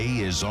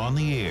is on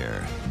the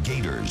air.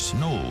 Gators,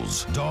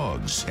 Noles,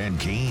 Dogs, and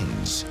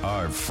Canes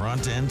are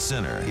front and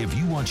center. If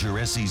you want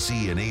your SEC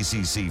and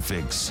ACC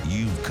fix,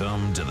 you've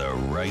come to the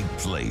right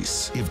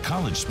place. If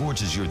college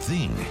sports is your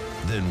thing,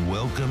 then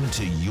welcome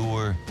to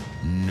your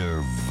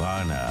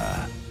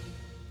Nirvana.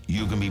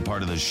 You can be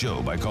part of the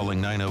show by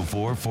calling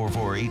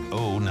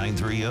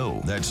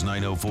 904-448-0930. That's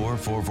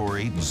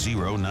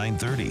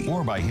 904-448-0930.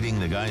 Or by hitting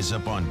the guys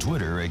up on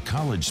Twitter at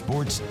College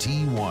Sports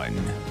T1.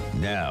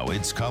 Now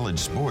it's College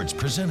Sports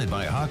presented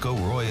by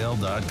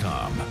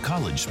HacoRoyale.com.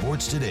 College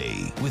Sports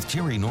Today with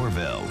Terry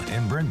Norvelle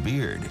and Brent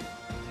Beaird.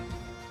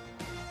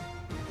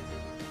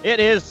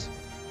 It is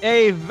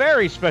a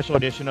very special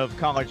edition of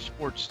College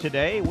Sports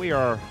Today. We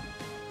are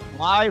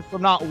live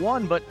from not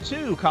one but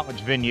two college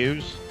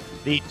venues.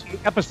 The two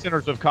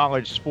epicenters of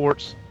college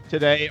sports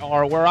today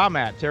are where I'm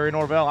at, Terry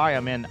Norvelle. I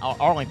am in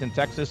Arlington,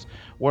 Texas,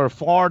 where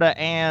Florida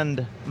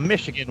and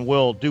Michigan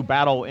will do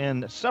battle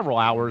in several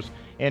hours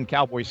in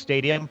Cowboy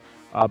Stadium,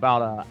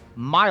 about a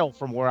mile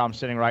from where I'm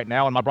sitting right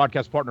now. And my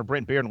broadcast partner,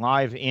 Brent Beaird,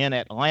 live in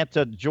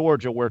Atlanta,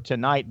 Georgia, where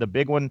tonight the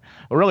big one,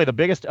 really the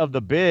biggest of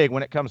the big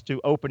when it comes to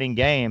opening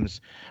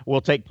games, will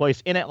take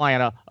place in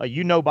Atlanta.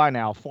 You know by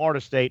now, Florida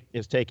State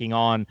is taking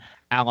on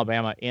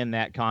Alabama in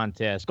that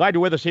contest. Glad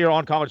you're with us here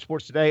on College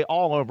Sports Today,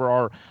 all over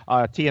our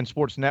TN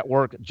Sports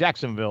Network.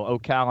 Jacksonville,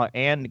 Ocala,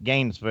 and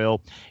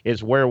Gainesville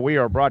is where we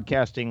are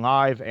broadcasting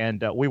live,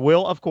 and we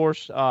will, of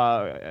course,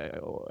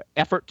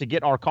 effort to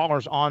get our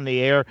callers on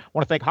the air. I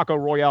want to thank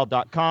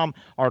HacoRoyale.com,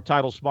 our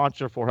title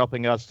sponsor, for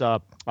helping us,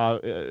 hit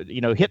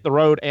the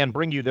road and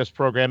bring you this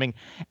programming.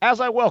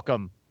 As I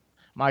welcome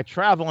my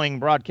traveling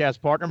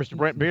broadcast partner, Mr.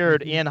 Brent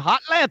Beaird, in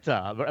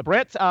Hotlanta.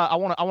 Brent, I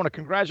want to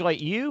congratulate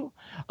you.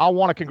 I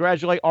want to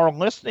congratulate our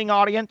listening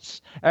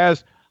audience.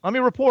 As let me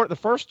report, the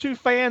first two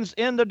fans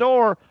in the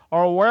door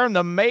are wearing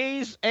the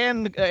maize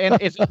and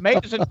is it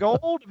maize and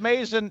gold?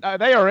 Maize and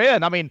they are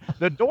in. I mean,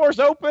 the doors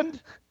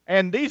opened.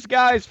 And these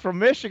guys from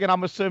Michigan,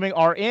 I'm assuming,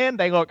 are in.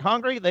 They look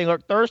hungry. They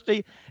look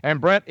thirsty. And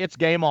Brent, it's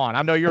game on.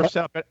 I know you're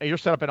set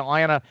up in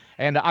Atlanta,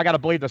 and I got to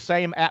believe the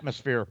same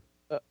atmosphere.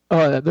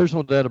 There's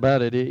no doubt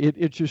about it.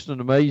 It's just an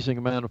amazing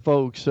amount of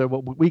folks.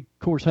 We, of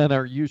course, had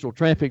our usual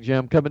traffic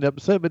jam coming up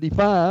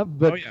 75,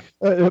 but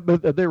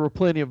there were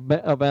plenty of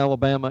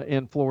Alabama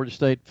and Florida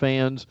State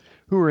fans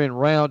who are en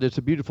route. It's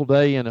a beautiful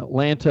day in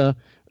Atlanta.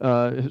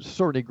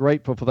 Certainly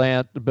grateful for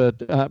that, but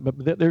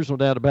there's no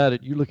doubt about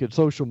it. You look at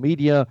social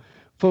media,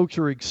 folks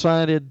are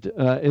excited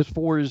as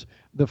far as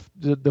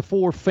the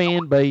four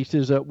fan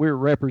bases that we're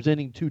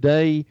representing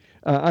today.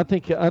 I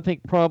think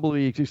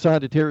probably as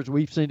excited here as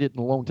we've seen it in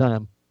a long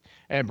time.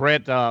 And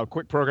Brent,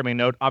 quick programming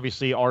note.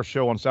 Obviously, our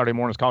show on Saturday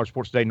mornings, College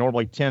Sports Today,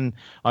 normally 10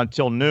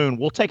 until noon.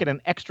 We'll take it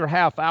an extra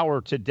half hour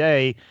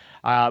today.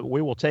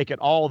 We will take it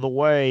all the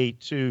way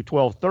to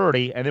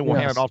 12:30, and then we'll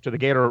hand it off to the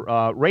Gator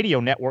radio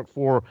network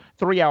for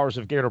 3 hours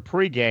of Gator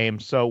pregame.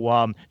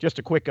 So just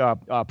a quick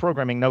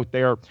programming note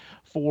there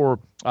for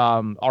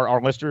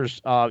our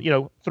listeners,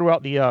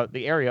 throughout the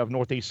area of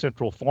Northeast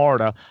Central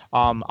Florida.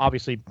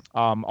 Obviously,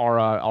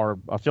 our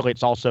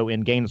affiliates also in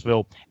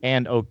Gainesville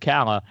and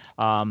Ocala.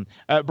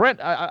 Brent,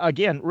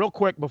 again, real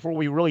quick before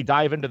we really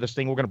dive into this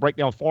thing, we're going to break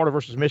down Florida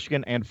versus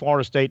Michigan and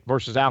Florida State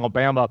versus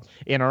Alabama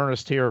in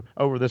earnest here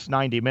over this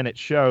 90-minute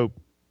show.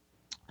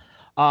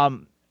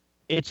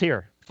 It's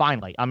here.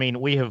 Finally. I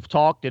mean, we have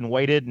talked and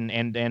waited,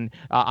 and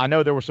I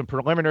know there were some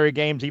preliminary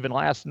games even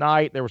last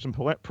night. There were some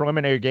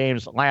preliminary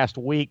games last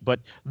week, but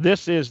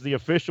this is the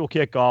official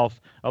kickoff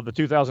of the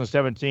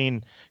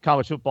 2017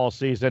 college football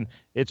season.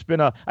 It's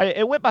been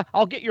it went by,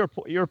 I'll get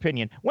your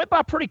opinion, went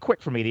by pretty quick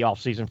for me, the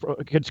offseason,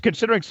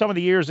 considering some of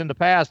the years in the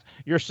past.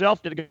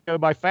 Yourself, did it go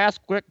by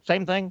fast, quick,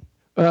 same thing?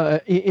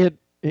 I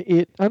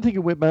think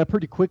it went by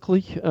pretty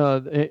quickly.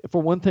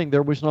 For one thing,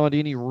 there was not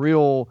any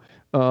real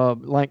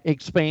like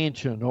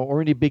expansion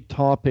or any big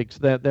topics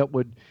that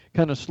would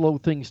kind of slow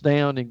things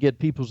down and get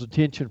people's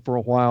attention for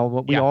a while.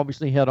 But we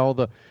obviously had all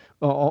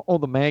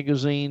the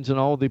magazines and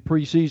all the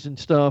preseason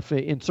stuff,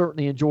 and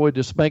certainly enjoyed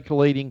the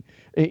speculating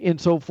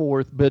and so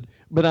forth. But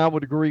I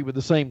would agree with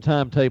the same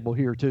timetable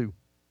here too.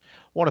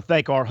 I want to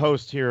thank our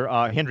host here,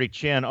 Henry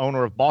Chen,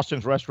 owner of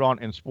Boston's Restaurant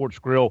and Sports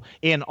Grill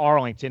in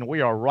Arlington.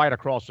 We are right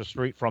across the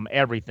street from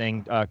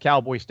everything.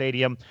 Cowboy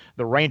Stadium,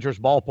 the Rangers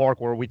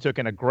ballpark, where we took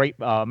in a great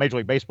Major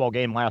League Baseball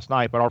game last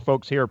night. But our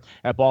folks here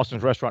at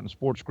Boston's Restaurant and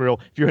Sports Grill,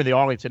 if you're in the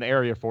Arlington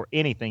area for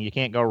anything, you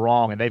can't go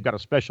wrong. And they've got a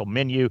special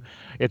menu.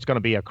 It's going to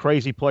be a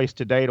crazy place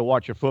today to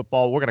watch your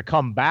football. We're going to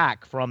come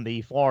back from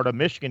the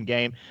Florida-Michigan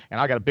game, and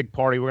I got a big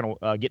party. We're going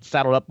to get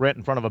saddled up, Brent,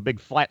 in front of a big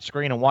flat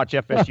screen and watch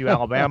FSU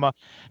Alabama.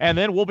 And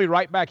then we'll be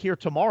right back here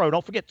tomorrow.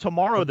 Don't forget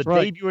tomorrow,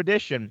 debut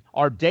edition,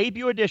 our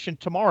debut edition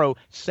tomorrow,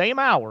 same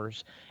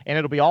hours, and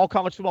it'll be all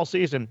college football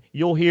season.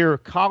 You'll hear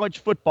College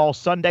Football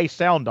Sunday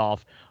Sound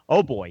Off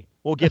Oh boy,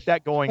 we'll get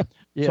that going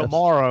Yes.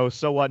 tomorrow.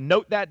 So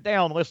note that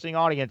down, listening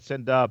audience,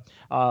 and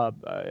our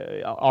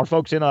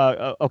folks in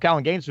Ocala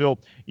and Gainesville.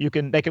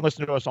 They can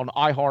listen to us on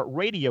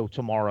iHeartRadio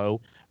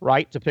tomorrow,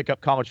 right, to pick up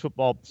College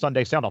Football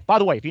Sunday Sound Off. By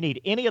the way, if you need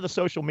any of the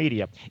social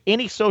media,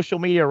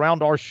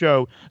 around our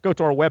show, go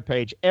to our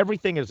webpage.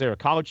 Everything is there,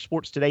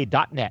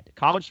 collegesportstoday.net,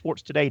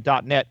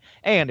 collegesportstoday.net.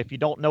 And if you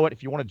don't know it,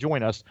 if you want to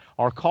join us,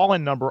 our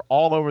call-in number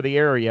all over the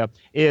area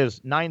is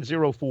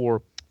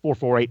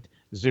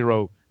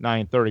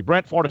 904-448-0930.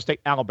 Brent, Florida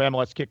State, Alabama.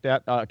 Let's kick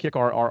our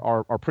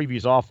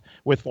previews off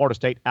with Florida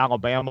State,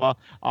 Alabama.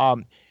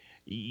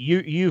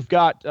 You've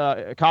got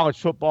college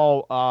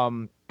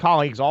football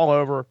colleagues all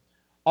over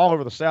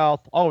the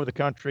South, all over the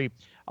country,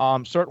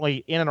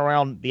 certainly in and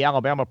around the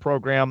Alabama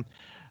program.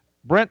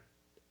 Brent,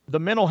 the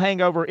mental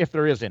hangover, if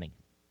there is any,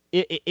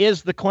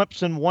 is the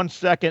Clemson 1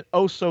 second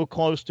so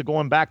close to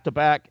going back to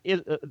back?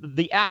 Is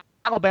the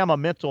Alabama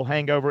mental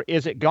hangover,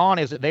 is it gone?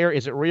 Is it there?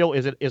 Is it real?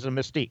 Is it a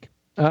mystique?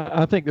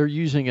 I think they're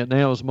using it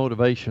now as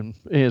motivation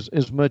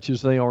as much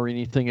as they are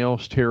anything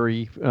else,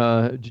 Terry.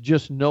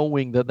 Just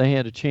knowing that they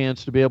had a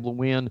chance to be able to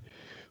win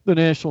the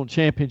national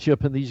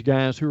championship, and these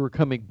guys who are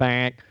coming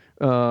back.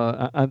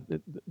 The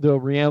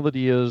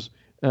reality is,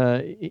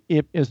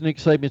 as Nick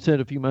Saban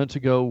said a few months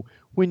ago,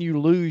 when you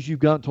lose, you've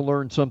got to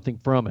learn something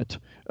from it.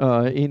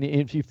 And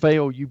if you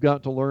fail, you've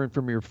got to learn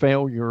from your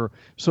failure.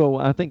 So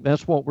I think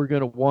that's what we're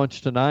going to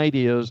watch tonight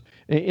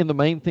and the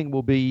main thing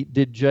will be,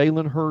 did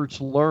Jalen Hurts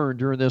learn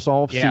during this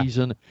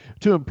offseason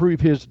to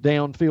improve his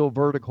downfield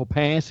vertical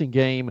passing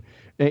game?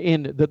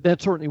 And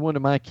that's certainly one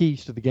of my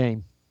keys to the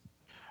game.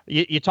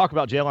 You talk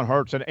about Jalen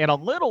Hurts, and a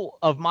little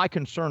of my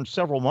concern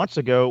several months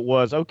ago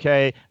was,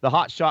 okay, the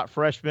hotshot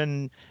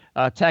freshman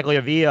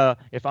Tagliavia,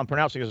 if I'm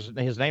pronouncing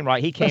his name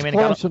right, he came in.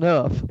 Close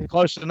enough.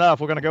 Close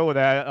enough. We're going to go with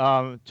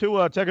that.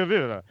 Tua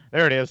Tagovailoa.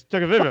 There it is.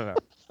 Tagovailoa.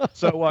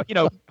 So,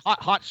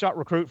 hot shot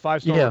recruit,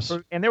 5-star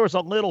recruit. And there was a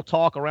little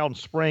talk around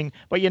spring,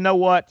 but you know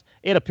what?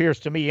 It appears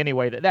to me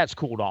anyway that's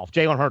cooled off.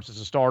 Jalen Hurts is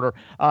a starter.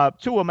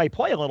 Tua may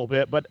play a little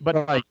bit, but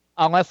right.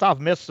 Unless I've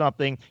missed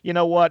something, you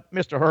know what?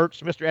 Mr. Hurts,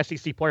 Mr.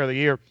 SEC Player of the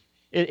Year,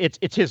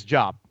 it's his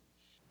job.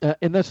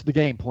 And that's the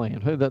game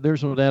plan.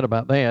 There's no doubt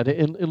about that.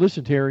 And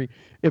listen, Terry,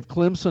 if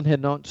Clemson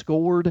had not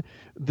scored,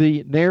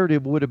 the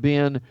narrative would have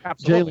been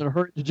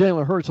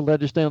Jalen Hurts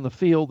led us down the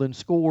field and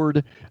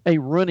scored a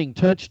running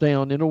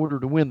touchdown in order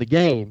to win the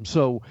game.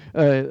 So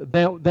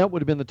that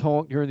would have been the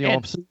talk during the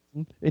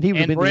offseason, and he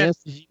would have been the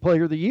SEC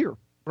Player of the Year.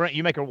 Brent,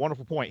 you make a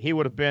wonderful point. He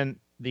would have been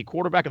the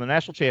quarterback of the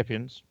national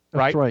champions,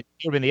 right? That's right.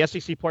 He would have been the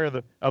SEC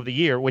Player of the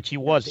Year, which he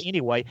was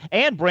anyway.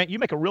 And, Brent, you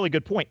make a really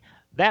good point.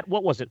 That,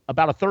 what was it,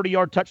 about a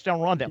 30-yard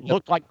touchdown run that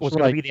looked like was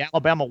going to be the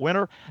Alabama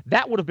winner?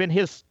 That would have been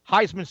his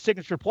Heisman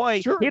signature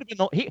play. Sure.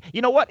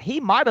 You know what? He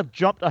might have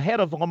jumped ahead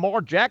of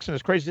Lamar Jackson,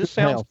 as crazy as this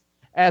sounds,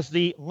 as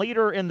the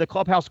leader in the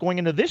clubhouse going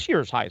into this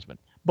year's Heisman.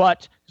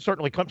 But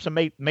certainly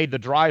Clemson made the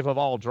drive of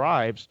all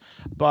drives.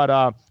 But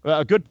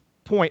a good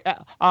point.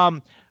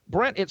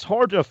 Brent, it's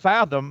hard to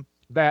fathom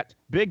that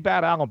big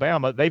bad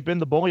Alabama, they've been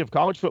the bully of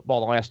college football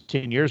the last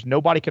 10 years.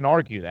 Nobody can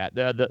argue that.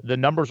 The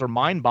numbers are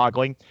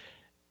mind-boggling.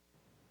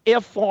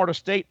 If Florida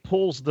State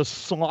pulls the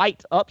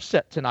slight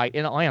upset tonight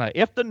in Atlanta,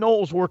 if the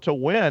Noles were to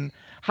win,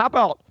 how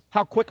about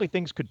how quickly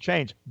things could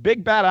change?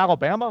 Big bad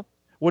Alabama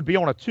would be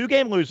on a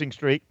 2-game losing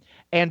streak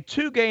and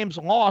 2 games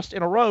lost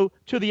in a row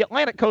to the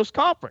Atlantic Coast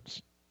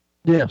Conference.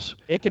 Yes.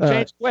 It can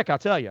change quick, I'll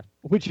tell you.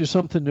 Which is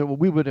something that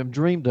we would have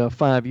dreamed of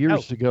 5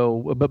 years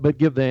ago, but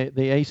give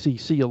the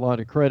ACC a lot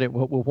of credit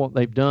with what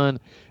they've done.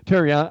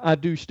 Terry, I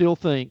do still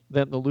think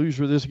that the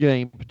loser of this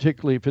game,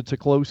 particularly if it's a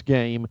close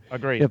game,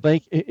 agreed.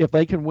 If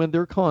they can win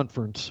their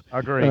conference,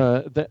 agreed.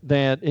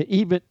 That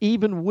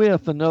even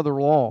with another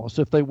loss,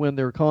 if they win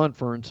their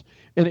conference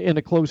in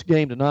a close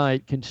game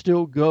tonight, can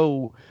still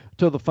go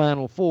to the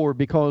Final Four,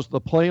 because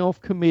the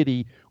playoff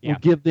committee will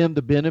give them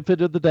the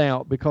benefit of the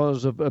doubt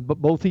because of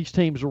both these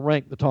teams are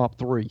ranked the top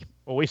 3.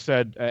 Well, we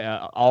said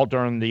all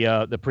during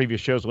the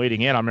previous shows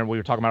leading in, I remember we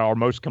were talking about our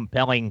most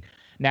compelling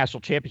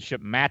national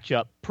championship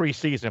matchup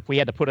preseason. If we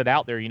had to put it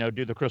out there,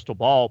 do the crystal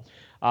ball,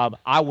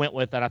 I went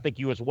with, and I think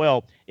you as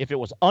well, if it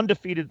was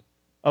undefeated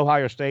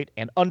Ohio State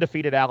and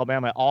undefeated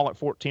Alabama all at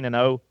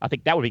 14-0, I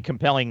think that would be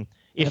compelling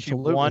issue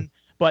Absolutely. 1.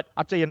 But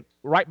I'll tell you,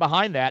 right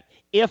behind that,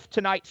 if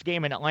tonight's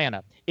game in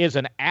Atlanta is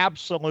an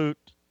absolute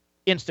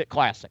instant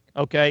classic,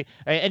 okay?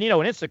 And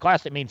an instant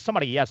classic means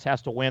somebody,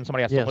 has to win,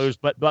 somebody has to lose.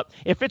 But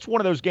if it's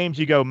one of those games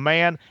you go,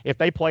 man, if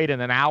they played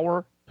in an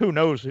hour, who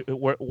knows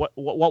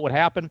what would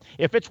happen?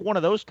 If it's one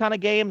of those kind of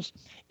games,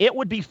 it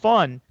would be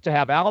fun to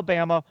have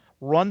Alabama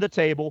run the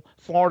table,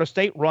 Florida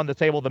State run the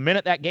table the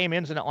minute that game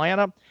ends in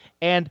Atlanta.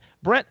 And,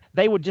 Brent,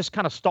 they would just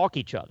kind of stalk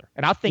each other.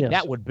 And I think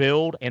that would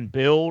build and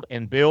build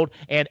and build.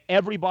 And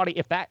everybody,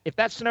 if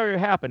that scenario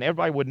happened,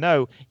 everybody would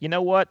know, you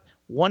know what?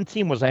 One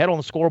team was ahead on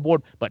the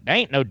scoreboard, but there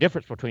ain't no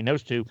difference between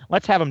those two.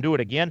 Let's have them do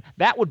it again.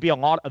 That would be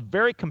a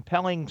very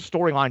compelling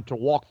storyline to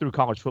walk through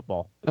college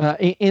football.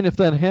 And if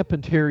that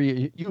happened,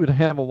 Terry, you would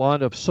have a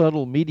lot of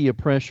subtle media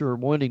pressure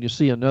wanting to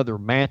see another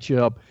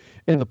matchup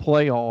in the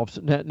playoffs.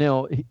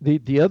 Now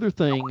the other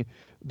thing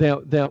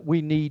that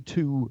we need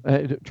to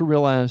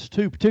realize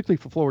too, particularly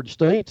for Florida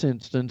State's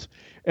instance,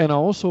 and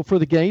also for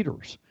the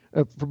Gators,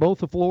 for both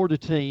the Florida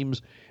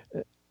teams,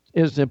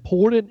 as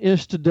important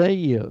as today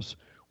is,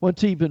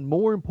 what's even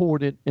more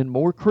important and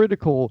more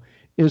critical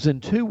is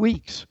in 2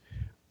 weeks,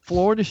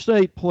 Florida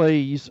State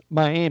plays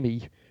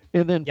Miami,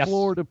 and then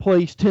Florida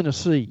plays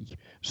Tennessee.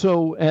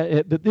 So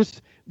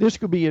this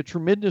could be a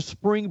tremendous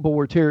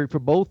springboard, Terry, for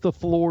both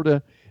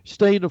the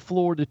state of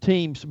Florida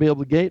teams to be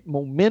able to get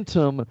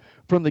momentum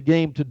from the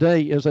game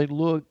today as they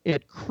look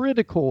at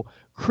critical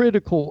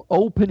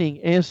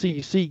opening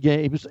SEC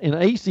games and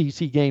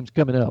ACC games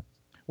coming up.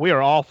 We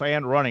are off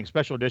and running.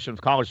 Special edition of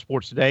College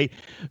Sports Today.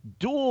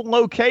 Dual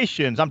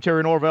locations. I'm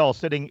Terry Norvelle,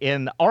 sitting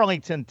in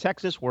Arlington,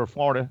 Texas, where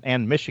Florida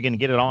and Michigan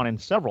get it on in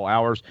several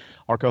hours.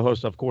 Our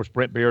co-host, of course,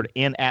 Brent Beaird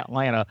in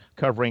Atlanta,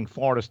 covering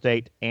Florida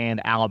State and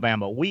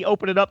Alabama. We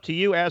open it up to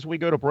you as we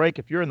go to break.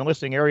 If you're in the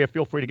listening area,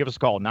 feel free to give us a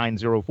call,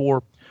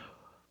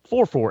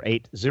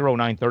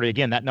 904-448-0930.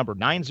 Again, that number,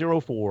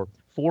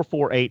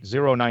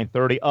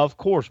 904-448-0930. Of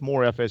course,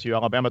 more FSU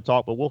Alabama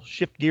talk, but we'll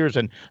shift gears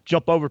and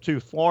jump over to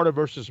Florida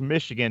versus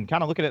Michigan,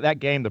 kind of looking at that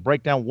game, the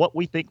breakdown, what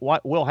we think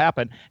what will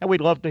happen, and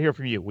we'd love to hear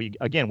from you. We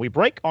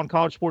break on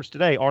College Sports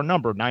Today. Our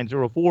number,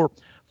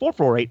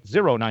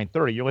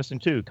 904-448-0930. You're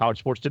listening to College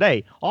Sports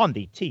Today on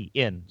the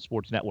TN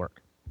Sports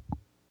Network.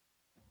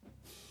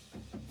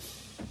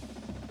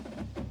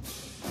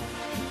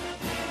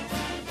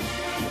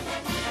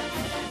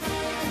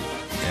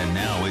 And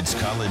now it's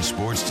College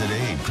Sports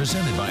Today,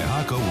 presented by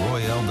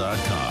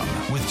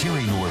HacoRoyale.com with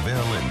Terry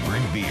Norvelle and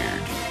Brent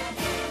Beaird.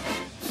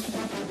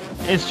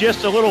 It's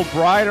just a little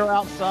brighter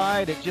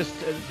outside.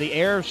 The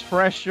air's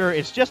fresher.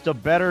 It's just a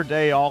better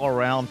day all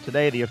around.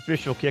 Today, the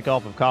official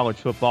kickoff of college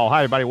football.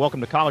 Hi, everybody.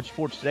 Welcome to College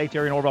Sports Today.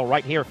 Terry Norvelle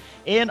right here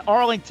in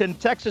Arlington,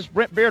 Texas.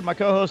 Brent Beaird, my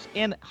co-host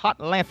in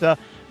Atlanta.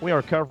 We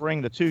are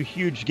covering the two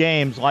huge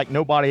games like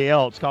nobody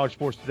else. College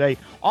Sports Today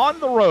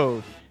on the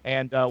road.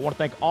 And I want to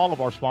thank all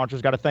of our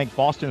sponsors. Got to thank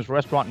Boston's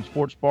Restaurant and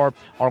Sports Bar,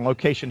 our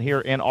location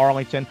here in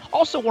Arlington.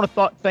 Also want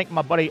to thank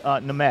my buddy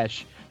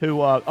Nimesh,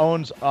 who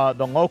owns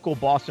the local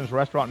Boston's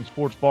Restaurant and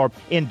Sports Bar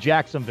in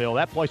Jacksonville.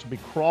 That place will be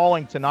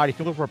crawling tonight. If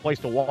you're looking for a place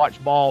to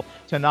watch ball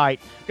tonight,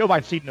 go by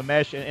and see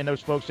Nimesh and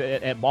those folks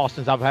at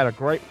Boston's. I've had a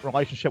great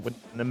relationship with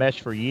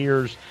Nimesh for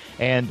years,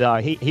 and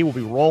he will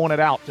be rolling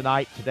it out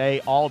tonight, today,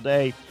 all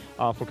day.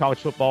 For college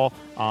football,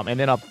 and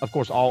then, of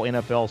course, all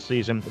NFL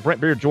season.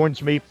 Brent Beaird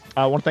joins me.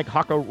 I want to thank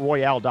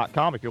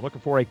HacoRoyale.com. If you're looking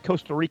for a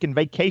Costa Rican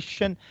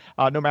vacation,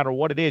 no matter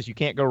what it is, you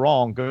can't go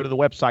wrong. Go to the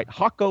website,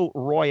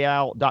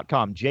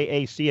 HacoRoyale.com,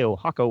 JACO,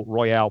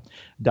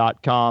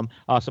 HacoRoyale.com.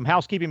 Some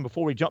housekeeping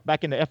before we jump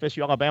back into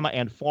FSU, Alabama,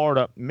 and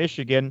Florida,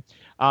 Michigan.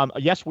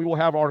 Yes, we will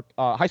have our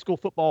high school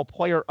football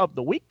player of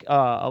the week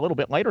a little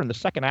bit later in the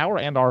second hour,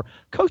 and our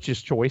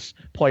Coach's Choice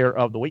player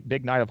of the week.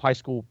 Big night of high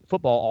school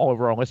football all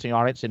over our listening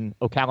audience in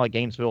Ocala,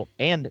 Gainesville,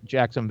 and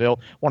Jacksonville.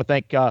 I want to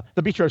thank the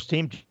Beatros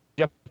team,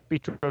 Jeff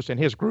Beatros and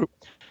his group.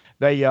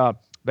 They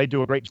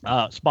do a great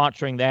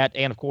sponsoring that,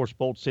 and, of course,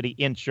 Bold City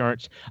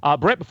Insurance.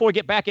 Brent, before we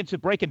get back into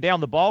breaking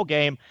down the ball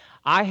game,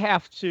 I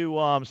have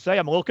to say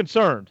I'm a little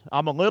concerned.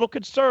 I'm a little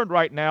concerned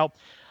right now.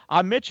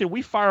 I mentioned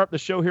we fire up the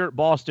show here at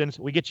Boston's.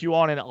 We get you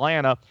on in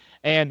Atlanta,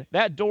 and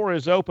that door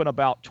is open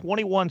about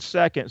 21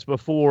 seconds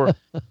before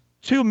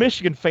two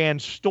Michigan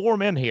fans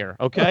storm in here,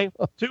 okay?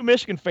 Two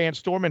Michigan fans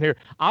storm in here.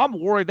 I'm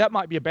worried that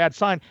might be a bad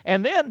sign.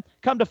 And then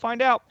come to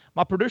find out,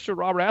 my producer,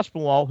 Robert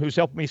Aspinwall, who's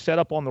helping me set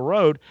up on the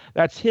road,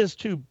 that's his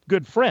two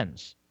good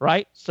friends,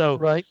 right? So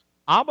right.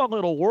 I'm a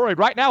little worried.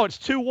 Right now it's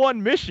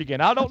 2-1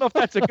 Michigan. I don't know if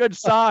that's a good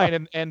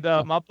sign. And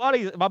my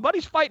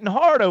buddy's fighting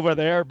hard over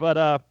there,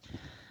 but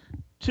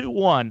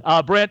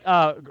 2-1. Brent,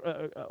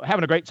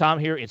 having a great time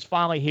here. It's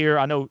finally here.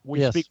 I know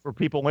we speak for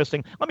people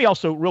listening. Let me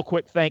also real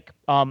quick thank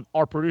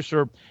our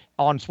producer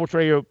on Sports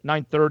Radio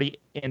 930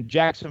 in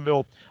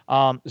Jacksonville,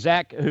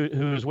 Zach,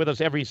 who's with us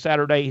every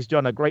Saturday. He's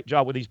done a great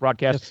job with these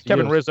broadcasts. Yes,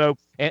 Kevin Rizzo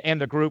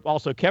and the group.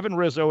 Also, Kevin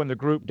Rizzo and the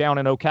group down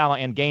in Ocala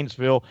and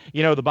Gainesville.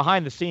 You know, the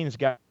behind-the-scenes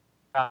guys,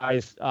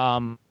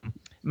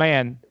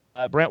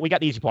 Brent, we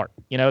got the easy part.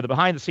 You know, the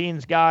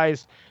behind-the-scenes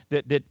guys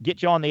that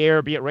get you on the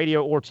air, be it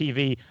radio or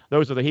TV,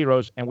 those are the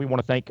heroes, and we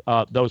want to thank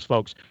those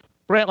folks.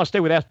 Brent, let's stay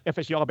with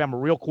FSU Alabama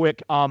real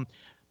quick.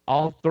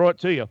 I'll throw it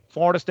to you.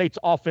 Florida State's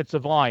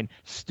offensive line,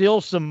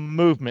 still some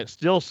movement,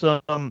 still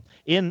some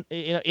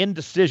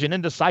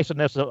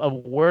indecisiveness of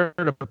where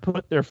to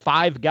put their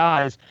five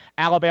guys.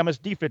 Alabama's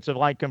defensive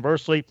line,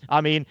 conversely, I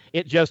mean,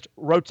 it just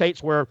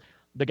rotates where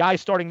the guy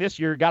starting this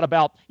year got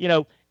about,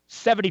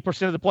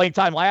 70% of the playing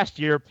time last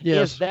year.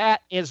 Yes.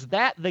 Is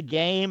that the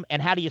game,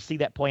 and how do you see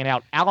that playing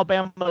out?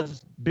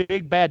 Alabama's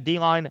big, bad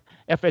D-line,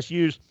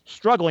 FSU's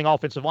struggling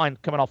offensive line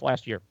coming off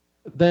last year.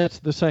 That's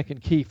the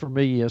second key for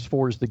me as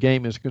far as the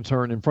game is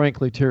concerned. And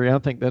frankly, Terry, I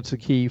think that's the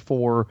key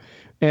for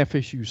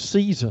FSU's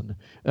season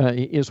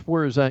is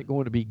where is that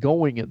going to be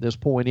going at this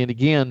point? And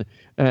again,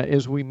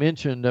 as we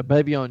mentioned,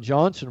 Bavion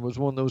Johnson was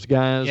one of those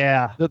guys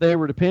that they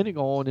were depending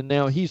on, and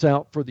now he's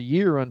out for the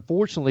year.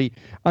 Unfortunately,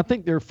 I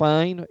think they're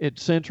fine at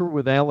center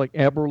with Alec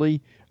Eberle.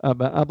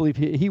 I believe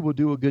he will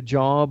do a good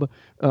job.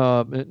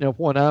 Now,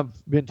 what I've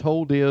been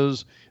told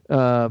is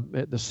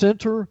at the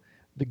center,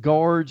 the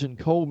guards and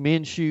Cole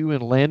Minshew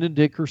and Landon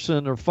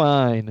Dickerson are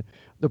fine.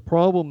 The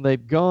problem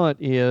they've got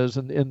is,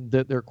 and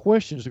that their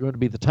questions are going to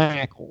be the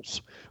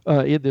tackles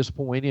at this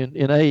point. Are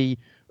they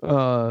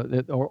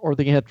going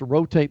to have to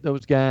rotate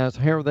those guys?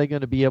 How are they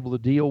going to be able to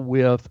deal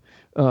with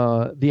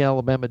the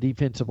Alabama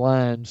defensive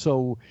line?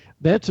 So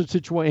that's a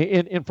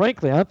situation. And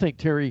frankly, I think,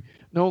 Terry,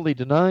 not only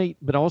tonight,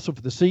 but also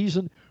for the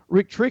season,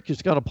 Rick Trick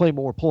has got to play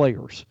more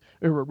players.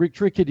 Rick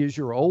Trickett is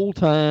your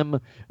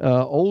old-time,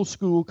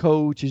 old-school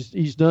coach.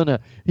 He's done a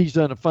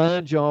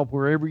fine job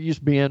wherever he's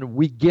been.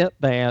 We get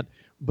that,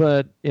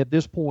 but at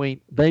this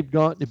point, they've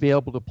got to be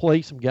able to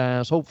play some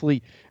guys.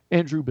 Hopefully,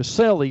 Andrew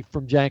Baselli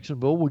from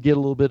Jacksonville will get a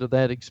little bit of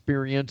that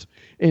experience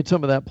and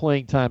some of that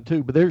playing time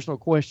too. But there's no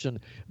question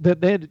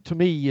that to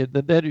me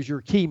that is your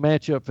key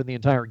matchup for the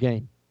entire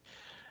game.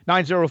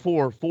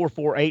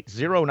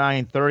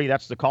 904-448-0930.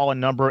 That's the call-in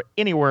number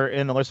anywhere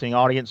in the listening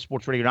audience.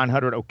 Sports Radio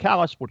 900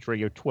 Ocala, Sports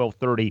Radio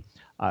 1230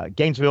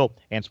 Gainesville,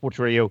 and Sports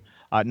Radio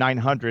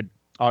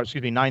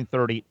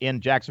 930 in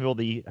Jacksonville,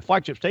 the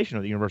flagship station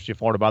of the University of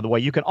Florida, by the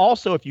way. You can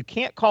also, if you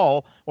can't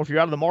call or if you're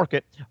out of the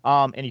market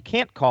and you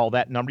can't call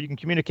that number, you can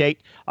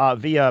communicate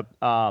via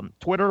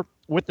Twitter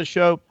with the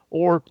show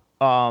or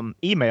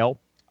email.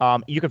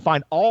 You can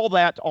find all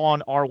that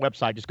on our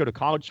website. Just go to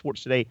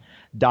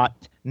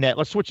collegesportstoday.net.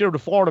 Let's switch over to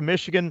Florida,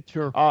 Michigan.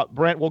 Sure.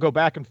 Brent, we'll go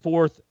back and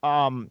forth.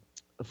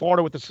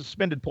 Florida with the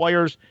suspended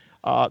players.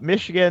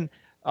 Michigan,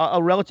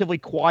 a relatively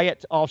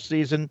quiet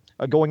offseason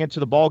going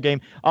into the ball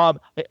game.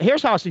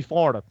 Here's how I see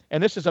Florida,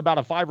 and this is about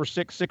a 5 or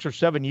 6 or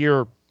 7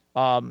 year,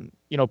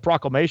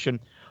 proclamation.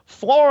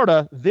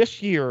 Florida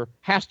this year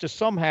has to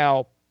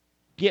somehow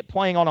get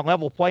playing on a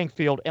level playing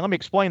field, and let me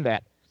explain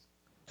that.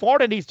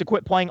 Florida needs to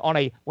quit playing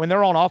when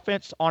they're on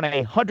offense on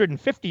a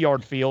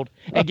 150-yard field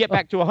and get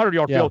back to a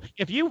 100-yard field.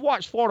 If you've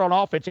watched Florida on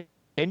offense,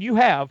 and you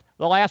have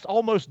the last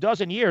almost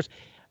dozen years,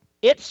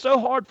 it's so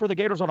hard for the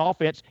Gators on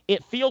offense.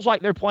 It feels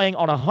like they're playing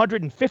on a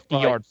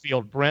 150-yard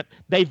field, Brent.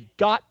 They've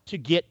got to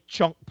get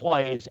chunk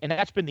plays, and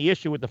that's been the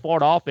issue with the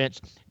Florida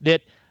offense,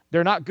 that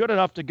they're not good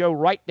enough to go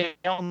right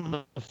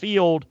down the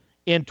field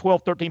in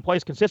 12, 13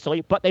 plays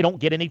consistently, but they don't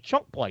get any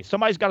chunk plays.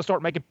 Somebody's got to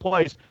start making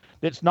plays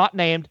that's not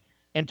named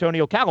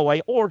Antonio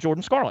Callaway or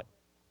Jordan Scarlett.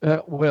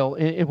 Well,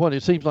 and what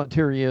it seems like,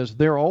 Terry, is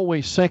they're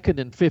always 2nd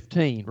and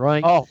 15,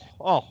 right? Oh.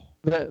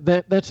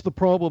 That's the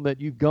problem that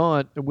you've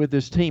got with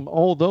this team.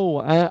 Although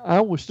I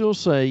would still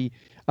say,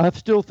 I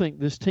still think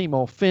this team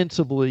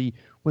offensively,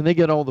 when they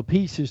get all the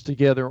pieces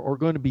together, are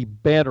going to be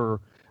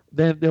better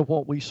than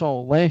what we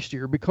saw last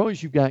year,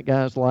 because you've got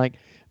guys like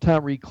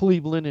Tyree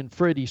Cleveland and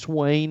Freddie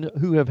Swain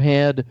who have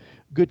had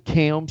good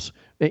camps.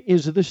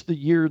 Is this the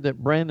year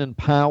that Brandon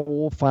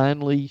Powell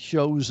finally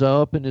shows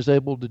up and is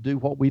able to do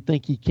what we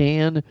think he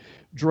can?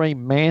 Dre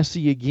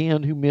Massey,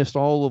 again, who missed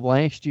all of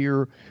last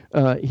year,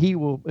 he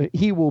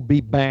will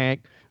be back.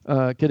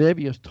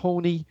 Kadarius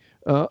Toney,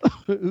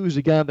 who's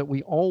a guy that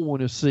we all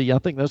want to see. I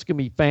think that's going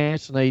to be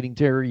fascinating,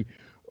 Terry.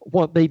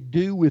 What they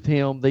do with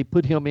him, they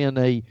put him in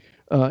a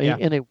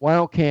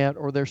wildcat,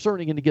 or they're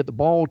certainly going to get the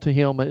ball to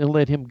him and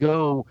let him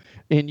go.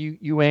 And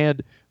you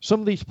add some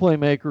of these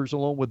playmakers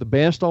along with the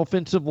best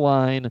offensive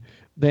line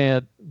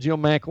that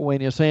Jim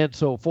McElwain has had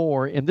so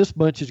far, and this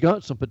bunch has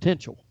got some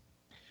potential.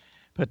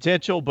 But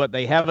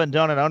they haven't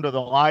done it under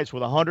the lights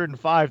with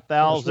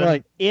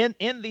 105,000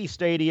 in the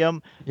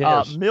stadium,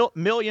 yes.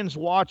 Millions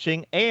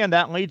watching, and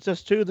that leads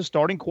us to the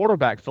starting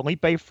quarterback,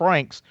 Felipe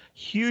Franks,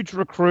 huge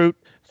recruit,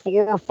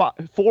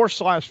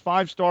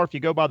 4/5 if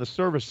you go by the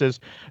services.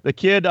 The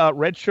kid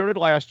redshirted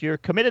last year,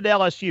 committed to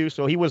LSU,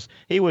 so he was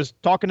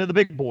talking to the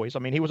big boys. I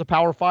mean, he was a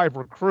Power 5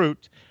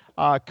 recruit.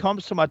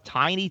 Comes from a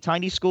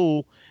tiny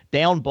school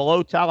down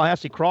below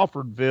Tallahassee,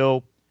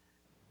 Crawfordville.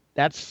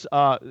 That's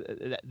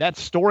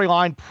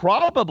storyline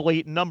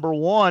probably number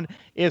one.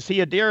 Is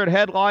he a deer in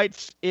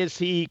headlights? Is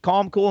he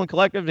calm, cool, and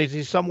collective? Is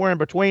he somewhere in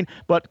between?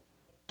 But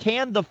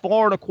can the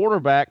Florida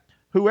quarterback,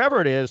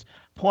 whoever it is,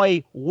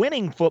 play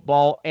winning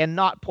football and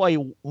not play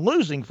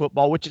losing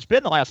football, which it's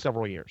been the last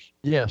several years?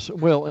 Yes.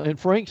 Well, and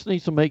Franks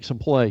needs to make some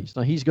plays.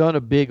 Now, he's got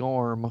a big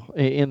arm,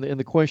 and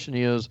the question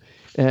is,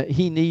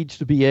 he needs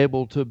to be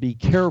able to be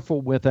careful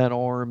with that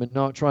arm and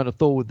not try to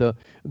throw the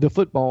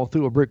football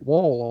through a brick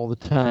wall all the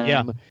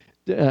time.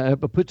 Yeah.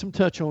 But put some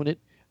touch on it.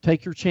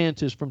 Take your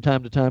chances from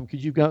time to time,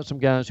 because you've got some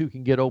guys who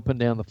can get open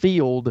down the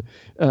field.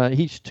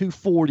 He's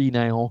 240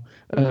 now,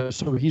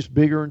 so he's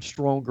bigger and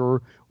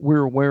stronger.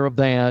 We're aware of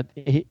that.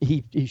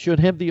 He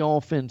should have the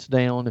offense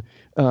down.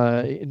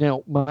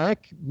 Now,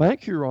 my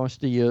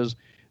curiosity is,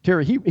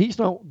 Terry, he's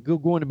not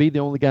going to be the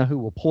only guy who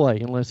will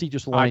play unless he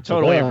just lights it up.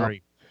 I totally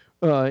agree.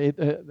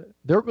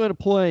 they're going to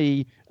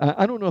play.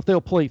 I don't know if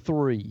they'll play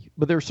 3,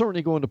 but they're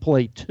certainly going to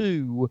play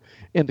 2.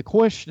 And the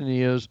question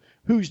is,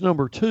 who's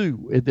number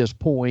 2 at this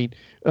point?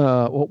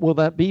 Will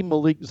that be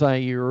Malik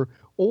Zaire?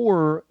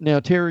 Or now,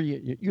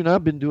 Terry, you and I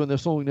have been doing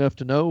this long enough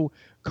to know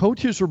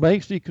coaches are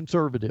basically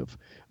conservative.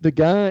 The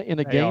guy in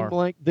a game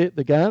like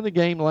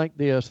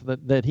this,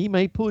 that he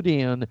may put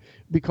in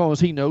because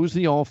he knows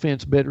the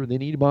offense better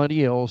than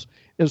anybody else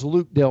is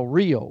Luke Del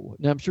Rio.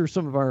 Now, I'm sure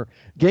some of our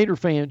Gator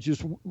fans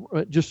just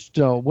went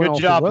Good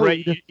off job, the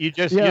road.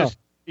 Brett.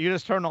 You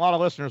just turned a lot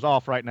of listeners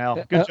off right now.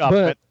 Good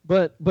job,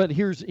 Brett. But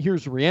here's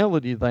the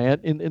reality of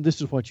that, and this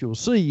is what you'll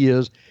see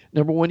is,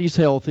 number one, he's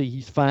healthy.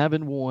 He's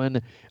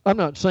 5-1. I'm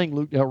not saying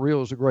Luke Del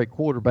Rio is a great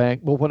quarterback,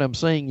 but what I'm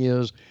saying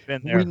is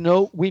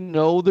we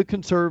know the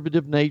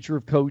conservative nature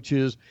of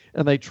coaches,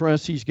 and they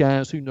trust these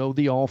guys who know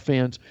the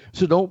offense.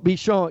 So don't be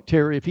shocked,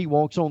 Terry, if he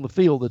walks on the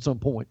field at some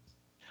point.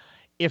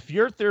 If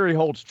your theory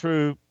holds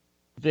true,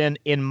 then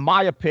in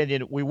my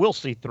opinion, we will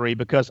see 3,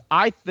 because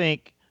I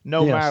think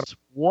no matter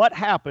what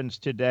happens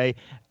today,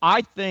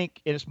 I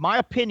think, and it's my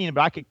opinion,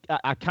 but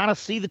I kind of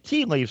see the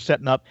tea leaves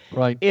setting up.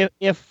 Right.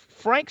 If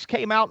Franks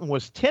came out and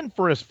was 10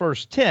 for his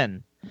first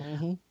 10,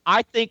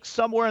 I think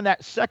somewhere in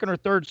that second or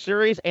third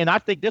series, and I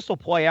think this will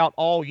play out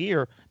all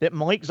year, that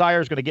Malik Zaire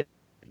is going to get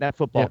that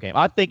football game.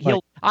 I think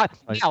now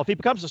if he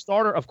becomes the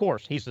starter, of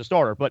course he's the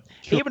starter, but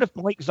even if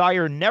Malik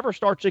Zaire never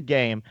starts a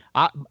game,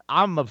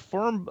 I'm the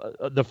firm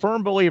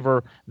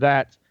believer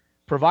that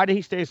provided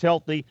he stays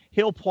healthy,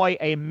 he'll play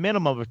a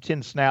minimum of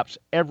 10 snaps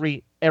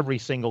every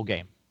single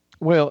game.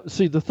 Well,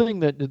 see, the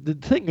thing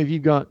if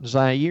you've got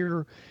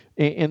Zaire,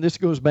 and this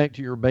goes back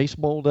to your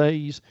baseball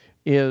days,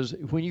 is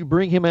when you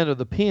bring him out of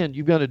the pen,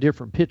 you've got a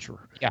different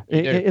pitcher. Yeah.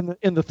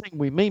 And the thing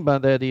we mean by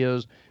that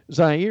is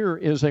Zaire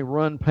is a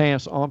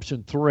run-pass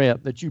option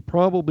threat that you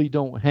probably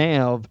don't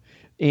have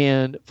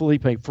in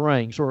Felipe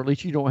Franks, or at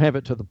least you don't have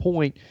it to the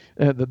point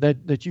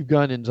that you've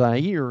got in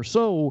Zaire.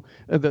 So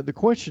the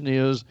question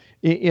is,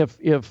 if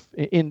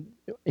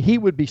he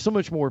would be so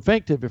much more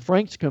effective if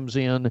Franks comes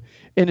in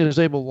and is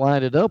able to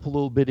light it up a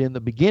little bit in the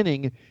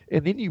beginning,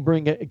 and then you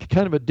bring a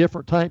kind of a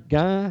different type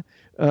guy.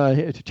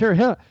 Terry,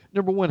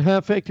 number one, how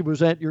effective was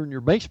that during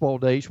your baseball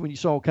days when you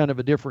saw kind of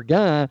a different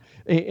guy?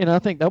 And I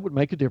think that would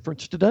make a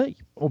difference today.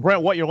 Well,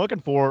 Brent, what you're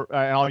looking for,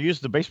 and I'll use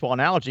the baseball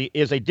analogy,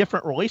 is a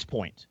different release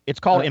point. It's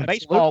called in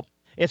baseball.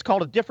 It's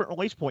called a different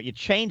release point. You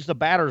change the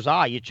batter's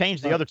eye. You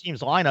change the other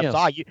team's lineup's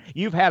eye.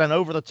 You've had an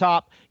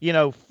over-the-top,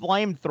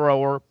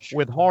 flamethrower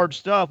with hard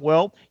stuff.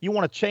 Well, you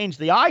want to change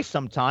the eye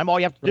sometime. All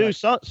you have to do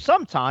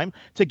sometime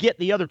to get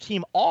the other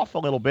team off a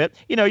little bit.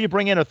 You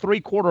bring in a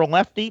 3/4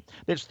 lefty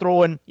that's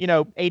throwing,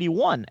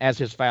 81 as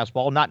his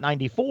fastball, not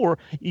 94.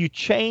 You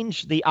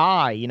change the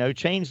eye,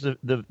 change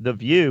the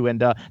view.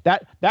 And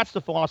that's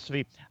the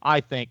philosophy, I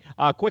think.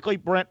 Quickly,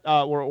 Brent,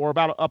 we're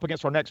about up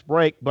against our next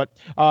break, but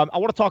I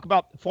want to talk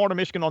about Florida,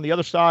 Michigan on the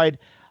other side,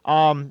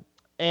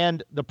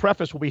 and the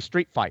preface will be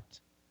street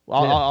fights.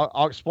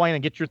 I'll explain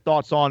and get your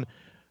thoughts on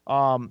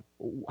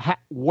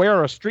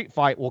where a street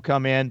fight will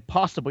come in,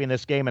 possibly in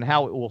this game, and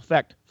how it will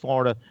affect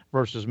Florida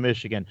versus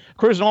Michigan.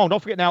 Cruising along,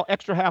 don't forget now,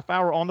 extra half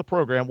hour on the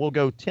program. We'll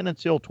go 10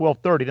 until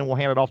 12:30, then we'll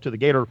hand it off to the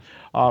Gator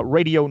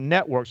Radio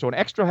Network. So an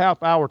extra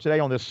half hour today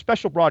on this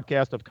special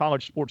broadcast of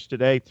College Sports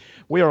Today.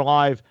 We are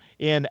live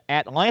in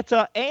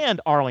Atlanta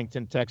and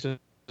Arlington, Texas.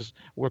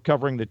 We're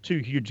covering the 2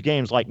 huge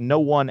games like no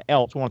one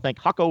else. We want to thank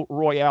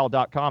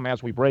HockoRoyale.com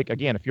as we break.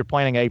 Again, if you're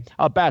planning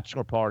a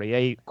bachelor party,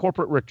 a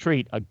corporate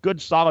retreat, a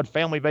good solid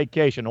family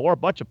vacation, or a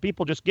bunch of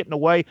people just getting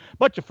away, a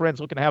bunch of friends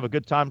looking to have a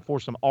good time for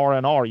some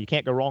R&R, you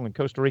can't go wrong in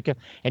Costa Rica,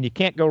 and you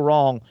can't go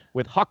wrong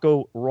with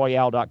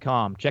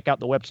HockoRoyale.com. Check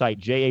out the website,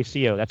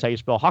 JACO. That's how you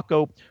spell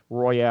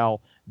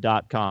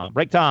HockoRoyale.com.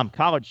 Break time,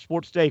 College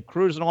Sports Day,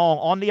 cruising along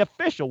on the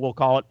official, we'll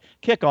call it,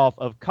 kickoff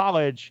of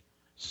college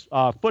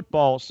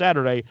football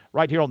Saturday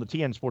right here on the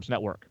TN Sports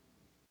Network.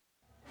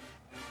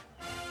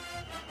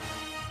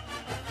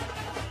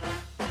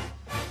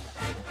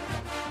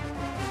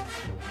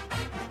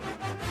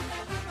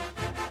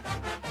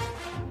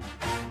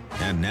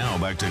 And now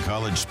back to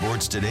College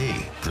Sports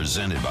Today,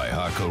 presented by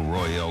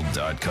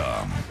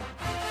HockoRoyale.com.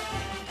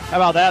 How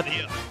about that?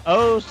 The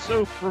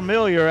so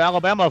familiar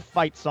Alabama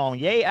fight song.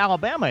 Yay,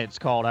 Alabama, it's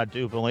called, I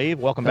do believe.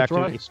 Welcome back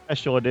to a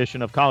special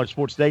edition of College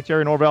Sports Today.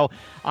 Terry Norvelle.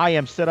 I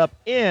am set up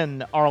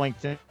in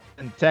Arlington,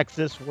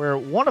 Texas, where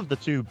one of the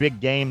 2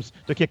 big games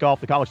to kick off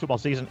the college football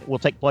season will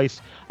take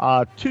place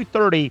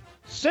 2:30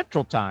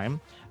 Central Time,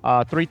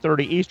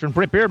 3:30 Eastern.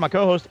 Brent Beaird, my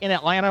co-host, in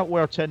Atlanta,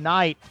 where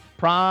tonight,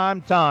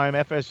 prime time,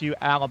 FSU,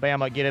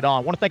 Alabama, get it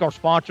on. I want to thank our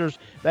sponsors.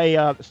 They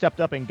stepped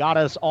up and got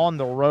us on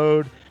the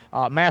road.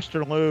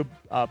 Master Lube,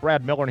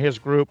 Brad Miller and his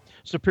group,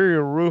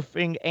 Superior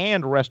Roofing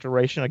and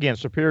Restoration. Again,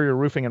 Superior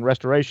Roofing and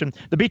Restoration.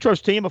 The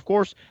Beatrice team, of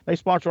course, they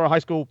sponsor our high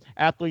school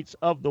athletes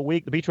of the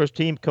week. The Beatrice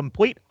team,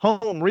 Complete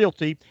Home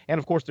Realty, and,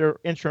 of course, their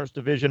insurance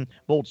division,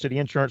 Bold City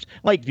Insurance,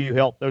 Lakeview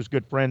Health, those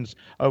good friends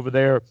over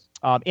there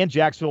in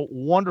Jacksonville.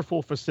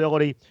 Wonderful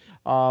facility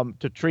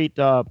to treat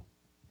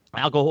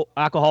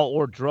alcohol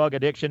or drug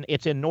addiction.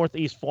 It's in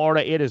Northeast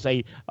Florida. It is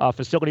a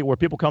facility where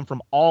people come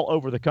from all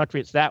over the country.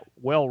 It's that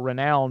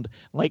well-renowned,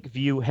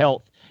 Lakeview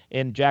Health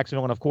in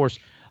Jacksonville. And, of course,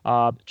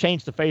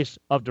 Change the Face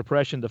of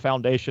Depression, the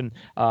foundation,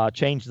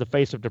 Change the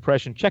Face of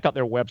Depression. Check out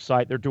their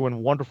website. They're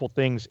doing wonderful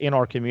things in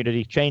our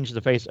community. Change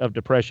the Face of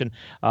Depression,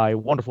 a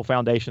wonderful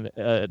foundation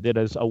that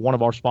is one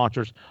of our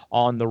sponsors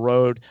on the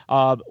road.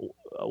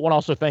 I want to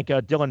also thank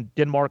Dylan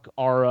Denmark,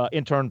 our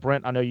intern.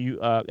 Brent, I know you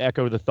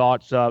echo the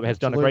thoughts, has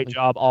done a great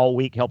job all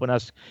week helping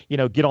us,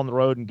 get on the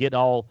road and get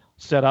all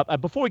set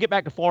up. Before we get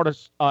back to Florida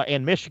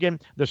and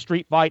Michigan, the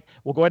street fight,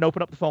 we'll go ahead and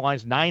open up the phone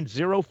lines,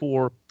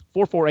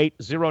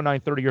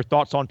 904-448-0930. Your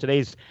thoughts on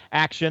today's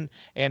action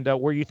and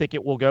where you think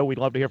it will go. We'd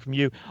love to hear from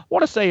you. I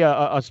want to say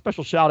a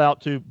special shout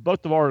out to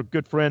both of our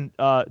good friend,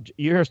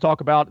 you hear us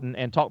talk about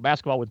and talk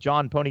basketball with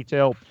John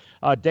Ponytail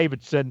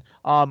Davidson.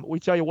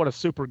 We tell you what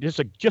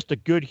just a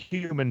good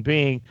human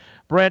being.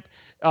 Brent,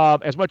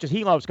 as much as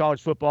he loves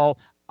college football,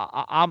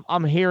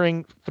 I'm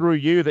hearing through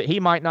you that he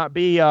might not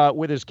be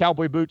with his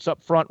cowboy boots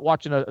up front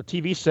watching a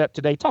TV set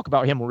today. Talk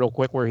about him real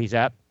quick, where he's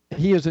at.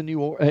 He is in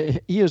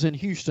he is in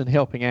Houston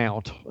helping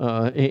out.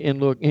 And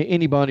look,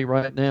 anybody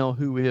right now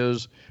who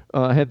is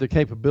have the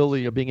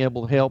capability of being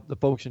able to help the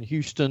folks in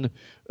Houston,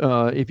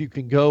 if you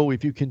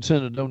can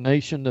send a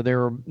donation,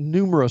 there are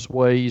numerous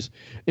ways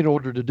in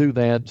order to do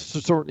that.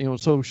 So certainly on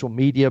social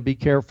media, be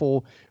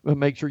careful,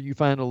 make sure you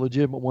find a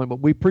legitimate one.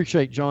 But we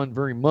appreciate John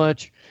very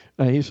much.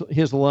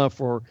 His love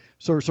for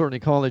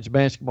certainly college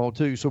basketball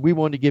too. So we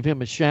wanted to give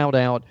him a shout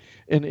out,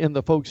 and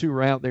the folks who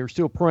are out there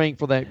still praying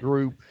for that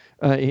group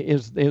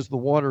as the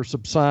water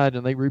subside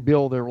and they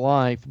rebuild their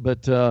life.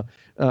 But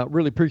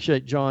really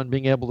appreciate John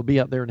being able to be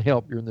out there and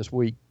help during this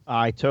week.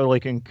 I totally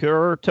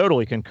concur.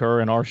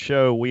 In our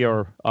show, we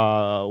are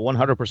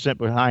 100%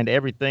 behind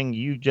everything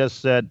you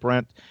just said,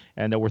 Brent.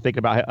 And we're thinking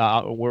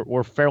about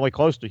we're fairly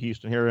close to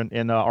Houston here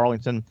in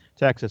Arlington,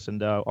 Texas,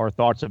 and our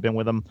thoughts have been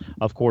with them,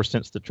 of course,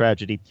 since the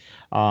tragedy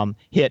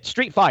hit.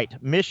 Street fight,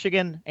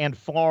 Michigan and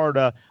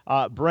Florida.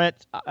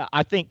 Brent,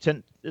 I think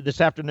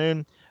this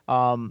afternoon,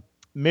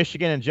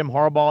 Michigan and Jim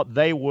Harbaugh,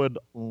 they would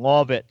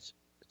love it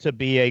to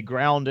be a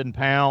ground and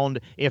pound.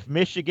 If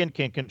Michigan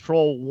can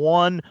control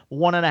 1,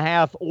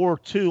 1.5, or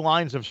 2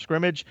 lines of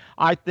scrimmage,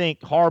 I think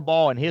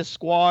Harbaugh and his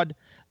squad,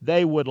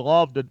 they would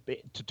love to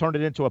turn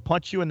it into a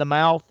punch you in the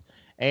mouth.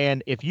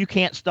 And if you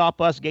can't stop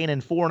us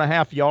gaining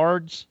 4.5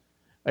 yards,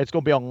 it's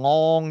going to be a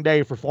long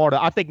day for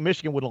Florida. I think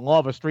Michigan would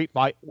love a street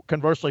fight.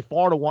 Conversely,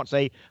 Florida wants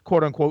a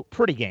quote unquote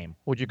pretty game.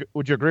 Would you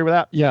agree with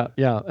that? Yeah,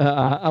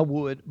 I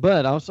would.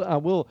 But also I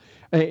will,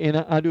 and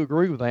I do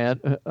agree with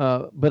that.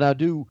 But I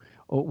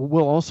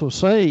will also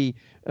say,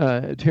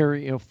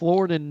 Terry,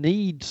 Florida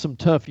needs some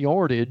tough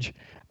yardage,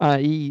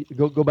 i.e.,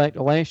 go back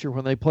to last year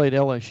when they played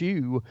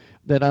LSU,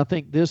 that I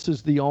think this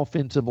is the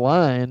offensive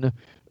line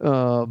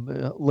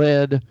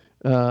led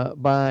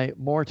by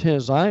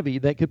Martez Ivy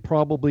that could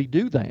probably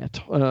do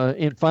that.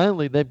 And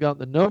finally, they've got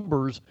the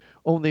numbers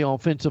on the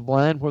offensive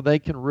line where they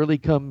can really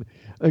come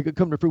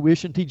to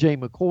fruition. T.J.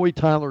 McCoy,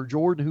 Tyler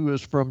Jordan, who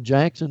is from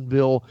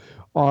Jacksonville,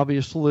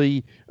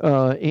 obviously,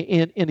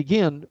 and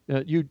again,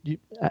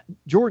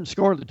 Jordan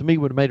Scarlett to me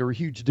would have made a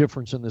huge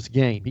difference in this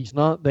game. He's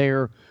not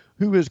there.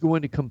 Who is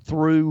going to come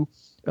through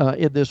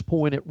at this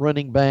point at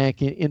running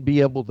back and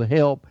be able to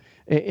help?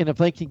 And if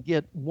they can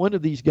get one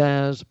of these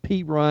guys,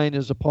 P. Ryan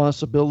is a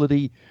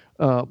possibility.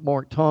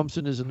 Mark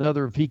Thompson is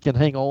another. If he can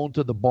hang on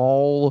to the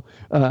ball,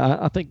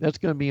 I think that's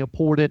going to be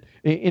important.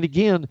 And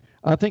again,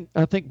 I think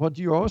what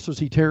you also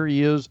see,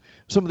 Terry, is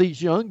some of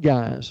these young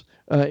guys,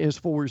 as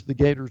far as the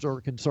Gators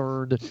are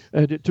concerned,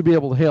 to be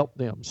able to help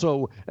them.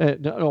 So,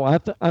 no,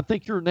 I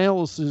think your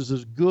analysis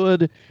is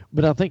good,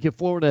 but I think if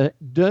Florida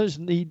does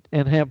need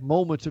and have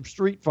moments of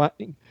street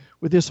fighting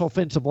with this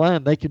offensive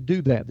line, they could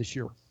do that this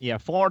year. Yeah,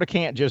 Florida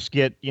can't just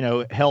get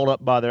held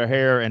up by their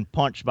hair and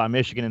punched by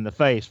Michigan in the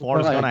face.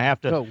 Florida's going to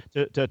have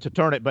to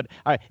turn it. But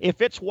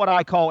if it's what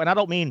I call, and I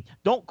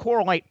don't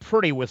correlate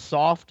pretty with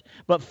soft,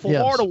 but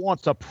Florida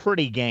wants a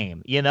pretty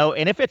game,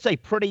 and if it's a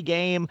pretty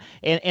game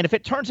and if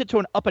it turns into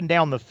an up and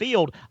down the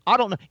field, I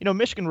don't know.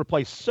 Michigan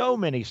replaced so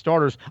many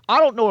starters. I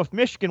don't know if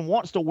Michigan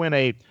wants to win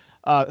a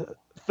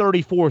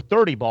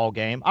 34-30 ball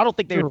game. I don't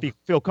think they would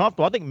feel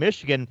comfortable. I think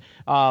Michigan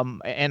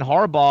and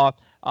Harbaugh,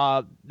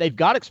 they've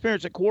got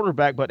experience at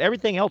quarterback, but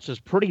everything else is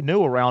pretty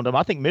new around them.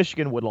 I think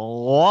Michigan would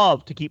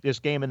love to keep this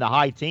game in the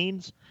high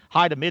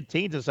to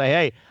mid-teens, and say,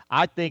 hey,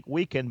 I think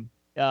we can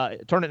turn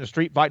it into a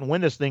street fight and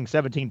win this thing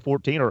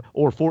 17-14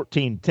 or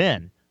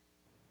 14-10.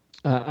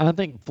 I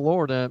think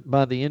Florida,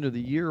 by the end of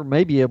the year,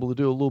 may be able to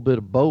do a little bit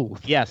of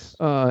both. Yes.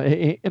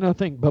 And I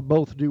think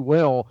both do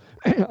well.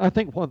 I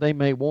think what they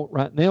may want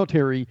right now,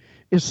 Terry,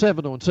 is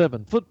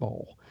 7-on-7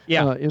 football.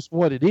 Yeah. Is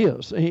what it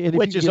is. And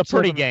which is a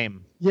pretty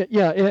game.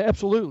 Yeah,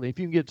 absolutely. If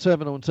you can get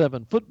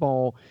 7-on-7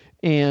 football,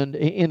 and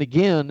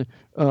again,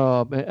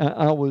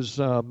 I was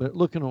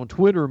looking on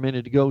Twitter a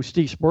minute ago.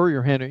 Steve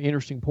Spurrier had an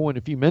interesting point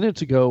a few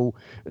minutes ago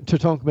to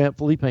talk about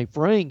Felipe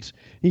Franks.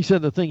 He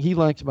said the thing he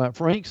likes about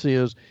Franks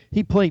is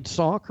he played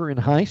soccer in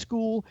high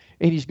school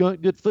and he's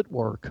got good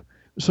footwork.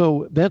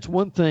 So that's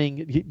one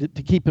thing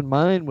to keep in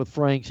mind with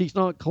Franks. He's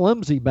not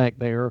clumsy back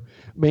there,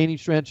 by any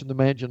stretch of the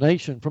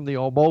imagination. From the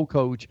all-ball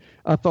coach,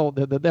 I thought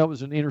that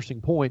was an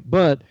interesting point.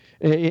 But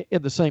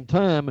at the same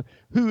time,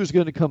 who is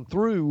going to come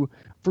through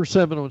for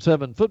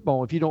 7-on-7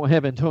 football if you don't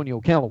have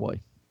Antonio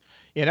Callaway?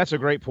 Yeah, that's a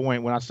great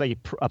point. When I say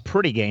a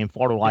pretty game,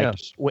 Florida, like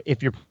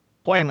if you're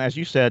playing, as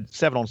you said,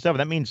 7-on-7,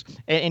 that means,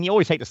 and you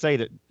always hate to say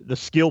that the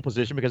skill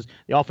position, because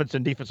the offensive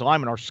and defensive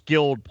linemen are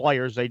skilled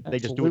players. They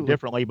just do it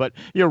differently. But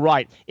you're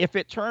right. If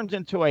it turns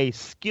into a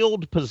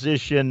skilled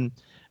position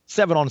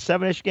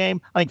 7-on-7-ish game,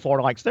 I think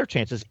Florida likes their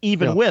chances,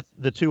 even with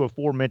the two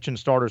aforementioned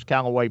starters,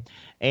 Callaway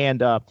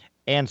and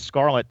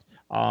Scarlett.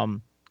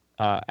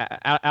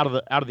 Out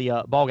of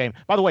the ball game.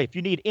 By the way, if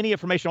you need any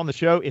information on the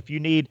show, if you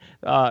need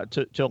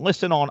to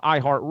listen on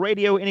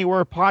iHeartRadio,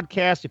 anywhere,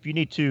 podcast, if you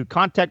need to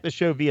contact the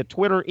show via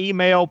Twitter,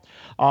 email,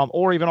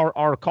 or even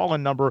our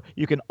call-in number,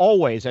 you can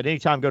always at any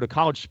time go to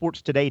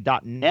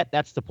collegesportstoday.net.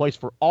 That's the place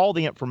for all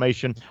the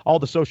information, all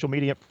the social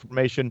media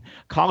information.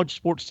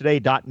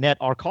 Collegesportstoday.net.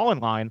 Our call-in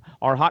line,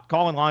 our hot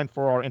call-in line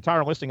for our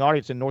entire listening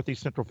audience in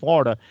Northeast Central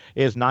Florida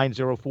is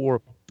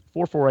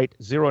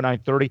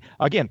 904-448-0930.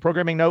 Again,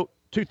 programming note,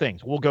 two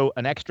things. We'll go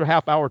an extra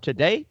half hour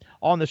today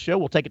on the show.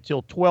 We'll take it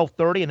till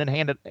 12:30 and then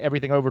hand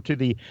everything over to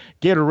the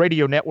Gator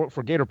Radio Network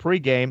for Gator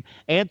pregame.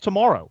 And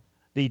tomorrow,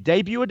 the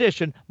debut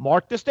edition.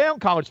 Mark this down,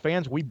 college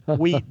fans. We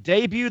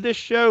debut this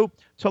show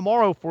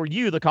tomorrow for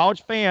you, the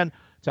college fan,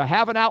 to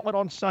have an outlet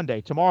on Sunday.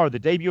 Tomorrow, the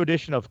debut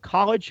edition of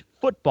College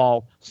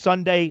Football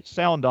Sunday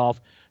Sound Off.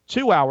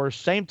 2 hours,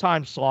 same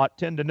time slot,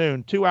 10 to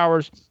noon. 2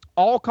 hours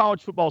all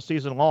college football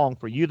season long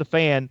for you, the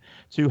fan,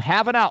 to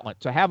have an outlet,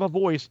 to have a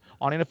voice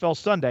on NFL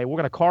Sunday. We're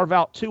going to carve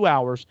out 2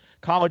 hours.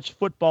 College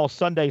Football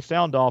Sunday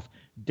Sound Off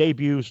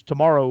debuts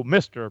tomorrow,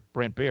 Mr.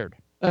 Brent Beaird.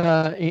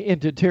 And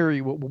to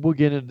Terry, we'll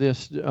get into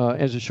this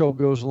as the show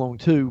goes along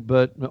too,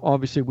 but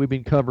obviously we've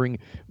been covering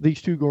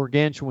these two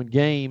gargantuan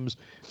games.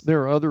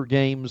 There are other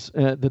games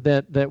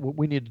that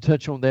we need to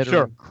touch on that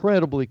are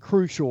incredibly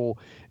crucial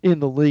in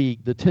the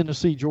league. The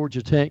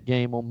Tennessee-Georgia Tech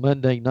game on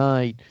Monday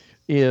night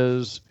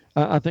is,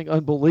 I think,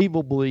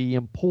 unbelievably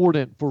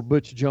important for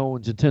Butch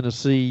Jones in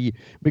Tennessee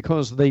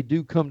because they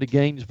do come to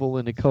Gainesville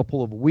in a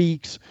couple of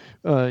weeks.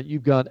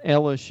 You've got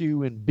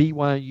LSU and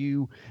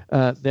BYU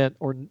that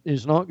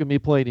is not going to be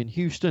played in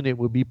Houston. It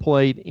will be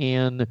played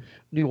in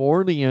New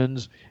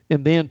Orleans.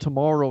 And then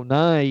tomorrow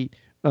night,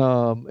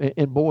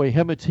 and boy,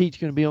 how much heat's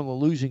going to be on the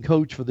losing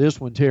coach for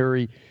this one,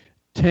 Terry.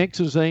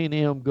 Texas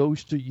A&M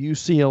goes to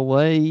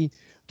UCLA.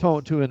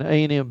 Talked to an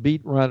A&M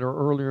beat writer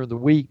earlier in the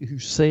week who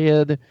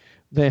said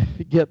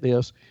that, get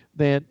this,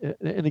 that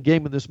in a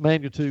game of this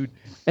magnitude,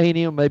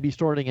 A&M may be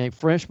starting a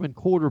freshman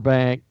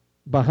quarterback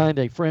behind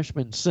a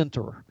freshman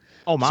center.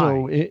 Oh, my.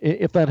 So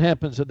if that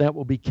happens, that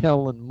will be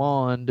Kellen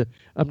Mond.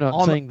 I'm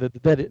not saying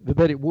that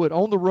it would.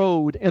 On the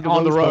road and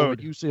on the road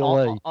at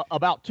UCLA.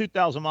 About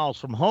 2,000 miles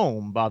from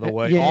home, by the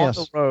way. Yes.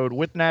 On the road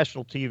with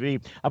national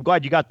TV. I'm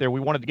glad you got there. We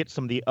wanted to get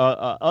some of the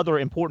other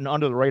important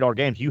under-the-radar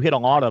games. You hit a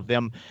lot of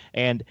them,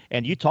 and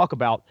you talk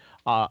about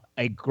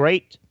a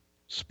great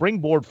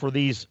springboard for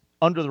these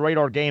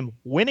under-the-radar game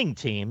winning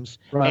teams.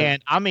 Right.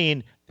 And, I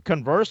mean,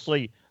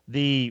 conversely,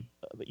 you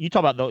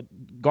talk about the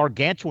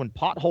gargantuan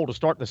pothole to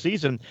start the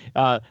season.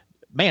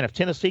 Man, if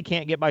Tennessee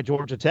can't get by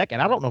Georgia Tech,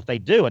 and I don't know if they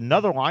do,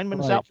 another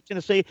lineman's out for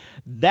Tennessee,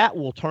 that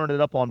will turn it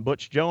up on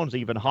Butch Jones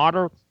even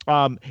hotter.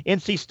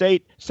 NC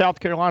State, South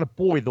Carolina,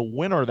 boy, the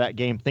winner of that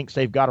game thinks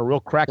they've got a real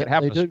crack at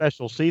having a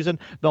special season.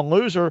 The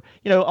loser,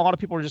 a lot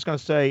of people are just going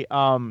to say,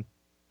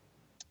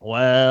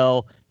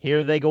 well,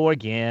 here they go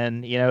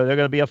again. They're going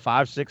to be a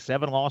 5, 6,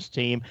 7 loss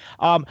team.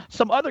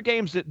 Some other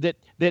games that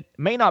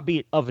may not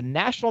be of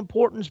national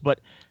importance,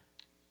 but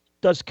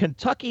does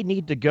Kentucky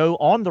need to go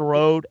on the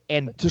road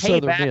and to pay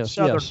back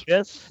Southern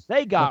Miss?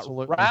 They got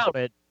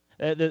routed.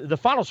 The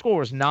final score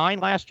was 9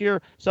 last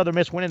year. Southern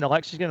Miss went into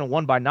Lexington and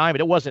won by 9,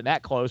 but it wasn't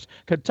that close.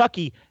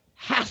 Kentucky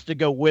has to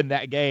go win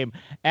that game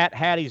at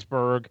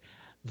Hattiesburg.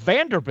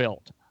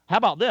 Vanderbilt, how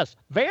about this?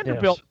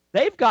 Vanderbilt,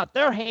 they've got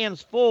their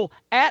hands full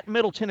at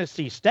Middle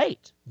Tennessee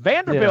State.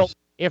 Vanderbilt,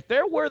 if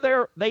they're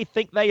where they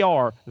think they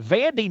are,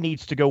 Vandy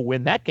needs to go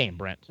win that game,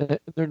 Brent. There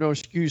are no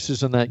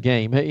excuses in that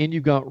game. And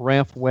you've got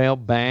Ralph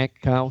Webb back.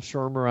 Kyle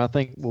Shermer, I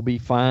think, will be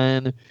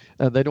fine.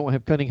 They don't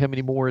have Cunningham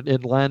anymore at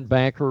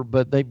linebacker,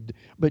 but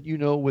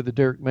with the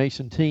Derek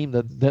Mason team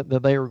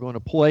that they are going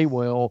to play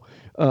well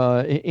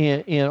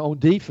and on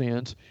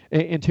defense.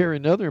 And Terry,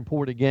 another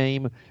important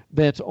game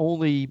that's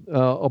only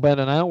about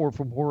an hour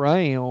from where I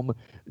am,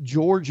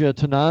 Georgia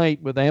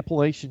tonight with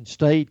Appalachian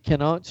State.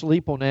 Cannot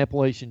sleep on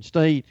Appalachian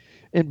State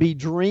and be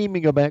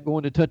dreaming about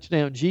going to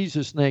Touchdown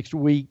Jesus next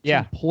week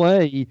to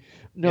play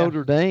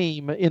Notre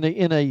Dame in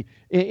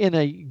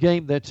a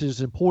game that's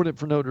as important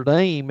for Notre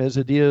Dame as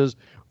it is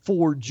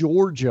for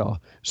Georgia.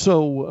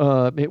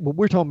 So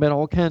we're talking about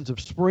all kinds of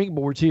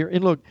springboards here.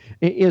 And look,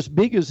 as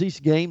big as these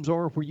games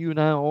are where you and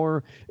I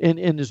are,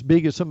 and as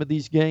big as some of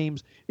these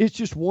games, it's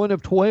just one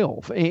of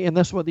 12. And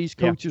that's what these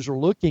coaches are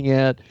looking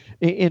at.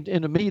 And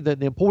to me, the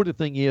important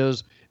thing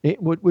is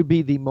it would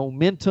be the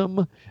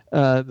momentum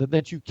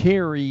that you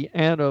carry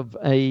out of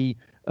a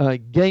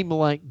game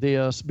like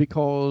this,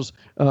 because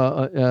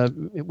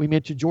we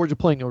mentioned Georgia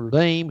playing Notre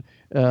Dame,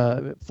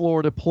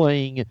 Florida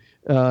playing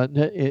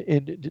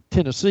in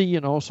Tennessee,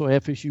 and also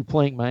FSU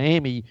playing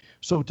Miami.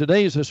 So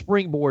today is a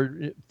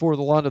springboard for a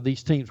lot of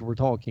these teams we're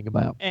talking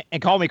about.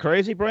 And call me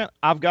crazy, Brent.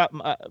 I've got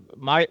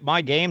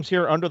my games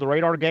here, under the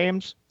radar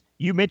games.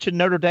 You mentioned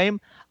Notre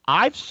Dame.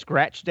 I've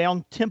scratched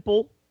down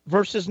Temple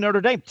versus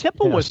Notre Dame.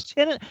 Temple was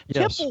 10.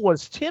 Temple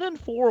was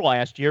 10-4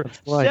 last year,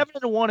 right.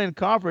 7-1 in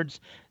conference.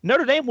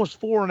 Notre Dame was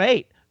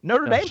 4-8.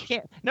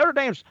 Notre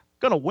Dame's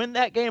going to win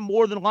that game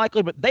more than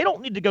likely, but they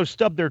don't need to go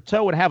stub their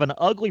toe and have an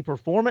ugly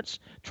performance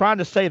trying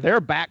to say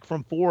they're back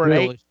from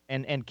 4-8.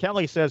 And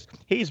Kelly says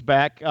he's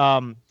back.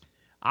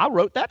 I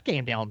wrote that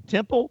game down.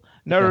 Temple,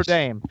 Notre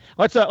Dame.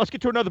 Let's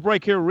get to another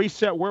break here.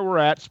 Reset where we're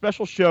at.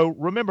 Special show.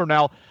 Remember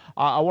now,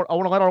 I want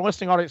to let our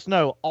listening audience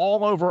know,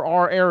 all over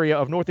our area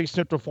of Northeast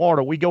Central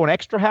Florida, we go an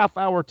extra half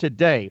hour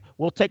today.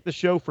 We'll take the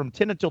show from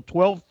 10 until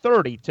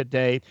 12:30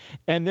 today,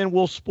 and then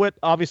we'll split,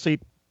 obviously,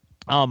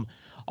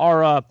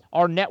 our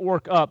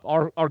network up.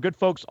 Our good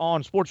folks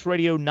on Sports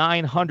Radio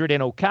 900 in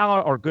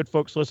Ocala, our good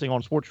folks listening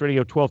on Sports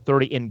Radio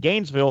 1230 in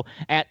Gainesville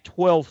at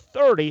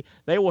 12:30.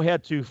 They will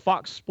head to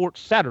Fox Sports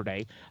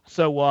Saturday.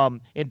 So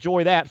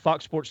enjoy that,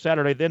 Fox Sports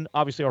Saturday. Then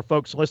obviously our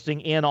folks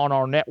listening in on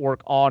our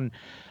network on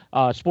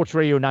Sports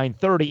Radio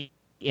 930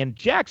 in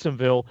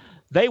Jacksonville,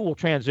 they will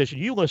transition.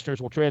 You listeners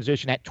will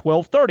transition at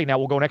 12:30. Now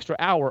we'll go an extra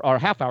hour, or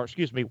half hour,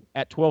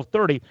 at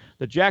 12:30.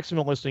 The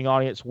Jacksonville listening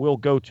audience will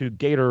go to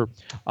Gator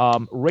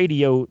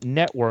Radio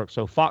Network.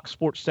 So Fox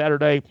Sports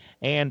Saturday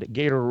and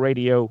Gator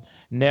Radio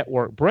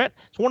Network. Brent,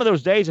 it's one of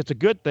those days. It's a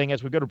good thing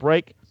as we go to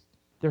break.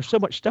 There's so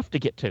much stuff to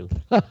get to.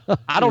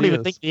 I don't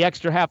even think the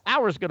extra half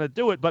hour is going to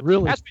do it. But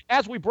really,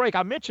 as we break,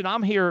 I mentioned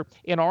I'm here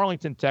in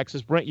Arlington,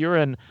 Texas. Brent, you're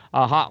in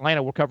hot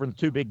Atlanta. We're covering the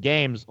two big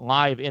games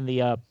live in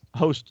the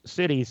host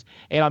cities.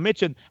 And I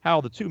mentioned how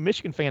the two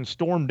Michigan fans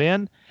stormed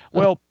in.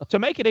 Well, to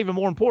make it even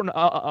more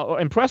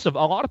impressive,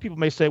 a lot of people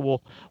may say,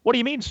 well, what do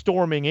you mean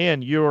storming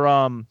in? You're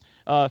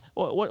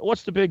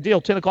what's the big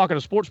deal? 10 o'clock at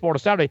a sports bar on a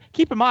Saturday.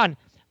 Keep in mind,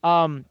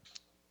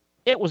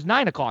 it was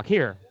 9 o'clock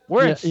here.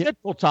 We're in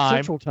Central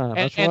Time. Central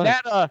Time, and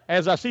that,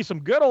 as I see some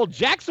good old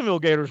Jacksonville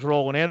Gators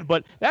rolling in,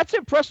 but that's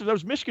impressive.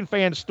 Those Michigan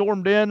fans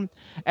stormed in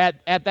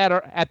at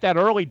that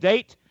early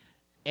date,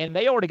 and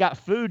they already got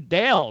food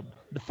down.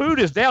 The food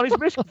is down. These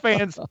Michigan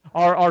fans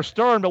are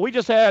stirring, but we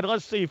just had,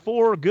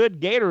 4 good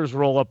Gators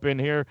roll up in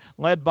here,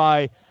 led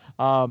by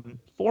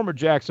former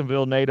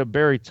Jacksonville native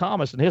Barry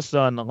Thomas and his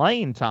son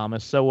Lane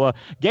Thomas. So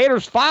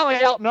Gators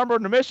finally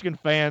outnumbering the Michigan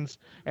fans,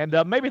 and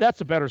maybe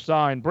that's a better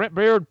sign. Brent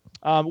Beaird,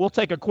 we'll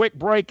take a quick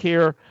break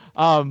here.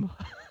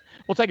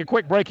 We'll take a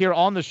quick break here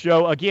on the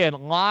show. Again,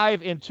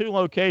 live in 2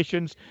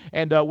 locations,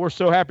 and we're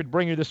so happy to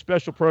bring you this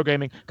special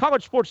programming.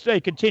 College Sports Today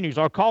continues.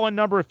 Our call-in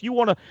number, if you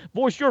want to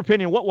voice your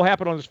opinion, what will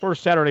happen on this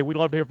first Saturday, we'd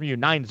love to hear from you,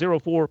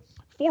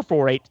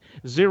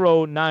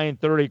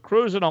 904-448-0930.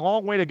 Cruising a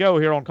long way to go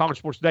here on College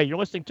Sports Today. You're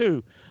listening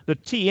to the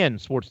TN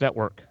Sports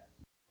Network.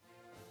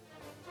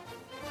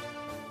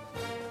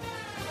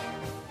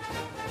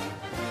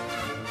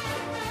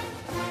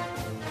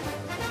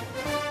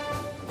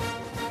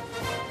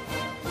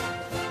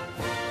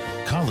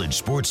 College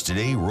Sports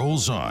Today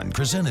rolls on,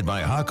 presented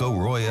by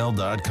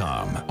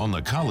HacoRoyale.com on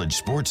the College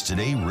Sports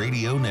Today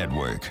Radio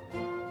Network.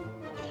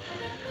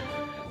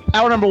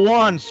 Hour number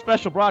 1,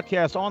 special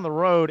broadcast on the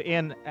road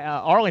in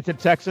Arlington,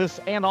 Texas,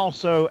 and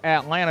also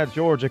Atlanta,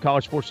 Georgia.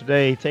 College Sports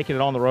Today taking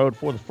it on the road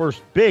for the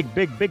first big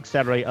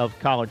Saturday of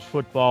college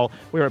football.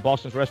 We're at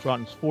Boston's Restaurant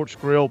and Sports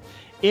Grill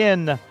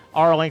in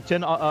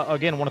Arlington.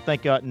 Again, I want to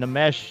thank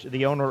Nimesh,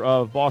 the owner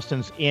of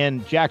Boston's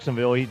in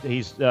Jacksonville.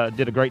 He's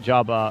did a great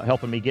job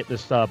helping me get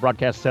this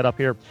broadcast set up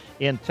here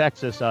in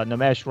Texas.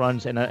 Nimesh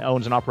runs and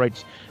owns and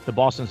operates the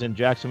Boston's in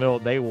Jacksonville.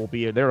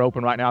 They're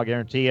open right now, I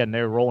guarantee, and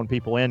they're rolling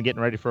people in,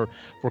 getting ready for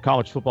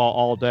college football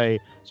all day.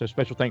 So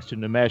special thanks to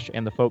Nimesh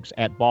and the folks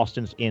at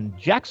Boston's in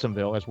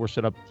Jacksonville as we're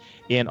set up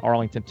in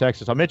Arlington,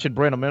 Texas. I mentioned,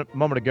 Brent, a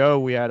moment ago,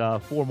 we had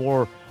 4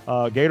 more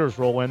Gators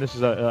roll in. This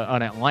is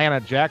an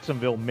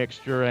Atlanta-Jacksonville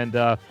mixture, and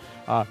I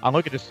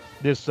look at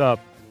this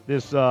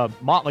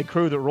motley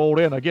crew that rolled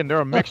in. Again,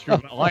 they're a mixture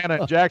of Atlanta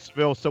and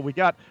Jacksonville. So we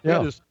got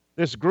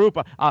this group.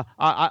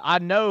 I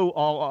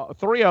know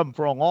 3 of them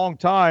for a long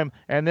time,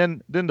 and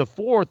then the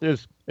 4th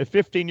is a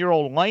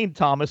 15-year-old Lane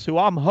Thomas, who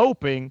I'm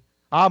hoping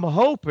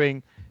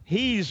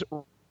he's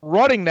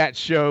running that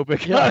show,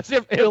 because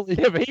if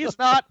he's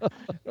not,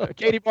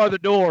 Katie bar the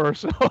door.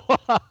 So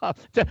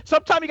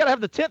sometime you got to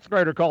have the 10th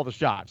grader call the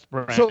shots.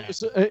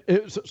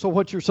 So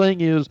what you're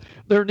saying is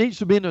there needs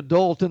to be an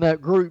adult in that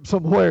group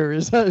somewhere.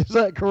 Is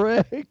that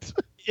correct?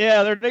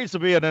 Yeah, there needs to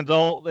be an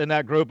adult in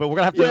that group, but we're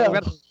gonna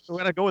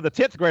go with the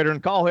 10th grader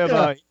and call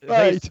him.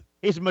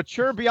 He's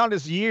mature beyond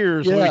his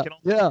years. So we can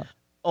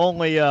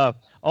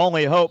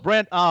only hope.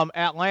 Brent,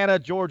 Atlanta,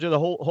 Georgia, the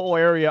whole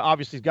area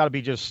obviously has got to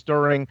be just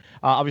stirring.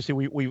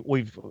 Obviously,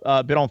 we've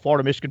been on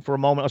Florida, Michigan for a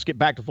moment. Let's get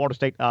back to Florida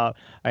State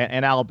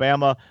and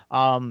Alabama.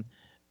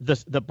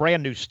 the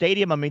brand new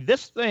stadium. I mean,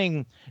 this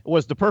thing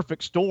was the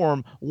perfect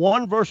storm.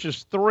 1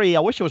 versus 3. I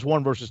wish it was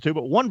 1 versus 2,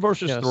 but 1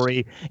 versus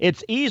 3.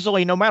 It's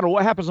easily, no matter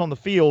what happens on the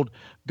field,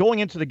 going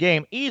into the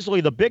game,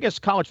 easily the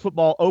biggest college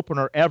football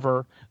opener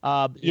ever.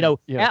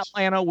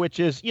 Atlanta, which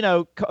is,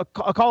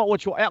 call it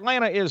what you want.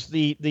 Atlanta is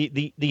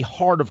the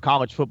heart of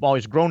college football.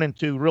 He's grown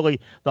into really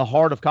the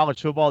heart of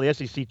college football. The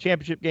SEC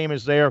championship game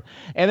is there.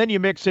 And then you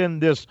mix in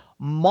this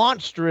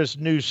monstrous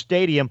new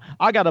stadium.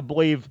 I got to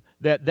believe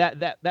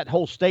that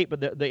whole state,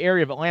 but the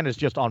area of Atlanta is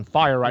just on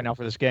fire right now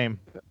for this game.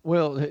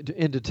 Well,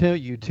 and to tell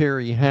you,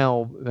 Terry,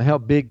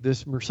 how big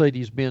this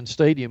Mercedes-Benz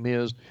Stadium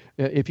is,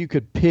 if you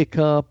could pick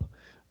up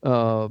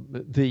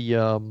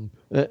and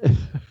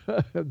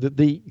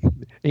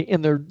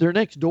they're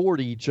next door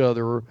to each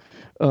other,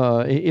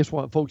 it's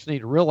what folks need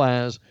to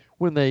realize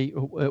when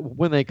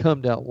they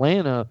come to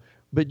Atlanta.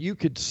 But you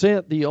could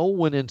set the old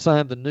one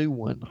inside the new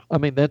one. I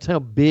mean, that's how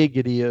big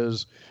it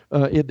is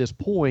at this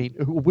point,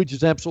 which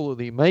is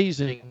absolutely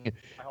amazing.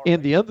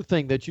 And the other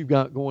thing that you've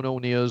got going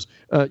on is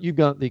you've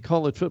got the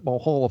College Football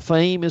Hall of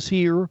Fame is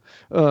here.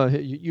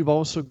 You've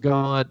also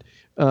got,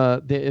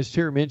 as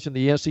Terry mentioned,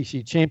 the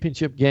SEC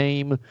championship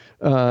game.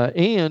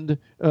 And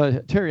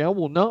Terry, I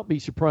will not be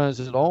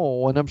surprised at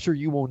all, and I'm sure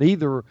you won't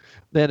either,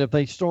 that if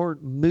they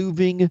start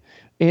moving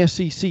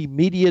SEC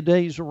media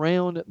days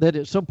around, that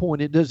at some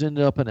point it does end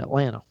up in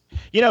Atlanta.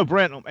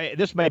 Brent,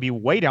 this may be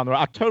way down the road.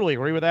 I totally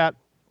agree with that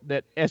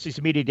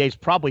SEC media days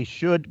probably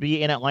should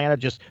be in Atlanta,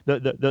 just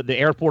the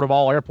airport of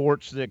all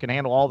airports that can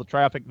handle all the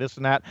traffic, this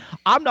and that.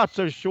 I'm not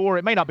so sure.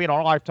 It may not be in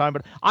our lifetime,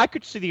 but I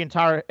could see the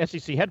entire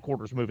SEC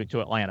headquarters moving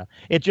to Atlanta.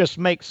 It just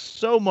makes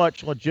so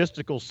much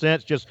logistical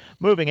sense, just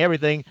moving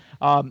everything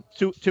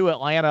to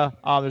Atlanta.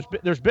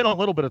 There's been a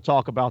little bit of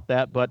talk about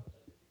that, but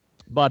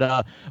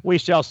we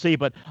shall see.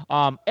 But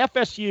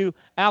FSU,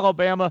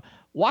 Alabama,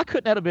 why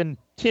couldn't that have been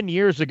 10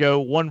 years ago,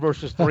 1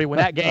 versus 3, when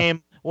that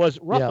game was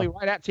roughly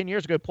right at 10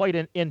 years ago,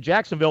 played in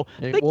Jacksonville?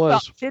 It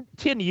was. About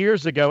 10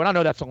 years ago, and I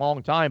know that's a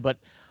long time, but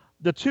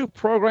the two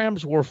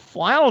programs were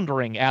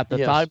floundering at the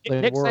time.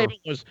 Nick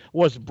Saban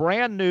was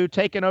brand new,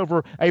 taking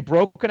over a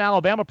broken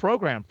Alabama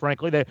program,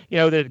 frankly. They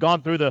had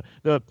gone through the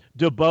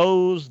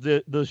DuBose,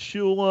 the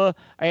Shula,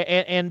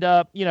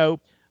 and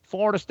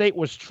Florida State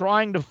was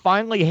trying to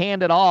finally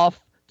hand it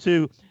off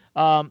to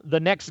the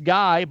next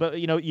guy, but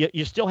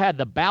you still had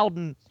the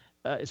Bowden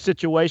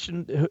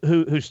situation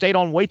who stayed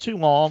on way too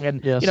long,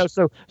 and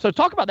so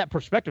talk about that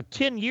perspective.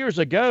 10 years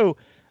ago,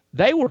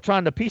 they were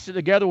trying to piece it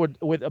together with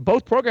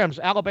both programs,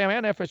 Alabama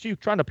and FSU,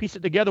 trying to piece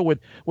it together with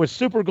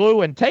super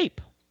glue and tape.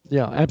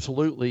 Yeah,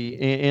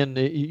 absolutely. And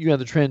you had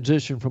the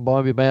transition from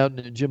Bobby Bowden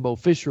and Jimbo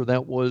Fisher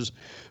that was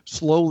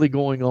slowly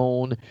going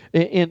on.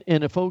 And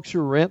if folks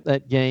who were at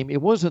that game,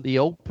 it wasn't the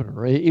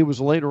opener. It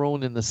was later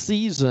on in the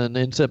season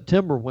in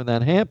September when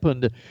that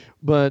happened.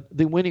 But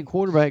the winning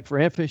quarterback for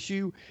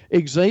FSU,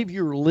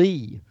 Xavier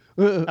Lee,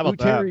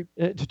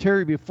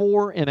 Terry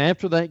before and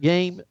after that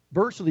game,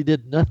 virtually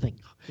did nothing.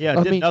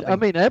 Yeah, I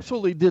mean,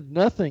 absolutely did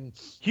nothing.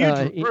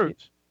 Huge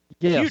recruits.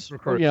 Huge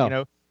recruits,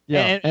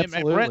 Yeah, absolutely.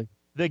 And Brent,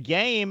 the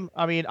game,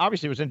 I mean,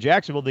 obviously it was in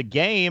Jacksonville. The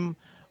game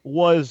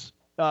was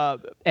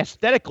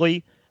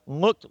aesthetically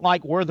looked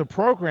like where the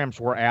programs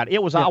were at.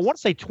 It was, I want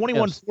to say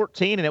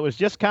 21-14, and it was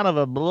just kind of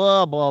a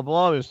blah, blah,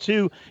 blah.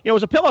 It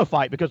was a pillow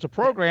fight because the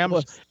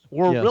programs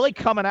were really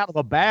coming out of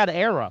a bad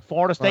era.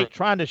 Florida State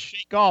trying to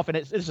shake off, and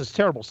this is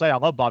terrible to say. I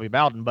love Bobby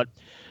Bowden, but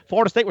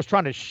Florida State was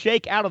trying to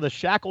shake out of the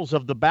shackles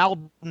of the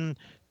Bowden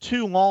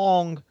too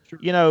long,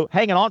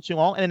 hanging on too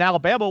long. And in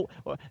Alabama,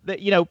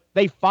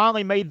 they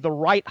finally made the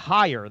right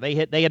hire. They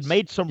had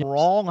made some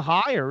wrong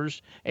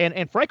hires.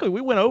 And frankly,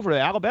 we went over to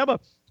Alabama,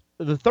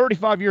 the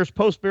 35 years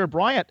post Bear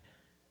Bryant,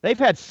 they've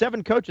had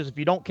 7 coaches, if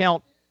you don't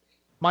count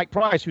Mike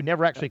Price, who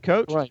never actually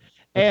coached,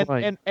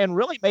 and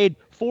really made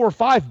 4 or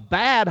 5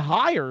 bad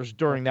hires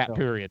during that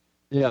period.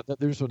 Yeah,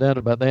 there's no doubt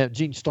about that.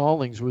 Gene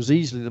Stallings was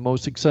easily the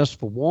most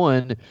successful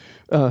one,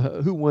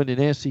 who won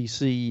an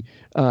SEC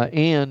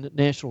and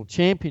national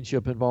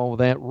championship involved with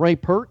that. Ray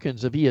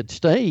Perkins, if he had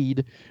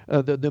stayed,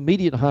 the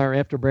immediate hire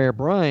after Bear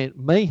Bryant,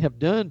 may have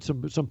done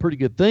some pretty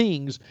good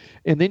things.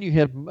 And then you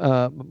had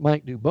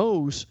Mike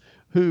DuBose,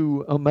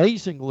 who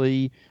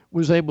amazingly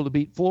was able to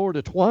beat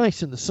Florida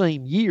twice in the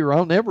same year.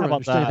 I'll never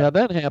understand how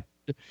that happened.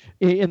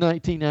 In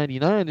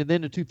 1999, and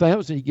then in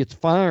 2000 he gets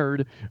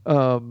fired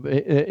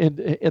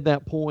at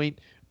that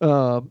point.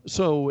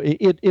 So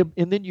and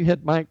then you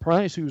had Mike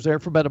Price, who was there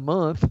for about a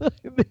month,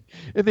 and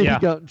then he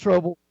got in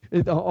trouble.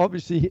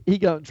 Obviously, he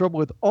got in trouble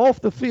with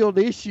off the field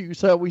issues,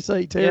 how we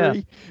say,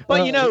 Terry. Yeah.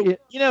 But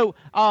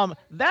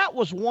that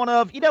was one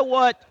of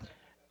what,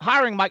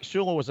 hiring Mike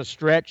Shula was a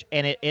stretch,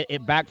 and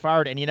it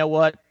backfired. And you know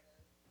what,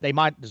 they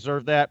might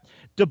deserve that.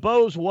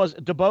 DuBose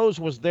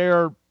was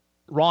there.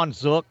 Ron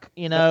Zook,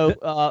 they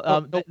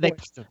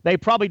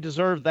probably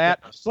deserve that.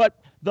 Yes. But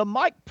the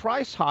Mike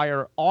Price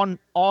hire on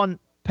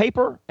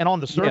paper and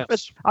on the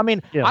surface, I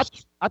mean, I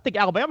think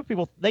Alabama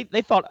people, they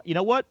thought, you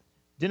know what,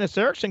 Dennis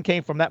Erickson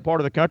came from that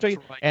part of the country,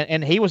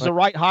 and he was the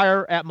right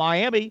hire at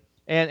Miami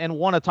and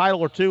won a title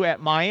or 2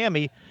 at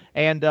Miami.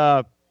 And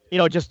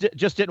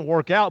just didn't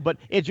work out. But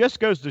it just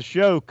goes to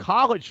show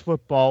college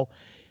football,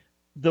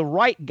 the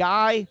right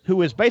guy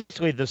who is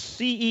basically the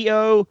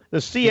CEO, the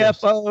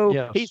CFO,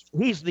 Yes.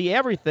 he's the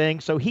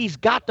everything. So he's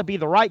got to be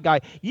the right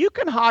guy. You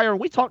can hire.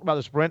 We talked about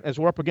this, Brent, as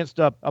we're up against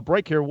a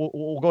break here.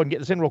 We'll go ahead and get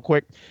this in real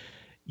quick.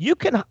 You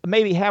can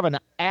maybe have an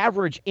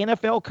average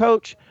NFL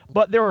coach,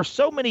 but there are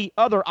so many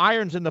other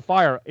irons in the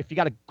fire. If you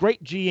got a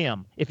great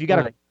GM, if you got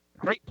a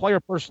great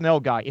player personnel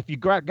guy, if you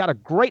got a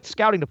great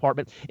scouting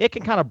department, it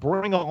can kind of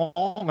bring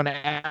along an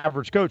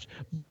average coach.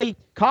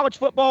 College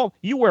football,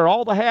 you wear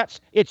all the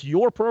hats. It's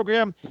your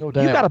program. No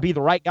doubt. You got to be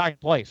the right guy in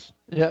place.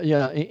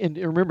 Yeah. And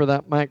remember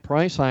that Mike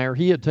Price hire,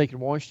 he had taken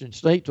Washington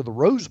State to the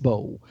Rose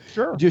Bowl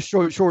just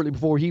shortly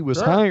before he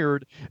was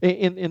hired.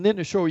 And then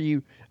to show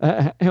you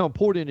how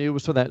important it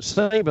was for that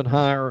Saban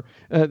hire,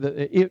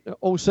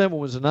 07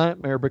 was a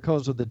nightmare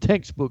because of the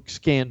textbook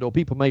scandal.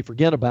 People may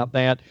forget about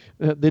that.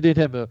 They did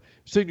have a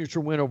signature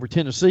win over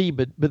Tennessee,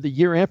 but the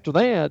year after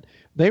that,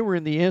 they were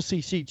in the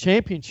SEC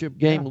championship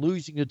game,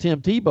 losing to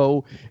Tim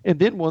Tebow, and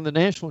then won the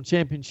national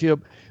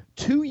championship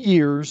 2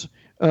 years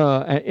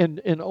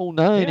in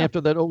 09 after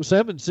that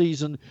 07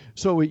 season.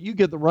 So you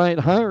get the right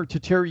hire to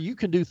Terry, you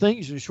can do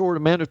things in a short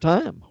amount of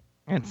time.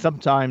 And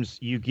sometimes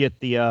you get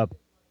the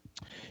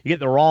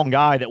wrong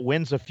guy that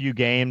wins a few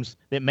games,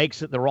 that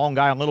makes it the wrong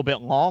guy a little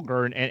bit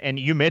longer. And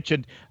you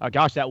mentioned,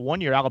 that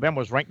 1 year Alabama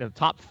was ranked in the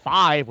top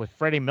 5 with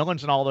Freddie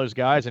Millens and all those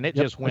guys, and it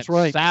just went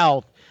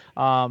south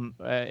in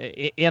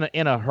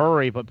a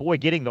hurry. But boy,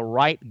 getting the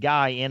right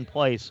guy in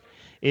place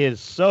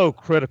is so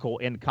critical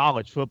in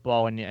college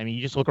football. And I mean,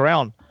 you just look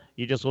around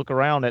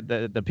at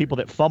the people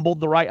that fumbled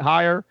the right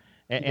hire,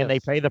 and they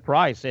pay the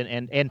price,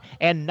 and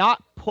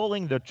not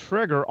pulling the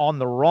trigger on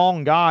the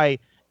wrong guy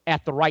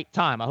at the right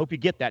time. I hope you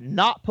get that.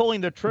 Not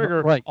pulling the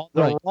trigger on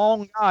the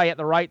wrong guy at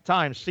the right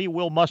time. See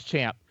Will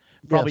Muschamp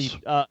probably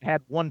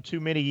had one too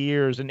many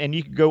years, and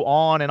you could go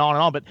on and on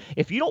and on. But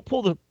if you don't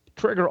pull the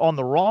trigger on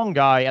the wrong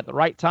guy at the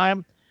right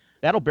time,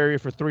 that'll bury you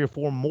for 3 or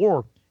 4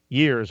 more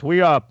years.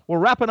 We're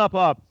wrapping up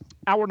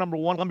hour number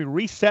 1. Let me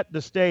reset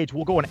the stage.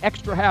 We'll go an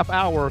extra half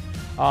hour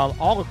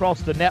all across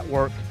the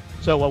network.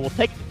 So we'll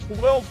take it to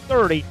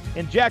 12:30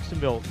 in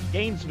Jacksonville,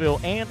 Gainesville,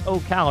 and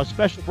Ocala.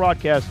 Special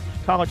broadcast,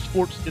 College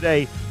Sports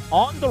Today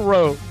on the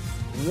road.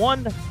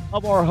 One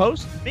of our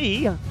hosts,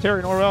 me,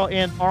 Terry Norvelle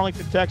in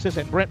Arlington, Texas,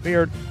 and Brent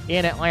Beaird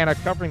in Atlanta,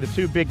 covering the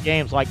 2 big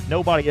games like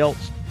nobody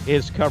else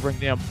is covering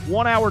them.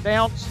 1 hour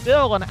down,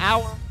 still an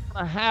hour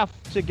and a half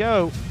to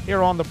go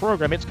here on the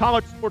program. It's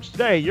College Sports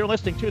Today. You're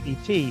listening to the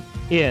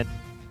TN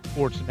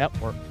Sports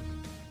Network.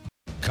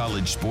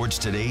 College Sports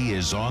Today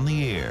is on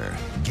the air.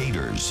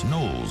 Gators,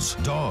 Noles,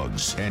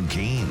 Dogs, and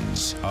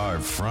Canes are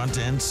front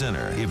and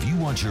center. If you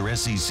want your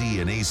SEC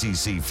and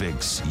ACC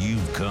fix,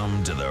 you've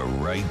come to the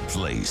right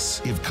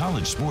place. If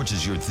college sports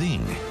is your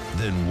thing,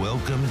 then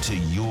welcome to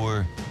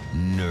your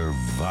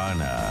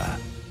nirvana.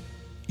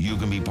 You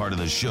can be part of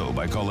the show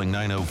by calling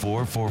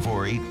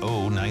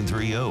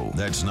 904-448-0930.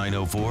 That's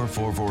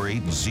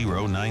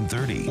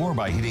 904-448-0930. Or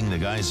by hitting the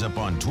guys up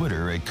on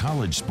Twitter at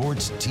College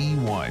Sports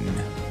T1.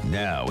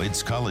 Now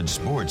it's College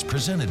Sports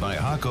presented by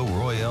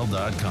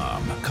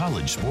HacoRoyale.com.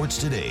 College Sports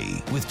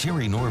Today with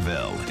Terry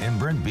Norvelle and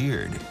Brent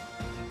Beaird.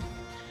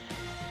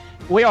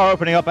 We are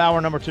opening up hour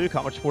number 2,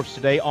 College Sports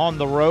Today, on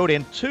the road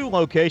in 2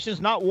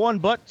 locations, not 1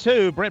 but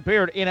 2. Brent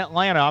Beaird in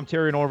Atlanta. I'm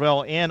Terry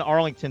Norvelle in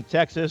Arlington,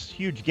 Texas.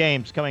 Huge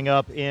games coming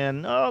up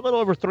in a little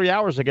over 3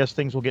 hours. I guess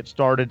things will get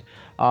started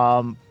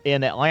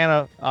in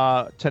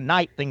Atlanta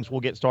tonight. Things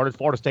will get started.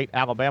 Florida State,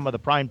 Alabama, the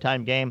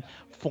primetime game.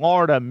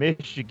 Florida,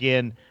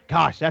 Michigan.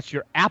 Gosh, that's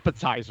your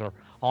appetizer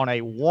on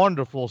a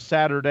wonderful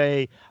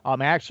Saturday,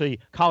 actually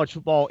college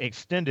football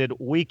extended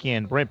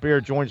weekend. Brent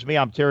Beaird joins me.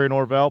 I'm Terry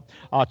Norvelle.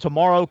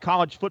 Tomorrow,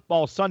 College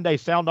Football Sunday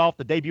Sound Off,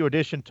 the debut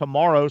edition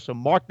tomorrow. So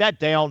mark that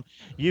down.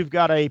 You've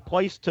got a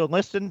place to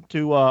listen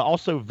to,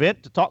 also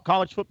vent, to talk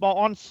college football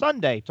on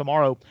Sunday.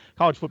 Tomorrow,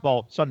 College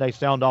Football Sunday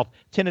Sound Off,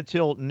 10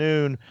 until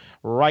noon,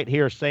 right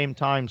here, same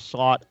time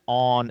slot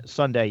on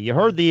Sunday. You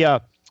heard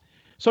the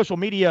social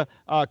media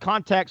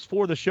contacts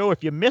for the show.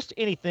 If you missed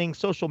anything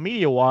social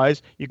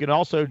media-wise, you can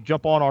also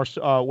jump on our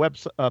web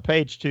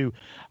page to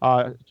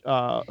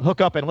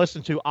hook up and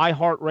listen to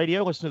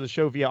iHeartRadio. Listen to the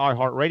show via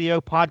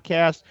iHeartRadio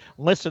podcast.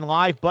 Listen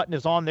live button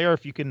is on there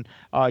if you can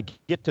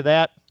get to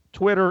that.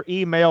 Twitter,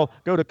 email,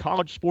 go to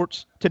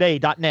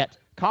collegesportstoday.net.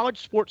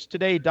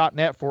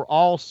 collegesportstoday.net for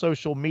all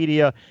social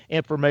media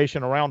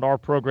information around our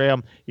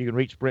program. You can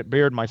reach Brent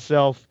Beaird,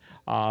 myself,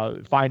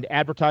 find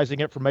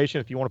advertising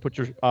information if you want to put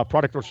your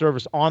product or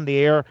service on the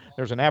air.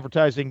 There's an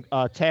advertising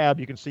tab.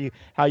 You can see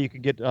how you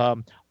can get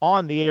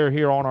on the air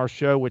here on our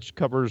show, which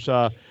covers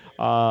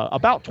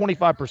about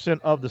 25%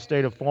 of the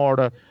state of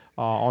Florida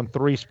on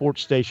 3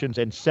 sports stations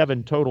and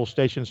 7 total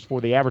stations for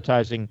the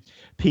advertising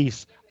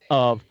piece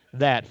of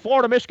that.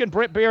 Florida, Michigan,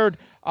 Brent Beaird.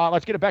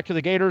 Let's get it back to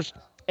the Gators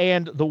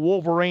and the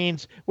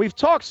Wolverines. We've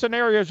talked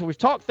scenarios. We've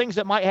talked things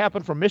that might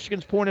happen from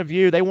Michigan's point of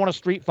view. They want a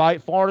street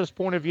fight. Florida's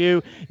point of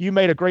view, you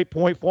made a great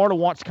point. Florida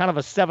wants kind of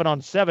a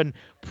 7-on-7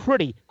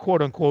 pretty,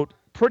 quote-unquote,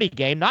 pretty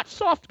game. Not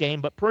soft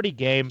game, but pretty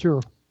game.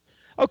 Sure.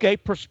 Okay,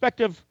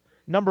 perspective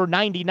number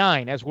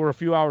 99 as we're a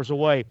few hours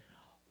away.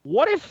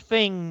 What if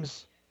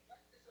things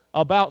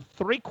about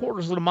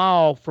 3/4 of a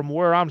mile from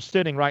where I'm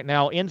sitting right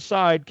now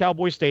inside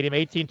Cowboy Stadium,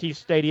 AT&T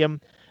Stadium,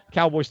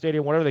 Cowboy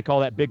Stadium, whatever they call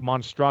that big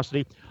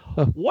monstrosity,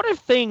 what if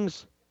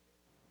things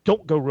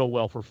don't go real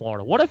well for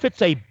Florida? What if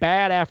it's a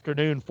bad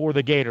afternoon for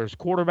the Gators?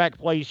 Quarterback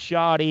plays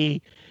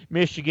shoddy,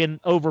 Michigan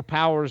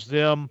overpowers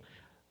them.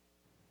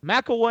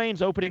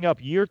 McElwain's opening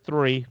up year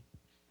 3.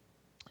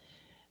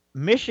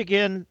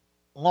 Michigan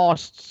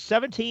lost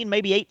 17,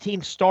 maybe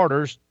 18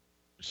 starters,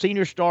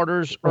 senior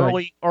starters,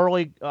 right.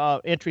 early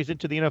entries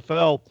into the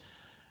NFL.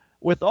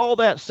 With all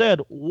that said,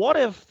 what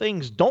if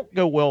things don't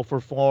go well for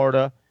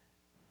Florida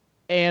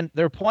and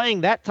they're playing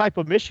that type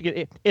of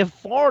Michigan? If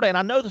Florida, and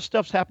I know the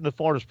stuff's happened to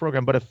Florida's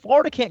program, but if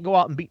Florida can't go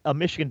out and beat a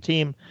Michigan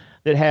team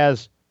that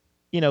has,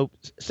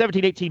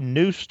 17, 18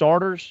 new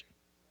starters,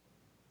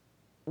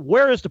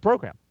 where is the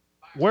program?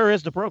 Where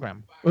is the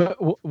program?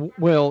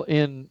 Well,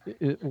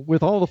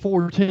 with all the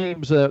 4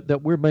 teams that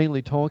we're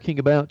mainly talking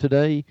about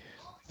today,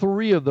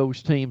 3 of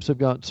those teams have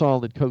got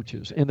solid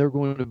coaches, and they're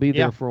going to be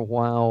there for a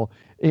while.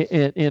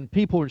 And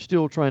people are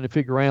still trying to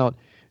figure out,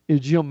 is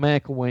Jim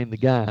McElwain the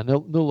guy?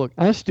 No, look,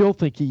 I still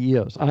think he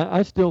is.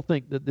 I still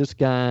think that this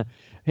guy,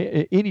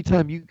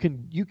 anytime you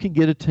can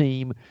get a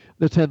team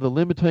that's had the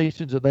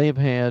limitations that they have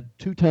had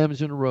 2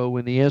 times in a row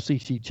in the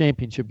SEC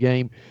championship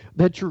game,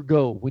 that's your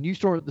goal. When you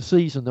start the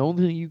season, the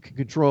only thing you can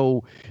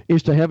control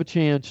is to have a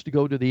chance to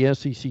go to the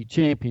SEC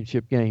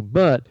championship game.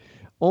 But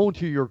on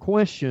to your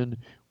question,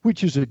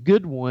 which is a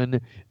good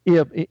one,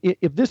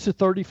 if this is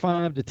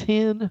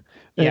 35-10,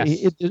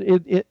 yes.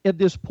 At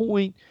this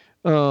point,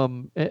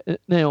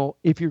 now,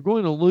 if you're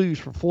going to lose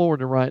for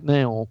Florida right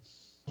now,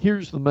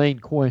 here's the main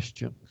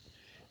question.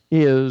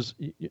 Is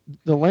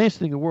the last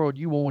thing in the world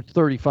you want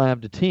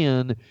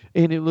 35-10,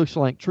 and it looks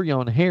like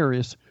Treon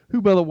Harris,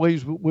 who, by the way,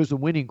 was the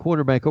winning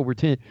quarterback over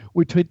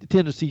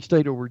Tennessee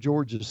State over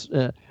Georgia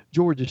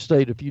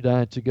State a few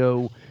nights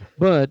ago.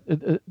 But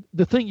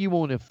the thing you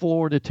want in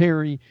Florida,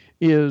 Terry,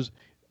 is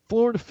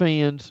Florida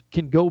fans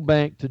can go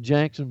back to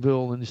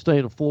Jacksonville in the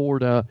state of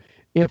Florida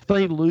if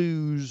they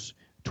lose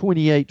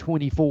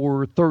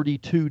 28-24,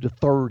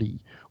 32-30,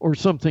 or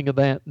something of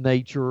that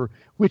nature,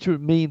 which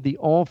would mean the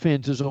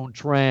offense is on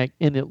track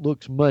and it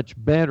looks much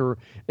better,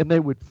 and they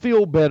would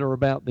feel better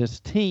about this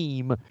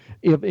team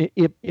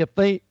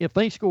if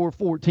they score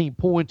 14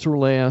 points or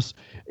less,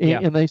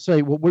 and they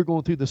say, well, we're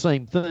going through the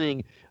same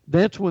thing.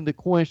 That's when the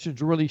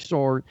questions really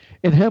start,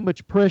 and how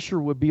much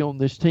pressure would be on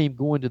this team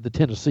going to the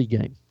Tennessee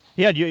game.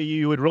 Yeah,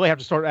 you would really have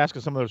to start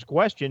asking some of those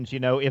questions,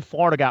 if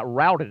Florida got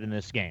routed in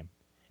this game.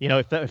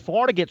 If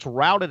Florida gets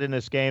routed in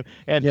this game,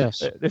 and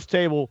this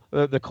table,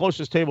 the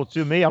closest table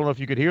to me, I don't know if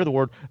you could hear the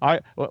word,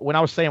 when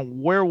I was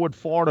saying where would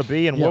Florida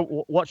be and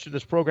what should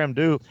this program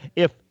do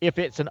if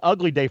it's an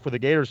ugly day for the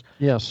Gators?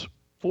 Yes.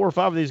 4 or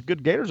 5 of these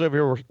good Gators over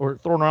here were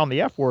throwing around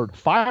the F word.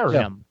 Fire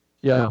him.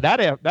 Yeah.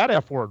 That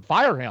F word.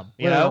 Fire him.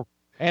 You know,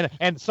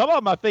 and some of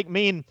them I think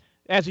mean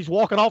as he's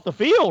walking off the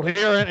field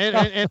here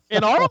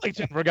in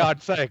Arlington, for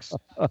God's sakes.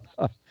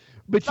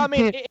 But I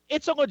mean,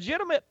 it's a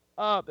legitimate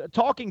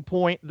talking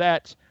point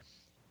that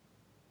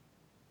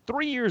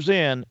 3 years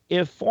in,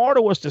 if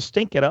Florida was to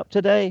stink it up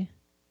today,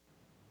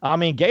 I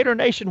mean, Gator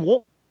Nation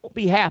won't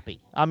be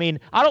happy. I mean,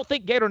 I don't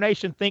think Gator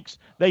Nation thinks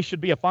they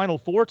should be a Final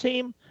Four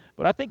team,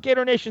 but I think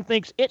Gator Nation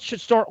thinks it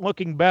should start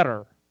looking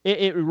better.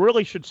 It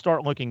really should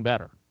start looking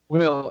better.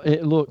 Well,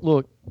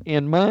 look,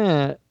 in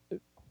my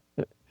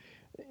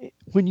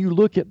when you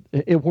look at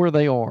where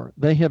they are,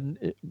 they have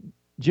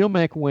Jim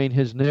McElwain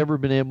has never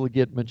been able to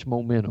get much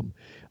momentum.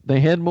 They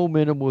had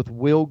momentum with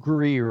Will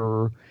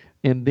Greer,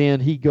 and then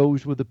he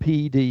goes with the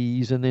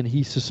PDs, and then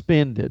he's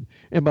suspended.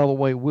 And by the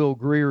way, Will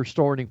Greer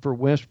starting for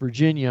West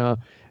Virginia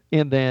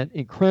in that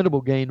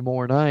incredible game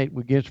tomorrow night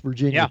against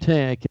Virginia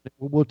Tech.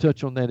 We'll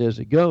touch on that as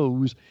it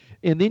goes.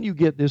 And then you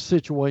get this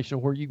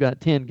situation where you got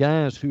 10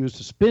 guys who are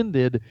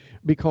suspended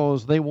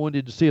because they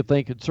wanted to see if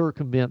they could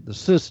circumvent the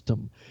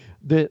system.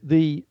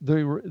 The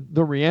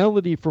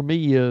reality for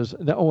me is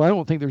that, I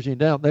don't think there's any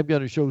doubt they've got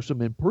to show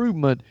some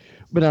improvement,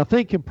 but I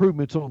think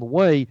improvement's on the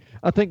way.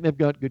 I think they've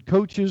got good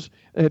coaches,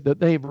 that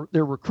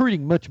they're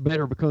recruiting much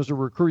better because they're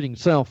recruiting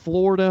South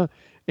Florida,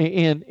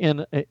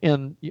 and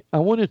I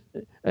want to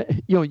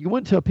you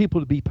want to tell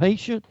people to be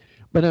patient,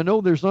 but I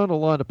know there's not a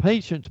lot of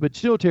patience. But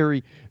still,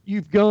 Terry,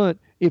 if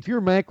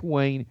you're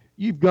McElwain,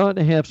 you've got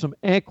to have some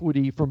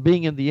equity from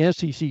being in the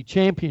SEC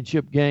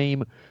championship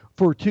game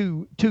for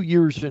two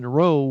years in a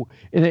row,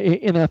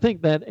 and I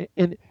think that,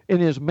 and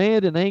as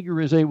mad and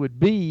angry as they would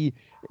be,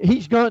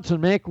 he's got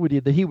some equity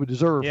that he would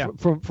deserve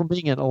from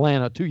being in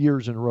Atlanta 2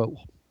 years in a row.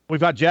 We've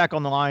got Jack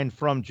on the line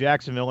from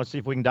Jacksonville. Let's see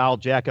if we can dial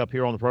Jack up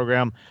here on the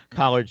program,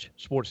 College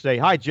Sports Day.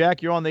 Hi,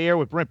 Jack. You're on the air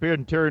with Brent Beaird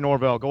and Terry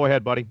Norvelle. Go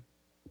ahead, buddy.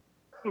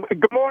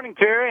 Good morning,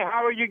 Terry.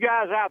 How are you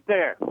guys out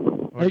there?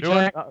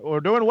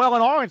 We're doing well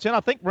in Arlington. I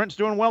think Brent's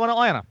doing well in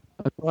Atlanta.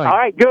 Right. All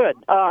right, good.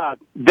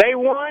 Day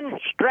one,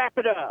 strap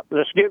it up.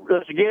 Let's get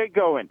it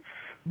going.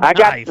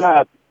 Nice.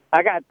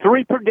 I got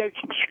 3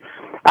 predictions.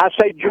 I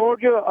say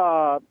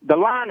Georgia, the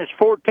line is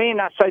 14.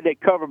 I say they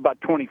cover by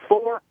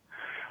 24.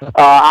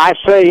 I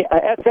say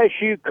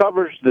FSU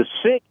covers the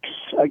 6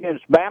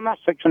 against Bama,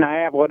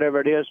 6.5, whatever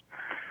it is.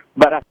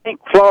 But I think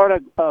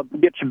Florida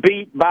gets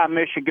beat by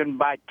Michigan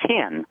by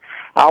 10.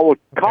 I will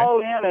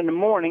call in the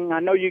morning. I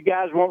know you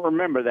guys won't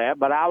remember that,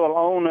 but I will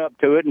own up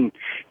to it and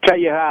tell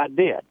you how I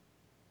did.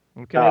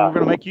 Okay,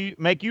 we're going to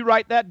make you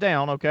write that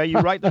down. Okay, you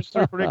write those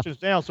 3 predictions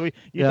down. So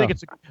you think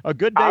it's a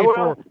good day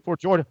for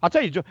Georgia? I'll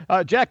tell you,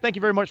 Jack. Thank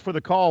you very much for the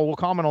call. We'll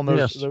comment on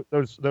those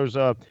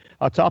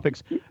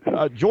topics.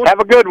 Georgia, have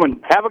a good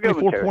one. Have a good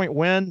 24-point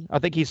win. I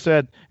think he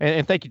said,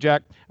 and thank you,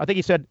 Jack. I think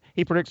he said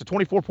he predicts a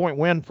 24-point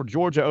win for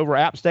Georgia over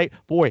App State.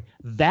 Boy,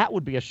 that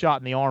would be a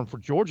shot in the arm for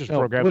Georgia's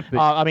program.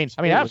 I mean,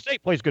 App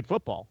State plays good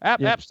football.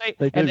 App State,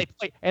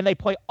 they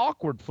play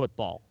awkward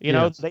football. You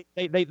know,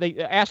 they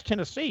asked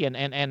Tennessee and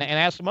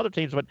asked some other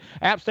teams, but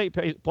App State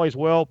plays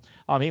well.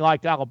 He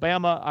liked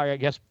Alabama, I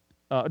guess.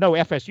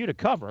 FSU to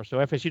cover, so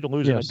FSU to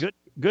lose in a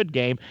good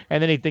game, and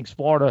then he thinks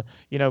Florida,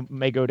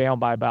 may go down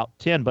by about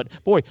 10. But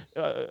boy,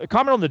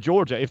 comment on the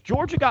Georgia. If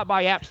Georgia got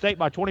by App State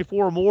by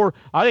 24 or more,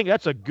 I think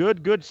that's a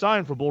good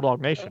sign for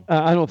Bulldog Nation.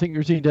 I don't think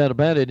there's any doubt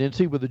about it. And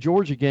see, with the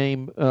Georgia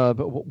game, but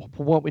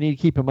what we need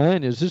to keep in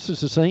mind is this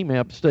is the same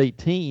App State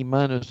team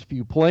minus a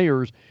few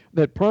players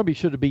that probably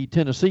should have beat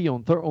Tennessee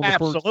on the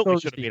first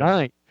Thursday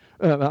night.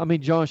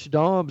 Josh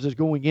Dobbs is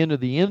going into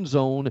the end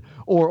zone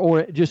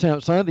or just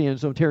outside the end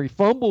zone. Terry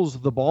fumbles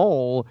the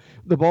ball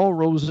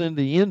rolls into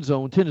the end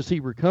zone. Tennessee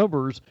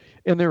recovers,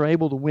 and they're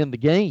able to win the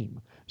game.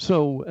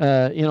 So,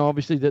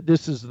 obviously that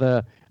this is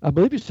I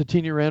believe it's the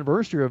 10-year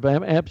anniversary of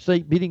App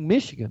State beating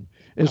Michigan,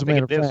 as a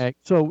matter of fact.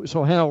 So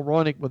how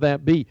ironic would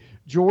that be?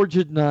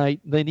 Georgia tonight,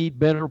 they need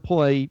better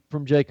play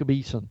from Jacob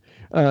Eason.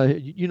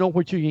 You know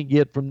what you can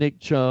get from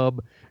Nick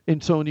Chubb and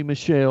Sony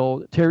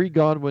Michel. Terry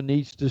Godwin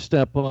needs to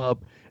step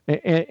up.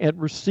 At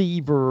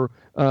receiver,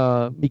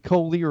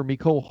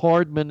 Mecole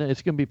Hardman.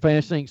 It's going to be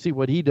fascinating to see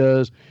what he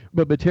does.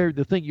 But Terry,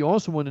 the thing you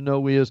also want to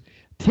know is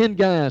 10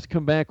 guys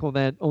come back on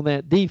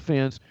that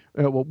defense.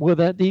 Will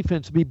that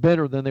defense be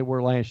better than they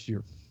were last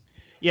year?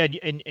 Yeah,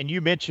 and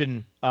you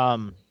mentioned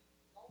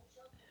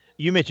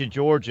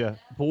Georgia.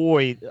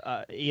 Boy,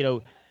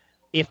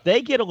 if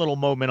they get a little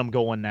momentum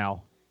going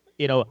now,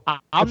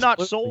 I'm not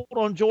sold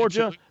on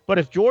Georgia, but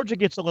if Georgia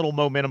gets a little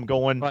momentum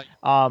going, right.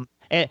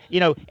 And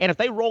if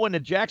they roll into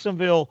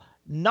Jacksonville,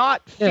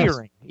 not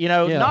fearing,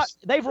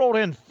 they've rolled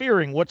in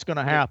fearing what's going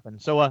to happen.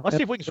 So let's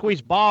see if we can squeeze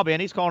Bob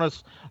in. He's calling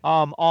us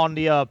on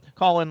the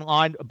call-in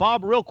line.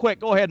 Bob, real quick,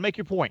 go ahead, make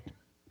your point.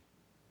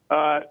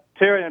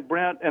 Terry and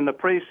Brent, in the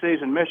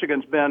preseason,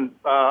 Michigan's been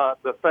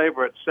the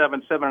favorite,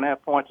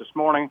 7.5 points this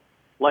morning.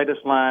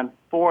 Latest line,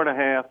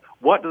 4.5.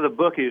 What do the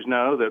bookies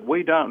know that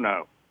we don't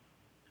know?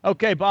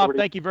 Okay, Bob,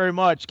 thank you very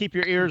much. Keep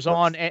your ears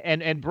on.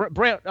 And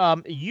Brent,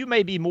 you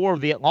may be more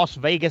of the Las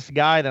Vegas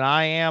guy than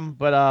I am,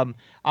 but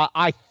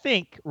I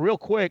think, real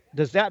quick,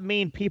 does that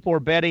mean people are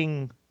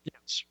betting?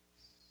 Yes.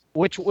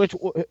 What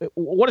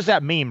does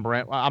that mean,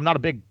 Brent? I'm not a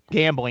big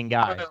gambling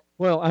guy.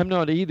 Well, I'm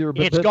not either.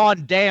 But it's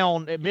gone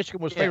down.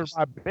 Michigan was favored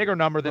by a bigger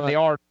number than they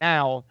are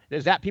now.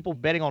 Is that people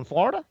betting on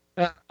Florida?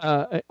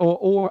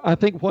 Or I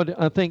think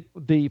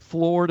the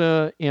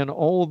Florida and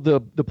all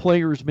the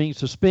players being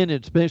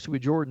suspended, especially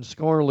with Jordan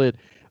Scarlett,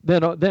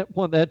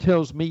 that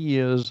tells me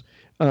is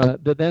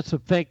that's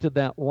affected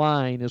that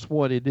line is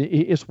what it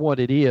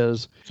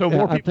is. So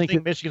more people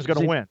think Michigan's going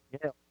to win.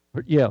 Yeah.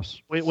 Yes.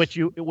 Which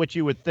you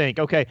would think.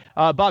 Okay,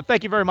 Bob,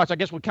 thank you very much. I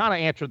guess we kind of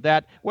answered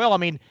that. Well,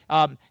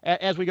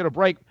 as we go to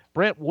break,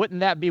 Brent, wouldn't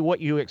that be what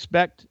you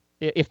expect?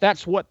 If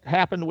that's what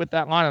happened with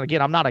that line, and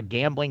again, I'm not a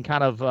gambling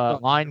kind of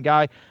line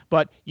guy,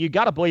 but you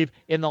got to believe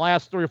in the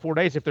last 3 or 4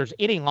 days, if there's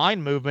any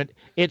line movement,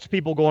 it's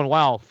people going,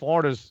 wow,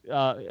 Florida's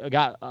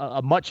got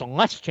a much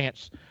less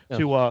chance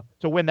to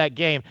win that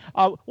game.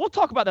 We'll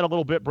talk about that a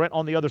little bit, Brent,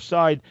 on the other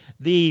side.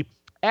 The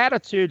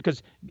attitude,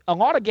 because a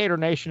lot of Gator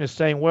Nation is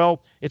saying,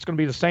 well, it's going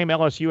to be the same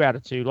LSU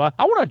attitude. I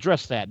want to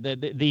address that.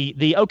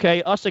 The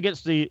okay, us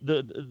against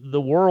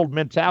the world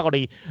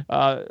mentality,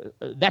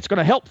 that's going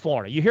to help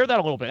Florida. You hear that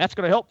a little bit. That's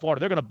going to help Florida.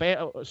 They're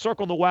going to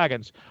circle the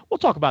wagons. We'll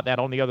talk about that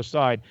on the other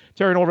side.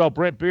 Terry Norvelle,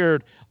 Brent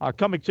Beaird,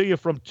 coming to you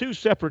from 2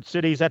 separate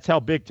cities. That's how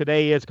big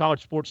today is.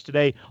 College Sports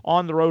Today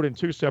on the road in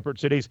 2 separate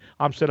cities.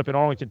 I'm set up in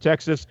Arlington,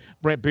 Texas.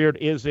 Brent Beaird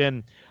is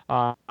in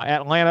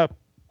Atlanta.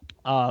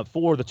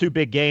 For the 2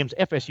 big games,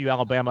 FSU,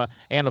 Alabama,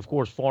 and, of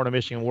course, Florida,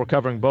 Michigan. We're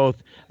covering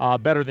both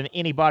better than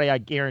anybody, I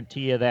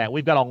guarantee you that.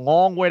 We've got a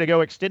long way to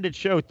go. Extended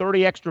show,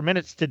 30 extra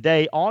minutes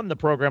today on the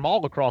program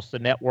all across the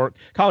network.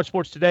 College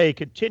Sports Today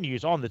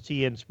continues on the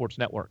TN Sports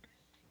Network.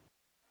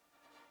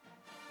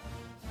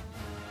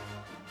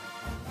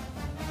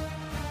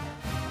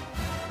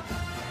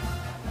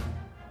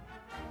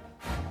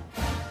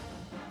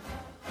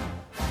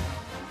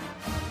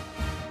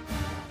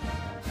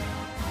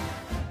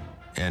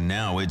 And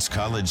now it's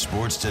College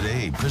Sports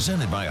Today,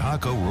 presented by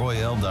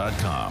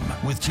HacoRoyale.com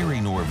with Terry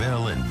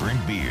Norvelle and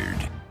Brent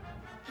Beaird.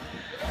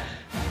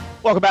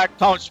 Welcome back.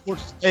 College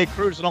Sports Today,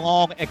 cruising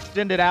along.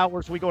 Extended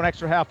hours. We go an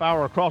extra half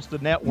hour across the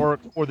network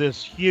for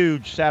this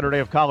huge Saturday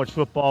of college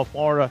football.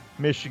 Florida,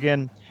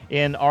 Michigan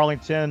in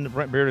Arlington.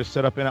 Brent Beaird is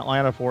set up in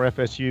Atlanta for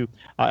FSU,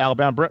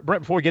 Alabama. Brent,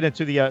 before we get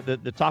into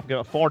the topic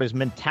of Florida's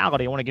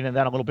mentality, I want to get into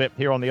that a little bit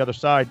here on the other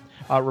side.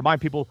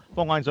 Remind people,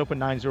 phone lines open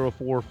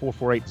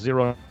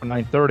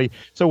 904-448-0930.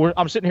 So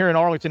I'm sitting here in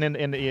Arlington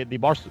in the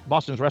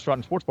Boston's Restaurant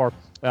and Sports Bar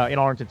in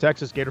Arlington,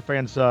 Texas. Gator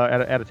fans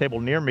at a table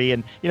near me.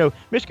 And,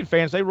 Michigan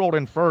fans, they rolled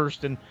in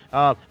first and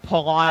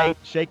polite,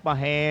 shake my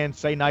hand,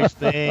 say nice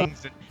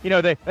things.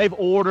 And, they've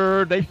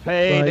ordered, they've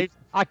paid. Right.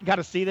 I can kind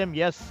of see them.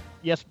 Yes,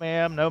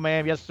 ma'am. No,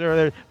 ma'am. Yes, sir.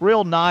 They're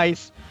real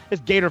nice. This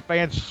Gator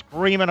fans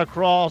screaming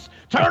across,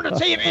 turn the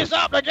TVs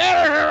up. The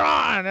Gators are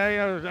on.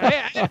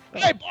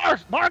 Hey,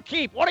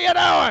 barkeep, what are you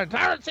doing?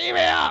 Turn the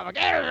TV up. The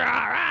Gators are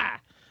on. Right.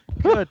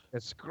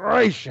 Goodness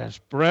gracious,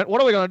 Brent.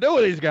 What are we going to do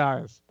with these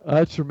guys?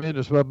 That's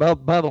tremendous. Well,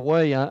 by the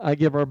way, I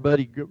give our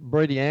buddy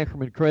Brady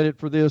Ackerman credit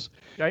for this.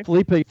 Okay.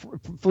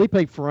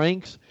 Felipe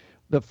Franks,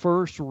 the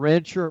first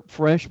redshirt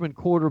freshman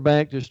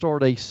quarterback to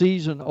start a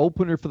season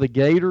opener for the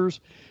Gators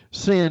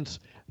since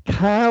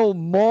Kyle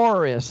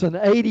Morris in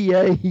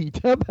 '88.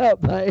 How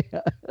about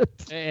that?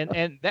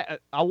 And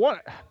that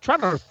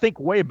trying to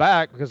think way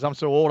back because I'm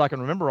so old I can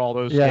remember all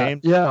those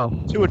games. Yeah.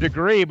 To a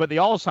degree, but the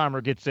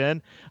Alzheimer gets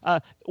in.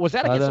 Was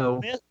that against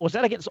Ole Miss? Was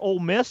that against Ole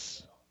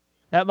Miss?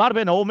 That might have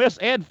been Ole Miss,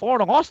 and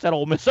Florida lost that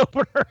Ole Miss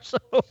opener. So,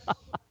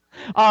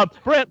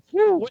 Brent,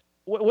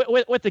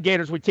 with the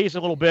Gators, we tease a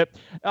little bit.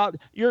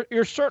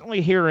 You're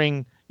certainly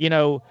hearing,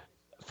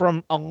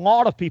 from a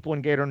lot of people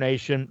in Gator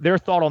Nation, their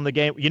thought on the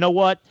game. You know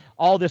what?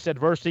 All this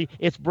adversity,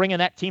 it's bringing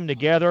that team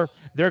together.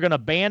 They're going to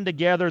band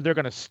together. They're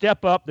going to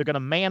step up. They're going to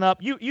man up.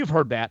 You've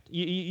heard that.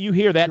 You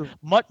hear that. Sure.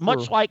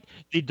 Much like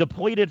the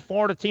depleted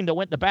Florida team that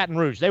went to Baton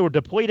Rouge. They were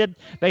depleted.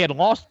 They had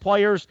lost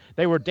players.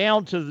 They were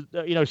down to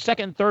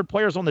second and third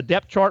players on the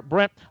depth chart.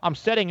 Brent, I'm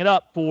setting it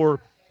up for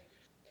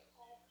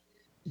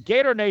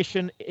Gator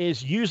Nation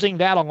is using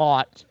that a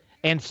lot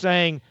and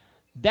saying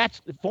that's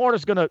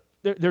Florida's going to.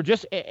 They're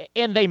just,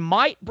 and they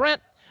might,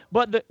 Brent,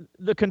 but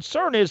the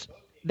concern is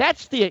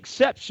that's the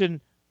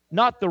exception,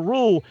 not the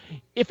rule.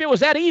 If it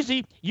was that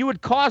easy, you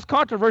would cause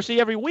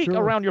controversy every week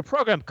around your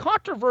program.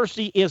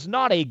 Controversy is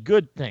not a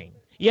good thing,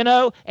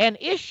 and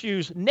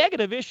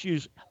negative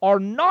issues are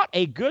not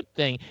a good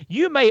thing.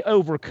 You may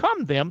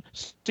overcome them.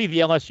 See the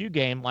LSU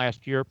game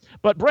last year,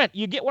 but Brent,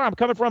 you get where I'm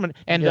coming from,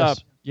 and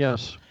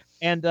yes.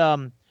 And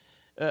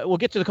we'll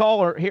get to the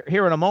caller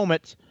here in a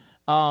moment.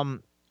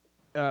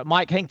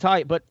 Mike, hang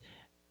tight, but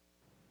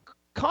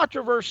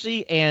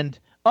controversy and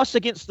us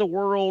against the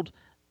world,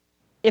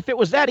 if it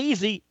was that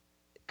easy,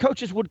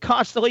 coaches would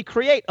constantly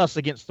create us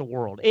against the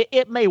world.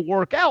 It may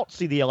work out,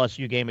 see the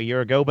LSU game a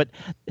year ago, but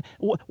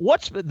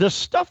what's the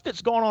stuff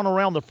that's gone on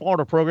around the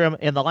Florida program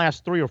in the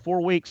last 3 or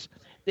 4 weeks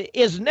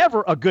is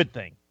never a good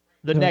thing,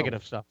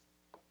 negative stuff.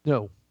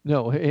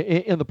 No,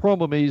 and the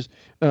problem is,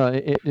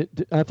 I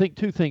think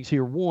two things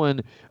here.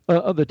 One,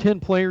 of the 10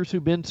 players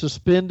who've been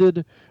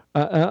suspended,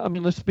 I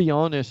mean, let's be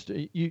honest.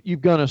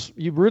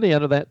 You've really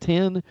out of that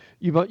 10,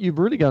 you've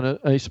really got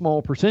a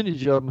small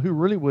percentage of them who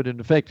really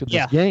wouldn't affect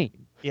this game.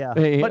 Yeah,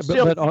 but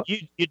still,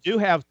 you do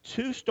have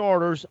 2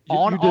 starters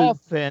on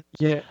offense.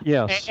 Yeah,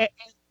 yes.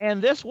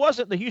 And this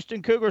wasn't the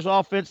Houston Cougars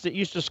offense that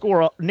used to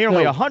score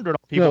nearly 100 on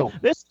people. No.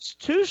 This is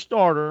 2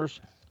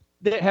 starters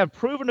that have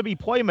proven to be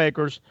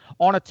playmakers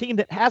on a team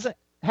that hasn't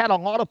had a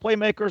lot of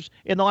playmakers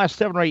in the last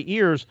 7 or 8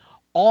 years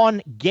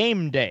on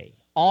game day.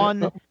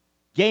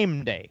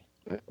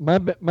 My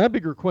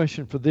bigger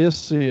question for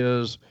this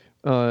is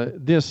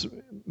this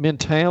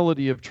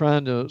mentality of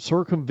trying to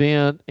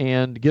circumvent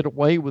and get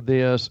away with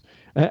this.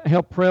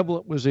 How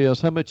prevalent was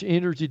this? How much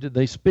energy did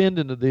they spend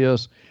into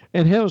this?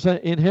 And how is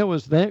that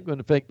going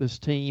to affect this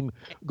team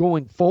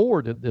going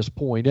forward at this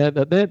point?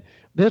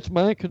 That's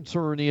my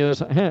concern is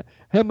how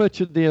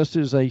much of this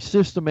is a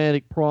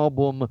systematic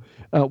problem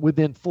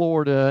within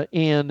Florida,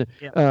 and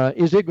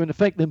is it going to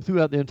affect them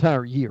throughout the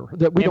entire year?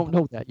 That we don't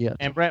know that yet.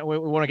 And Brent, we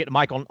want to get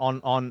Mike on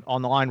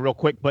the line real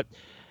quick, but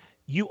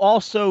you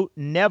also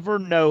never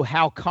know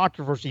how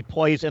controversy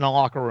plays in a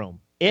locker room.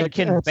 It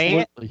can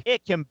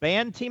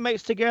band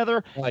teammates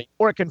together, right,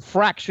 or it can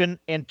fraction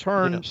and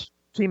turn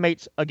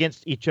teammates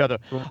against each other.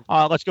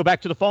 Right. Let's go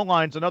back to the phone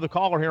lines. Another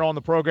caller here on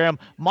the program.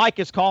 Mike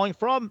is calling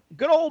from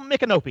good old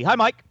Micanopy. Hi,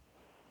 Mike.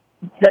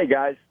 Hey,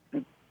 guys.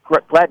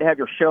 Glad to have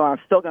your show. I'm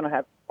still going to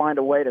have to find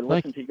a way to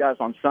listen to you guys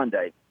on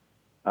Sunday.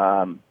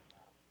 I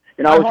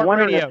was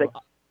wondering if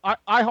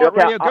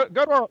iHeartRadio.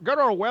 Go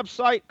to our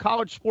website,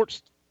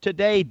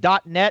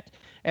 collegesportstoday.net.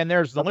 And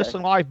there's the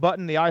Listen Live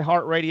button, the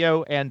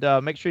iHeartRadio, and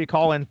make sure you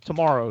call in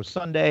tomorrow,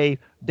 Sunday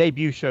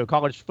debut show,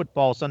 College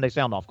Football Sunday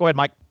Sound-Off. Go ahead,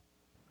 Mike.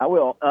 I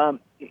will.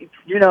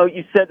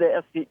 You said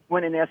the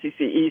winning the SEC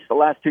East the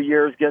last 2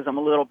 years gives them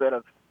a little bit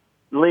of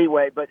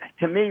leeway, but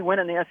to me,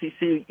 winning the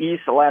SEC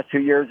East the last 2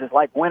 years is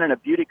like winning a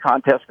beauty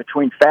contest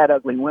between fat,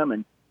 ugly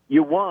women.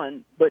 You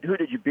won, but who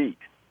did you beat?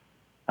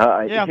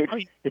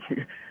 It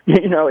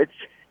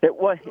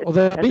was. Well,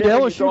 they beat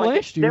LSU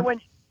last year.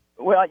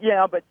 Well,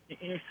 yeah, but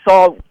you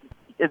saw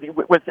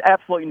with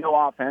absolutely no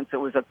offense, it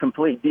was a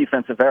complete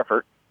defensive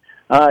effort.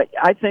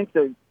 I think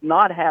the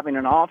not having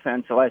an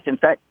offense, in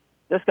fact,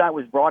 this guy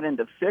was brought in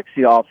to fix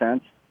the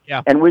offense,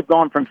 and we've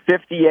gone from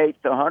 58th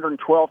to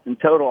 112th in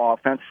total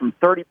offense, from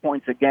 30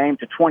 points a game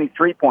to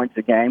 23 points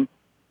a game.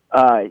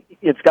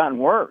 It's gotten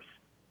worse.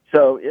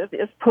 So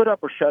it's put up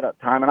or shut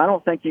up time, and I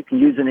don't think you can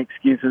use an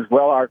excuse as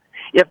well.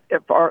 If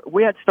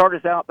we had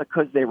starters out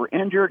because they were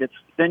injured,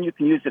 then you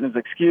can use it as an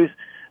excuse.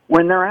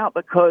 When they're out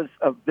because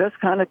of this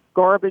kind of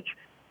garbage,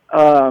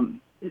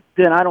 then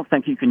I don't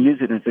think you can use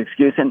it as an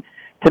excuse. And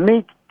to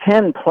me,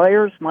 10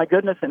 players, my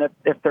goodness, and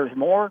if there's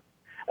more,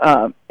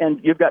 and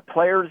you've got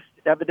players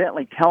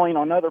evidently telling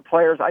on other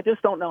players, I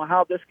just don't know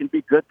how this can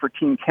be good for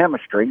team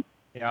chemistry.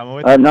 Yeah, I'm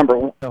with you.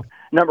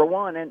 Number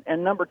one,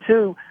 and number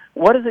two,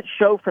 what does it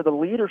show for the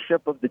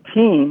leadership of the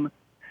team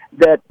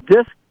that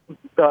this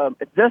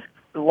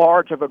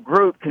large of a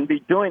group can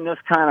be doing this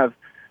kind of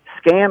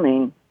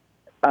scamming,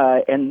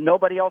 and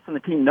nobody else on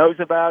the team knows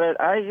about it?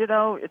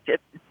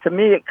 To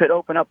me, it could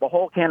open up a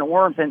whole can of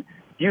worms. And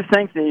do you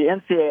think the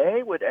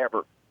NCAA would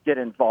ever get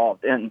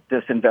involved in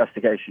this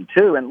investigation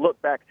too and look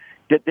back?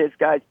 Did these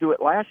guys do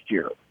it last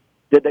year?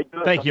 Did they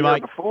do it the year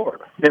before?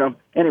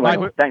 Anyway,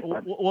 Mike, thanks.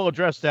 We'll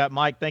address that,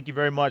 Mike. Thank you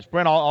very much.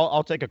 Brent,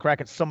 I'll take a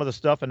crack at some of the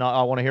stuff, and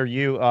I want to hear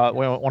you. I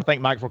want to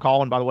thank Mike for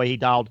calling. By the way, he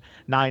dialed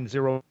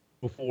 904-448-0930.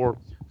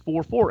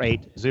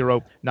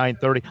 I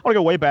want to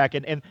go way back,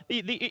 and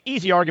the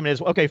easy argument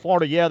is, okay,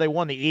 Florida, they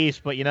won the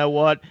East, but you know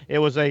what? It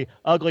was a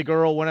ugly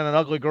girl winning an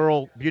ugly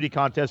girl beauty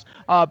contest.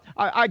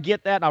 I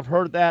get that, and I've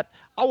heard that.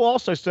 I will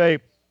also say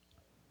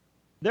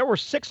there were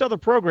 6 other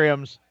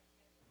programs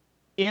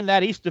in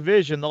that East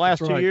Division the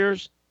last 2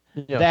 years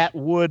that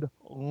would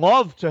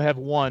love to have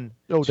won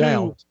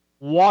two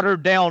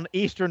watered-down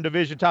Eastern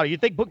Division titles. You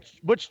think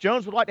Butch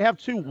Jones would like to have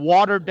 2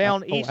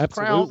 watered-down East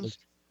crowns?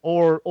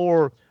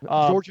 Or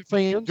Georgia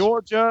fans,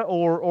 Georgia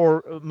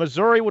or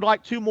Missouri would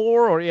like 2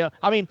 more,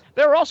 I mean,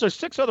 there are also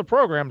 6 other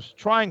programs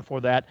trying for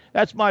that.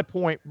 That's my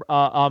point,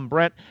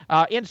 Brent.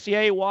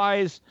 NCAA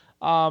wise,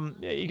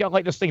 you got to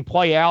let this thing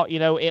play out.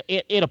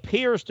 It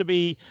appears to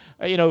be,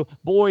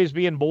 boys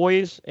being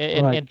boys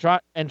and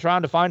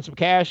trying to find some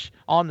cash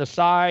on the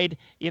side.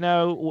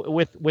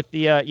 With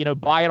the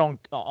buy it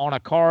on a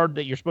card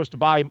that you're supposed to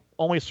buy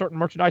only certain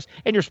merchandise,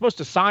 and you're supposed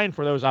to sign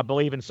for those, I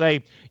believe, and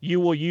say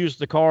you will use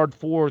the card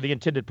for the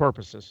intended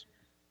purposes.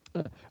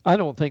 I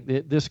don't think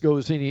that this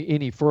goes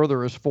any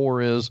further as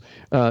far as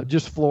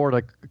just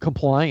Florida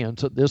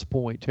compliance at this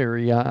point,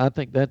 Terry. I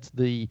think that's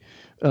the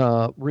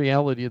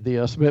reality of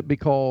this,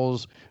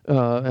 because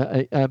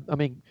I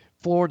mean,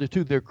 Florida,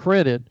 to their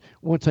credit,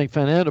 once they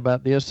found out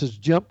about this, has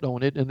jumped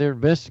on it, and they're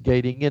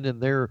investigating it,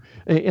 and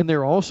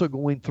they're also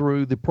going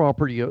through the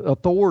property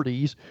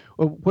authorities,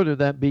 whether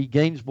that be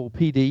Gainesville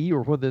PD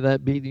or whether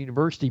that be the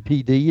University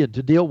PD, and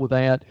to deal with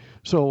that.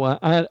 So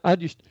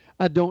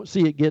I don't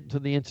see it getting to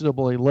the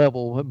NCAA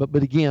level,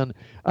 but again,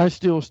 I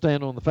still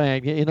stand on the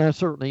fact, and I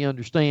certainly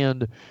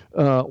understand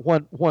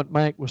what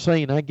Mike was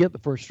saying. I get the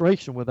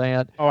frustration with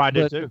that. Oh, I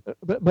do too.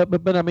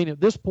 But I mean,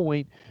 at this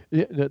point,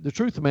 the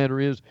truth of the matter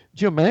is,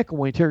 Jim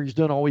McElwain, Terry's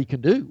done all he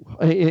can do,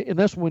 and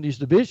that's won his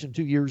division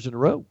 2 years in a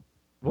row.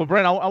 Well,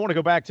 Brent, I want to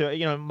go back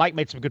to, Mike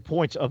made some good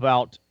points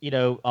about,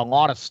 a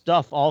lot of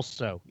stuff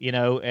also,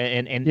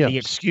 and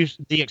yes.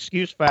 the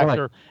excuse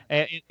factor.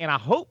 Right. And I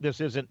hope this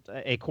isn't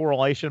a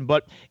correlation,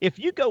 but if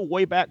you go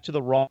way back to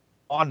the Ron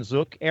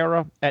Zook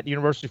era at the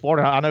University of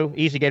Florida, I know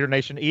easy Gator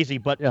Nation, easy,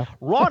 but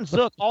Ron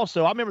Zook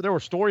also, I remember there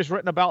were stories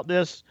written about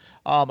this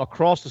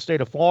across the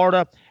state of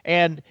Florida,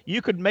 and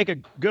you could make a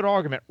good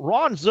argument.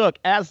 Ron Zook,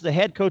 as the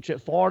head coach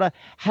at Florida,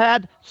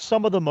 had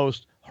some of the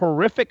most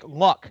horrific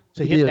luck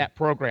to hit that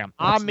program.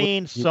 I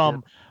mean,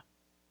 some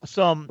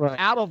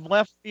out of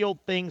left field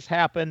things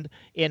happened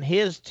in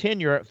his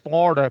tenure at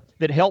Florida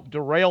that helped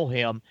derail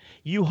him.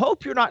 You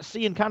hope you're not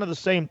seeing kind of the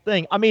same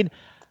thing. I mean,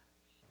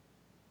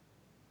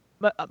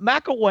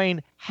 McElwain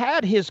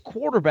had his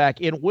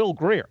quarterback in Will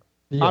Greer.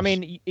 Yes. I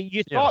mean,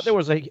 you thought there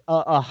was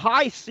a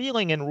high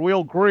ceiling in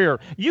Will Greer.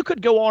 You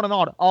could go on and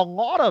on. A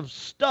lot of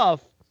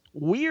stuff,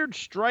 weird,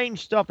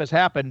 strange stuff has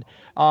happened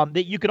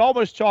that you could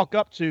almost chalk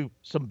up to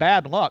some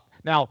bad luck.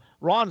 Now,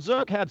 Ron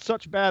Zook had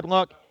such bad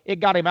luck, it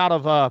got him out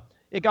of the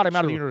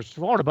University of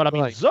Florida. But I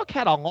mean, Zook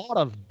had a lot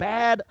of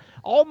bad,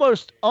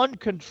 almost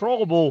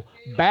uncontrollable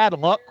bad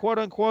luck, quote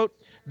unquote,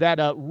 that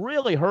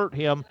really hurt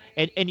him.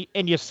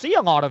 And you see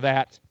a lot of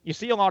that. You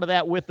see a lot of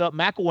that with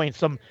McElwain.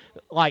 Some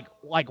like,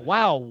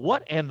 wow,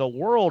 what in the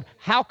world?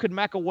 How could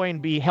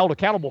McElwain be held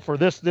accountable for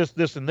this,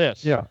 and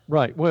this? Yeah,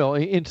 right. Well,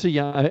 and see,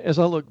 as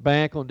I look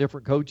back on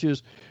different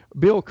coaches,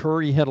 Bill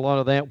Curry had a lot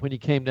of that when he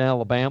came to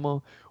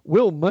Alabama.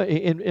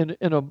 In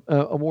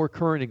a more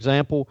current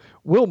example,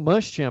 Will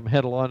Muschamp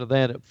had a lot of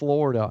that at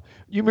Florida.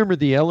 You remember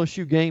the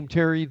LSU game,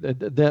 Terry,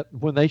 that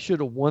when they should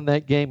have won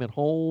that game at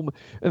home,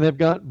 and they've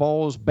got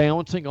balls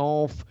bouncing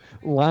off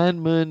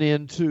linemen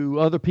into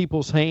other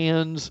people's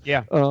hands.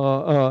 Yeah.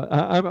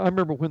 I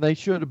remember when they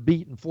should have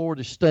beaten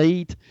Florida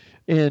State,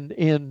 and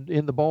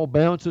the ball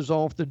bounces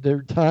off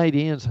their tight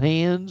ends'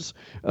 hands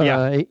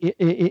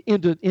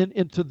into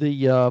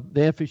the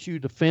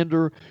FSU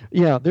defender.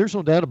 Yeah, there's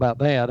no doubt about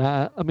that.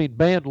 I mean,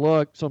 bad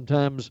luck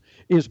sometimes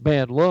is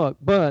bad luck,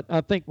 but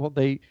I think what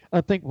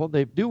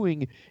they're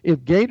doing,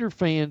 if Gator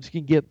fans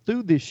can get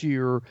through this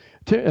year,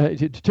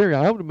 Terry,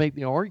 I would make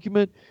the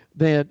argument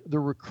that the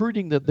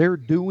recruiting that they're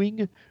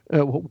doing,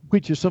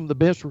 which is some of the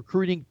best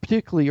recruiting,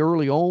 particularly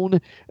early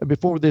on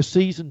before this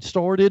season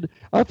started,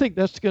 I think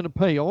that's going to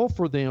pay off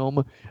for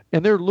them.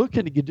 And they're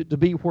looking to get it to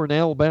be where an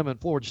Alabama and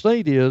Florida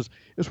State is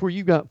where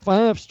you got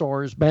 5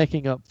 stars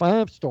backing up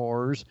 5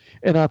 stars.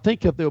 And I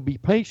think if they'll be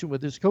patient with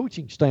this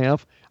coaching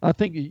staff, I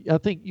think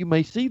you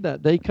may see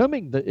that day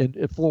coming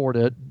in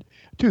Florida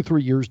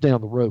 2-3 years down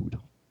the road.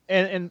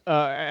 And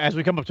as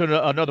we come up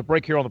to another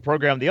break here on the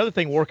program, the other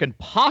thing working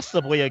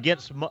possibly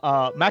against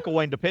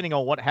McElwain, depending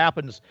on what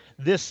happens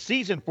this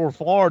season for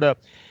Florida,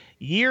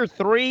 year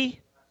 3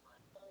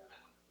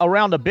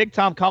 around a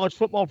big-time college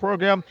football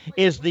program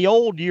is the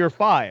old year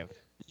 5.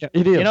 Yeah,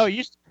 it is.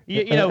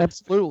 You know,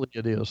 absolutely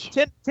it is.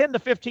 10 to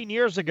 15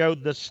 years ago,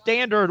 the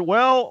standard,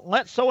 well,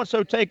 let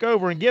so-and-so take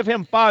over and give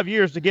him 5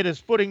 years to get his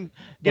footing,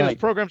 get his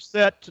program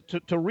set,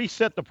 to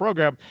reset the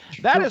program.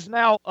 That is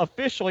now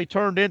officially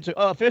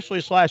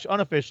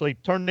unofficially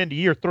turned into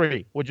year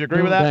 3. Would you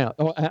agree with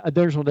that?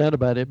 There's no doubt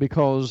about it,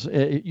 because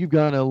you've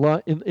got a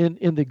lot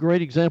in the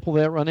great example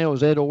of that right now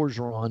is Ed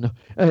Orgeron.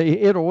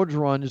 Ed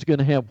Orgeron is going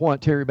to have,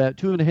 Terry, about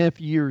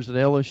 2.5 years at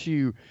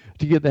LSU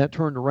to get that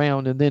turned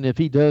around, and then if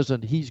he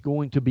doesn't, he's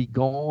going to be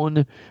gone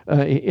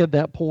at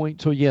that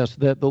point. So yes,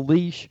 that the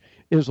leash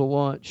is a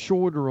lot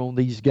shorter on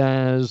these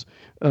guys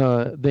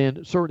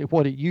than certainly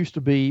what it used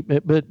to be.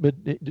 But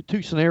the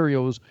 2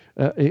 scenarios,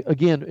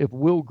 again, if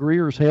Will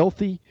Greer's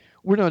healthy,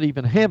 we're not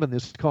even having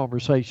this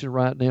conversation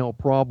right now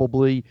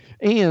probably.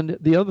 And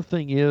the other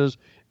thing is,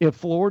 if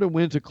Florida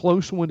wins a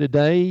close one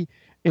today,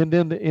 and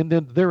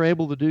then they're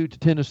able to do to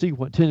Tennessee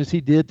what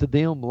Tennessee did to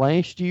them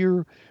last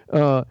year,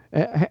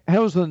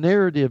 how's the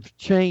narrative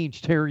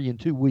changed, Terry, in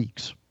 2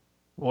 weeks?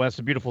 Well, that's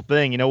a beautiful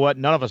thing. You know what?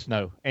 None of us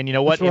know. And you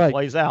know what? That's right. It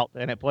plays out.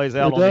 And it plays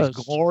out on these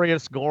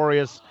glorious,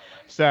 glorious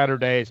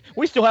Saturdays.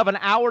 We still have an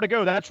hour to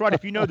go. That's right.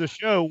 If you know the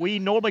show, we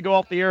normally go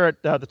off the air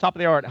at the top of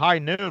the hour at high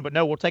noon. But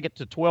no, we'll take it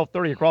to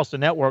 12:30 across the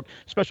network.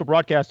 Special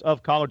broadcast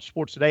of College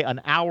Sports Today. An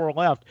hour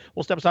left.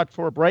 We'll step aside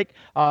for a break.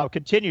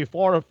 Continue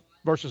Florida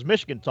versus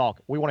Michigan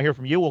talk. We want to hear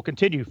from you. We'll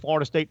continue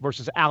Florida State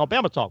versus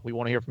Alabama talk. We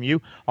want to hear from you.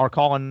 Our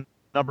call-in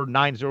number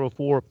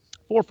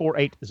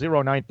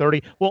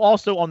 904-448-0930. We'll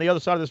also, on the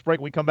other side of this break,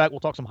 when we come back, we'll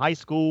talk some high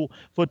school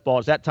football.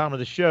 It's that time of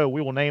the show.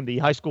 We will name the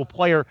high school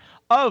player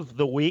of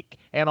the week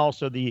and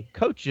also the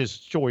coach's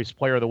choice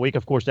player of the week.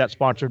 Of course, that's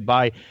sponsored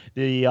by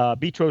the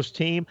Betros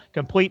team,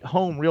 Complete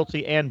Home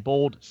Realty, and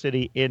Bold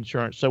City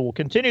Insurance. So we'll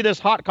continue this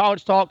hot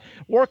college talk,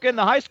 working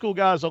the high school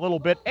guys a little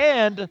bit,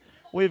 and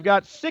we've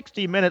got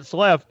 60 minutes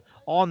left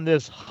on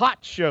this hot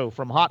show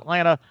from Hot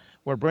Atlanta,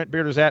 where Brent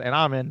Beaird is at, and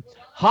I'm in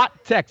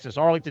hot Texas,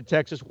 Arlington,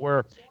 Texas,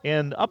 where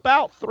in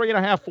about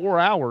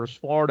 3.5-4 hours,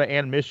 Florida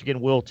and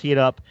Michigan will tee it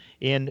up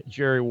in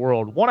Jerry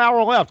World. 1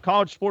 hour left.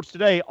 College Sports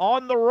Today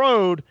on the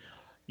road.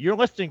 You're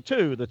listening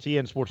to the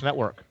TN Sports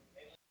Network.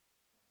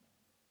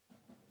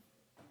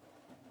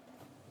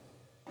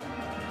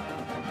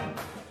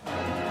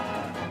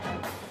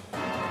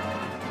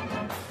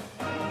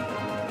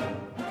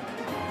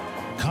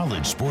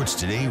 College Sports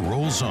Today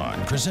rolls on,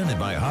 presented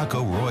by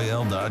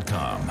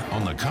HacoRoyale.com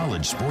on the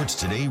College Sports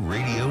Today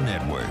Radio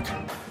Network.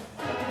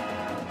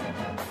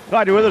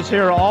 Glad you're with us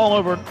here all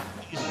over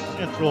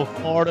Central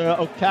Florida,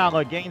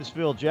 Ocala,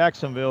 Gainesville,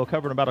 Jacksonville,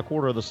 covering about a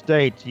quarter of the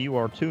state. You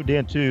are tuned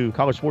into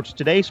College Sports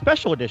Today,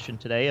 special edition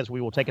today, as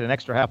we will take it an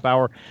extra half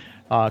hour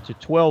to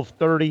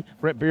 12:30.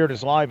 Brent Beaird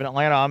is live in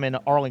Atlanta. I'm in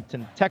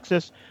Arlington,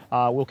 Texas.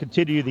 We'll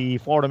continue the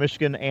Florida,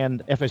 Michigan,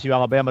 and FSU,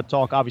 Alabama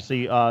talk.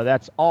 Obviously,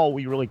 that's all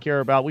we really care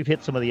about. We've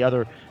hit some of the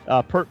other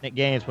pertinent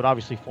games, but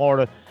obviously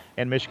Florida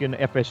and Michigan,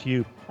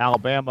 FSU,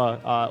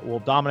 Alabama will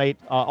dominate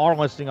our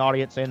listening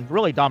audience and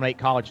really dominate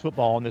college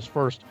football on this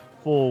first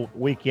full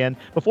weekend.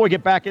 Before we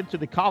get back into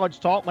the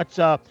college talk, let's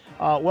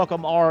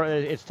welcome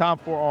it's time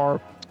for our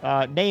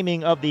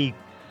naming of the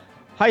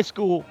high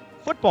school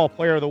football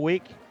player of the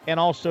week and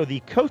also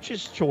the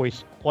coach's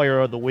choice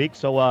player of the week.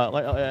 So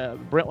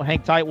Brent will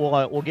hang tight.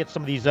 We'll get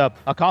some of these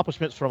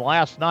accomplishments from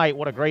last night.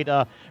 What a great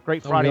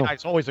Friday night.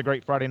 It's always a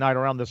great Friday night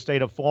around the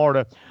state of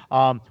Florida.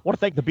 Want to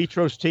thank the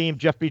Betros team.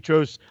 Jeff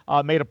Betros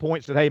made a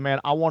point, said, hey,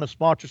 man, I want to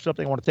sponsor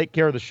something. I want to take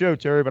care of the show,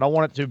 Terry, but I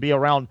want it to be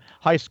around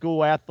high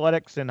school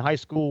athletics and high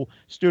school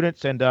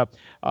students. And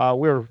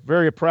we're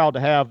very proud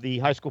to have the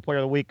high school player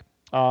of the week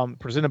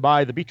presented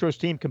by the Betros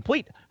team,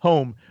 Complete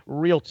Home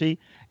Realty,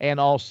 and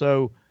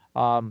also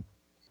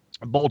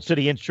Bold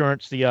City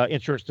Insurance, the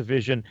insurance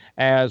division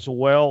as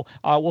well.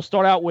 We'll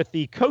start out with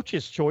the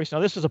coach's choice. Now,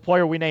 this is a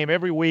player we name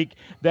every week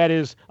that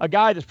is a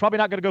guy that's probably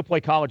not going to go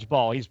play college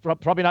ball. He's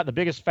probably not the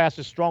biggest,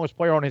 fastest, strongest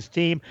player on his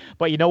team.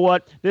 But you know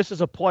what? This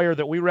is a player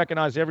that we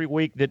recognize every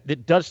week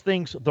that does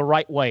things the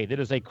right way, that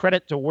is a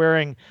credit to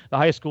wearing the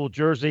high school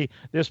jersey.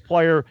 This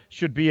player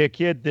should be a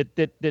kid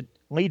that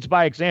leads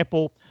by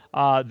example,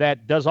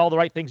 that does all the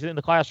right things in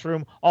the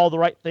classroom, all the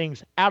right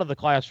things out of the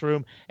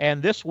classroom.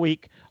 And this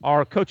week,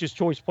 our Coach's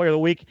Choice Player of the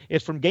Week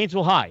is from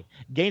Gainesville High.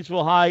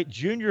 Gainesville High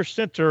junior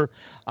center,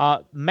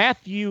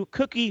 Matthew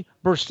Cookie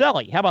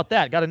Burselli. How about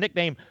that? Got a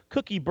nickname,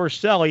 Cookie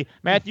Burselli.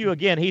 Matthew,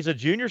 again, he's a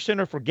junior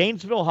center for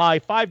Gainesville High,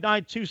 5'9",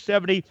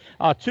 270,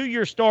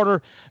 two-year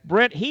starter.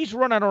 Brent, he's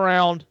running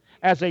around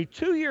as a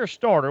two-year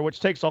starter, which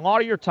takes a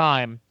lot of your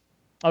time.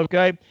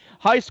 Okay,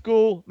 high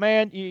school,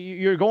 man,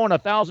 you're going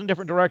 1,000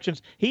 different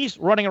directions. He's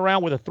running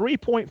around with a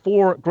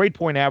 3.4 grade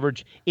point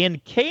average in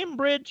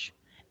Cambridge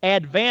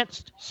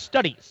Advanced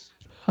Studies.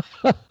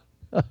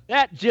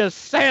 That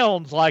just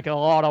sounds like a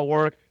lot of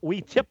work.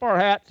 We tip our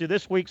hat to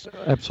this week's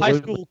High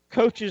School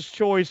Coach's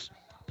Choice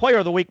Player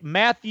of the Week,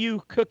 Matthew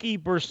Cookie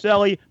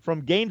Burselli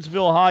from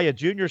Gainesville High, a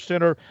junior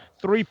center,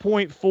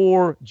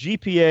 3.4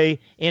 GPA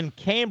in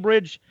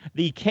Cambridge,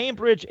 the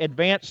Cambridge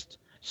Advanced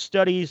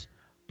Studies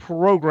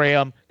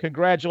program.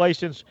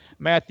 Congratulations,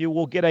 Matthew.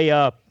 We'll get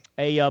a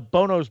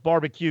Bono's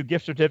barbecue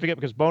gift certificate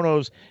because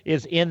Bono's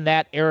is in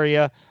that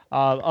area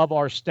of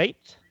our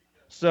state.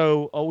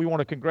 So we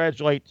want to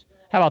congratulate.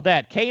 How about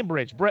that?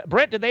 Cambridge.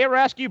 Brent, did they ever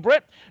ask you,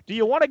 Brent, do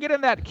you want to get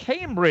in that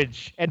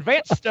Cambridge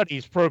Advanced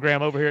Studies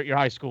program over here at your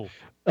high school?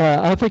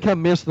 I think I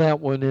missed that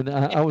one, and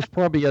I was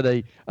probably at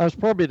a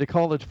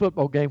college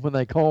football game when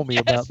they called me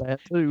about that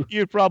too.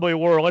 You probably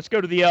were. Let's go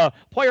to the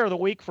Player of the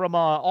Week from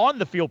on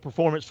the field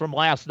performance from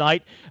last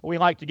night. We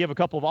like to give a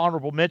couple of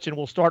honorable mention.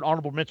 We'll start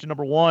honorable mention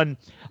number one.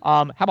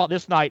 How about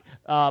this night?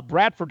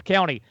 Bradford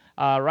County,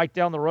 right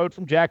down the road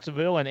from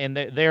Jacksonville, and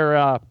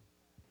they're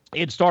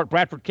in Stark,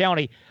 Bradford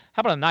County.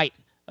 How about a night?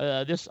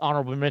 This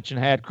honorable mention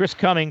had Chris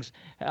Cummings.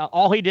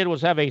 All he did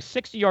was have a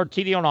 60-yard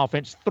TD on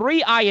offense,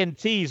 3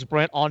 INTs,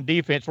 Brent, on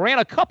defense. Ran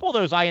a couple of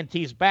those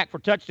INTs back for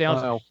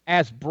touchdowns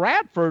as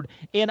Bradford.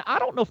 And I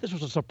don't know if this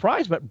was a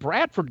surprise, but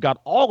Bradford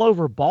got all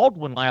over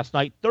Baldwin last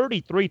night,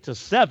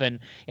 33-7,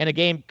 in a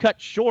game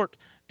cut short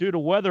due to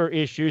weather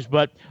issues.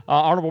 But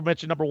honorable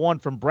mention number one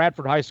from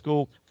Bradford High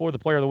School for the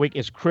Player of the Week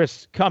is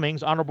Chris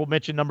Cummings. Honorable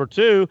mention number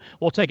two,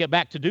 we'll take it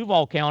back to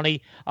Duval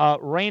County.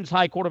 Rains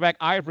High quarterback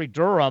Ivory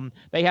Durham.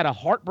 They had a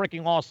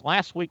heartbreaking loss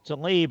last week to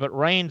Lee, but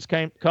Rains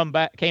came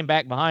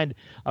back behind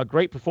a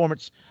great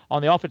performance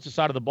on the offensive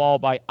side of the ball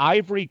by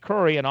Ivory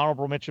Curry, an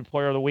honorable mention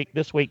Player of the Week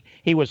this week.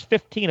 He was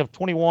 15 of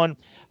 21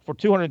 for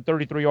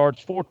 233 yards,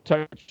 4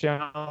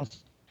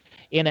 touchdowns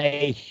in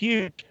a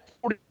huge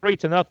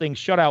 43-0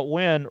 shutout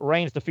win.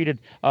 Rains defeated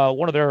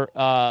one of their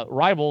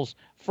rivals,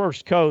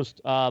 First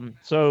Coast.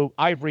 So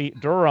Ivory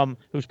Durham,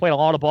 who's played a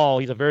lot of ball,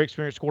 he's a very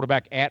experienced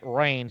quarterback at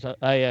Rains.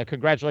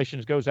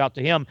 Congratulations goes out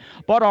to him.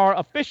 But our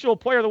official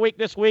Player of the Week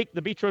this week,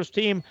 the Beatrice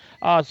team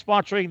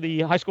sponsoring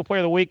the High School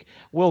Player of the Week,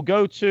 will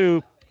go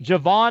to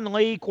Javon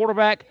Lee,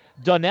 quarterback,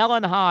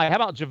 Dunellen High. How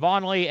about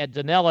Javon Lee at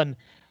Dunellen?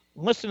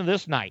 Listen to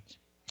this night.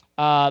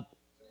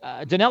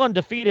 Dunellen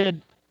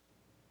defeated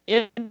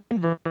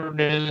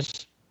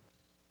Inverness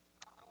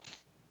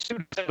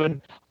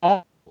 2-7.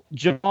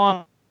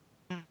 Javon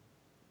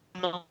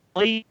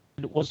Lee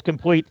was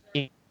complete.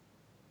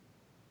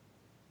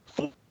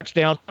 4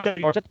 touchdowns.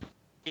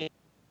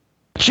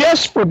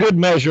 Just for good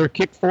measure,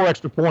 kicked 4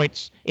 extra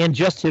points in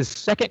just his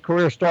second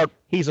career start.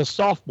 He's a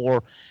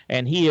sophomore,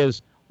 and he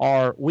is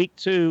our Week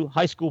 2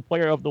 High School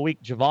Player of the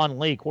Week, Javon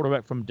Lee,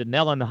 quarterback from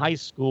Dunellen High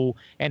School,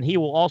 and he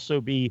will also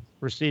be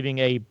receiving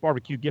a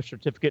barbecue gift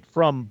certificate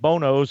from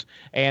Bono's,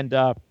 and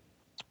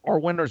our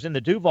winners in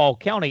the Duval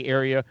County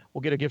area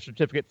will get a gift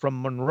certificate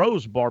from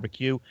Monroe's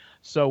Barbecue.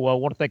 So I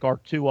want to thank our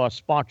 2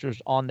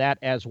 sponsors on that,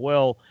 as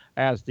well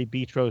as the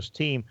Beatrice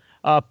team.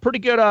 Pretty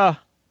good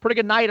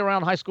night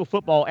around high school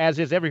football, as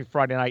is every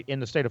Friday night in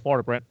the state of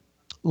Florida, Brent.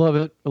 Love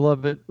it.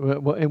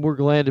 And we're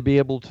glad to be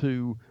able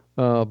to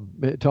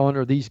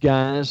honor these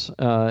guys,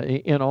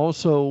 and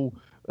also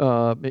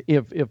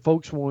if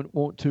folks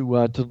want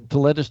to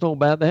let us know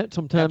about that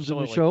sometimes in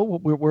the show,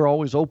 we're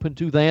always open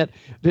to that.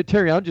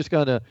 Terry, I just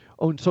got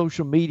on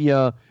social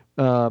media.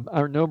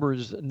 Our number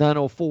is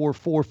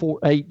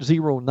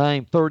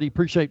 904-448-0930.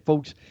 Appreciate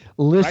folks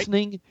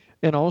listening. Right.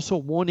 And also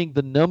wanting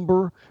the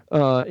number.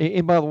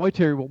 And by the way,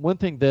 Terry, one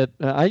thing that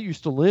I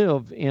used to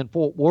live in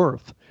Fort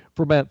Worth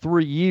for about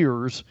 3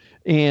 years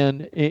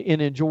and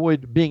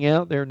enjoyed being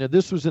out there. Now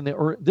this was in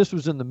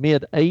the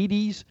mid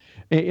 80s.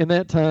 In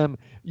that time,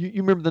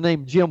 you remember the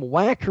name Jim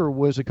Wacker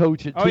was a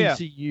coach at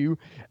TCU.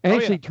 Yeah.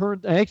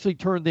 Actually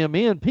turned them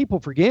in. People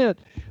forget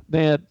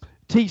that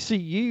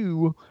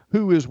TCU,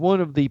 who is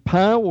one of the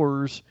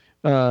powers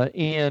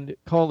in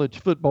college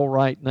football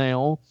right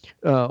now,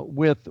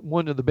 with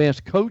one of the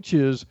best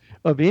coaches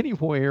of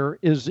anywhere,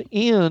 is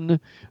in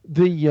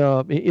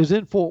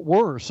Fort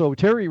Worth. So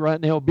Terry, right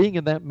now, being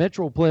in that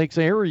Metroplex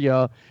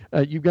area,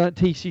 you've got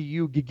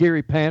TCU,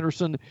 Gary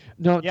Patterson,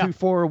 not too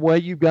far away.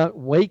 You've got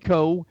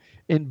Waco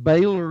and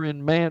Baylor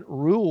and Matt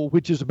Rule,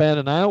 which is about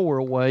an hour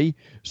away,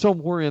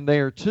 somewhere in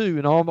there too.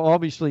 And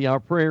obviously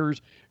our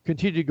prayers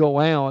continue to go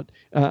out.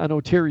 I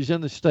know Terry's in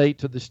the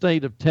state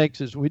of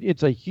Texas.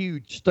 It's a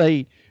huge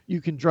state.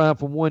 You can drive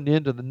from one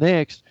end to the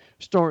next,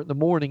 start in the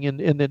morning,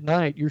 and at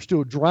night you're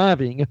still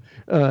driving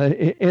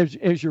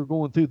as you're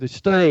going through the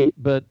state.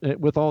 But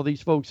with all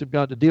these folks have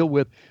got to deal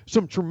with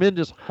some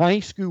tremendous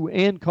high school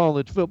and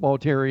college football,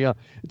 Terry,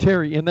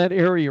 in that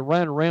area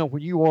right around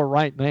where you are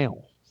right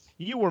now.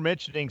 You were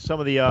mentioning some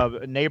of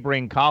the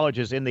neighboring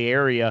colleges in the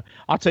area.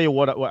 I'll tell you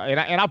what, and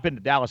I've been to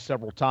Dallas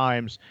several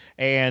times,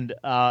 and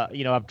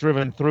I've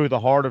driven through the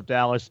heart of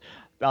Dallas.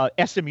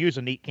 SMU is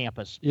a neat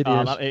campus. It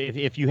is.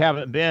 If you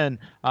haven't been,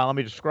 let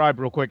me describe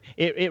real quick.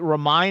 It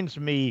reminds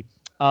me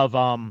of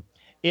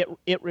It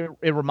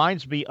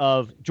reminds me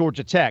of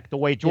Georgia Tech, the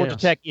way Georgia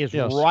Tech is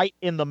right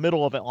in the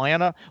middle of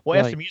Atlanta.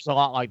 Well, SMU is a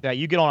lot like that.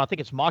 You get on, I think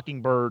it's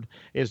Mockingbird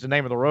is the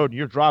name of the road. And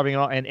you're driving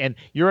on, and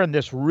you're in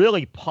this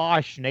really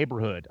posh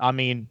neighborhood. I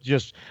mean,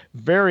 just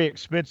very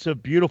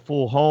expensive,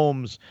 beautiful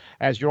homes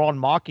as you're on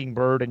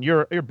Mockingbird, and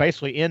you're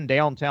basically in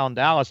downtown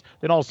Dallas.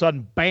 Then all of a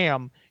sudden,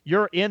 bam,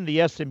 you're in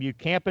the SMU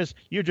campus.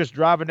 You're just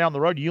driving down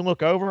the road. You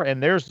look over,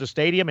 and there's the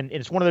stadium, and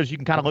it's one of those you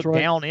can kind of look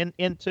down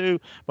into.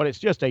 But it's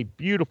just a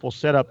beautiful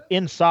setup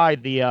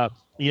inside the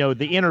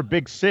inner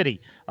big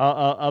city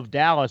of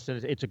Dallas,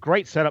 and it's a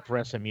great setup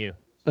for SMU.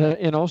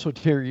 And also,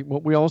 Terry,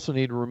 what we also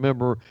need to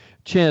remember,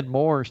 Chad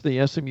Morris,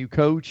 the SMU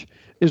coach,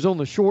 is on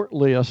the short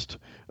list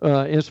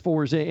as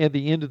far as at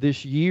the end of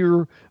this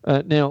year.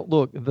 Now,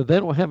 look, they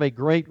don't have a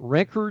great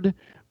record,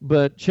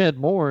 but Chad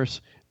Morris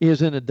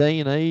is in a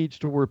day and age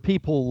to where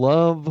people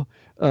love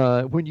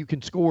when you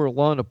can score a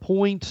lot of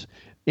points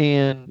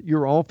and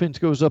your offense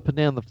goes up and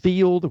down the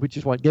field, which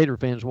is what Gator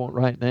fans want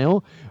right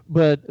now.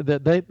 But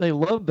that they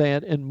love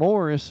that, and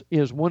Morris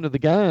is one of the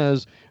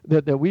guys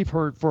that we've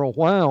heard for a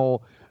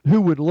while who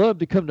would love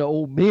to come to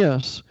Ole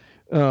Miss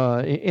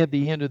at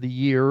the end of the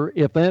year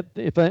if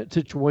that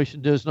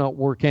situation does not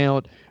work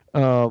out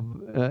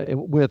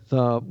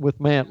with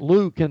Matt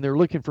Luke, and they're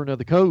looking for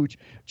another coach.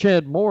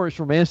 Chad Morris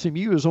from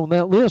SMU is on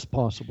that list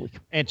possibly.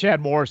 And Chad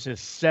Morris is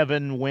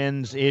 7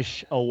 wins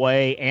ish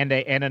away, and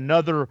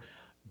another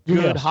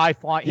good high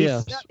flying.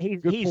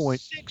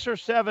 He's 6 or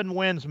 7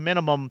 wins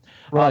minimum,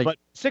 right? But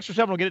 6 or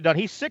 7 will get it done.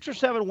 He's 6 or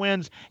 7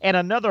 wins and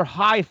another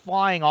high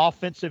flying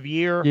offensive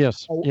year.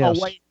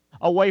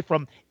 Away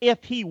from,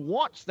 if he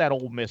wants that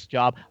Ole Miss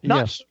job,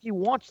 not if he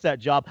wants that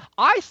job.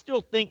 I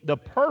still think the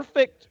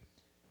perfect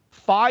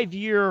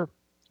 5-year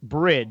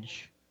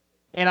bridge,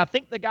 and I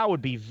think the guy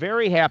would be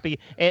very happy.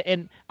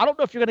 And I don't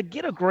know if you're going to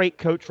get a great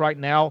coach right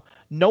now,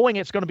 knowing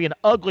it's going to be an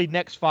ugly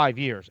next 5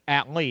 years,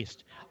 at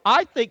least.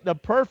 I think the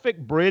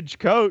perfect bridge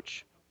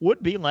coach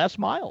would be Les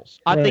Miles.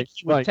 I think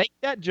he would take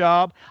that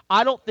job.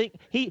 I don't think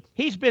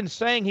he's been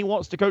saying he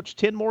wants to coach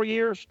 10 more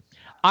years.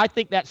 I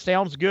think that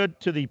sounds good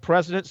to the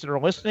presidents that are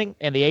listening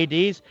and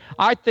the ADs.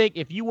 I think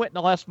if you went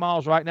to Les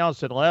Miles right now and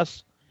said,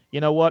 Les, you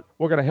know what?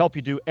 We're going to help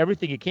you do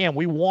everything you can.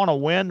 We want to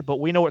win, but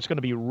we know it's going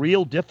to be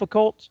real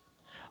difficult.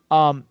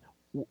 We're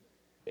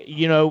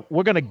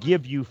going to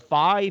give you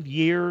 5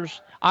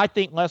 years. I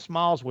think Les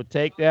Miles would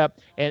take that,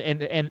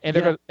 and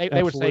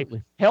they would say,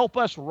 help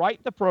us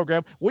write the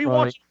program. We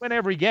want you to win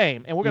every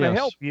game, and we're going to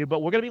help you,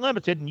 but we're going to be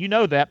limited, and you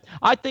know that.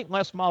 I think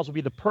Les Miles would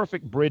be the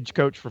perfect bridge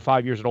coach for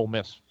 5 years at Ole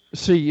Miss.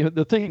 See,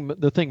 the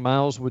thing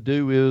Miles would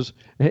do is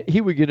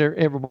he would get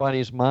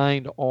everybody's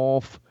mind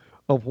off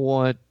of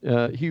what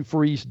Hugh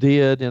Freeze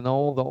did and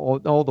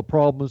all the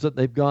problems that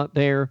they've got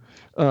there.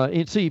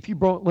 And see, if you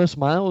brought Les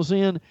Miles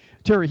in,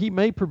 Terry, he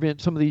may prevent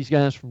some of these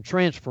guys from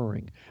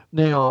transferring.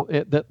 Now,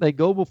 that they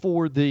go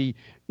before the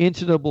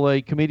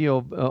NCAA Committee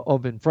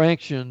of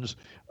Infractions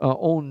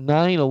on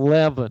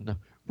 9/11,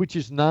 which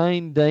is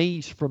 9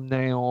 days from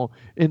now,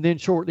 and then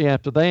shortly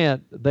after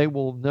that, they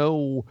will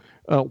know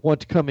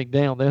what's coming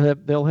down.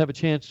 They'll have a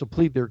chance to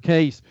plead their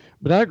case.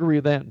 But I agree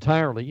with that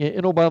entirely.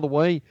 And oh, by the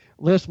way,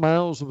 Les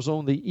Miles was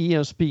on the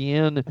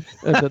ESPN.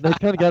 They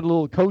kind of got a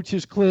little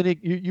coaches clinic.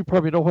 You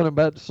probably know what I'm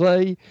about to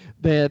say.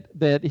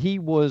 That he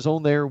was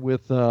on there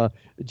with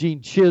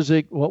Gene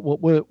Chizik.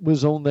 What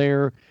was on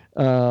there?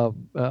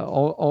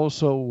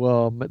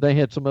 Also, they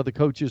had some other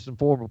coaches and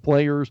former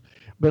players.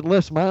 But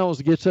Les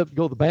Miles gets up to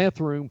go to the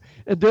bathroom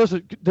and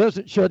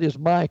doesn't shut his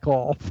mic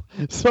off.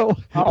 So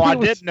I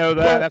did know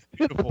that. That's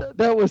beautiful.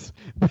 That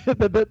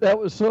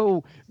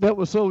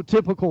was so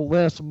typical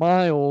Les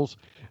Miles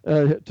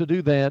to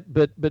do that.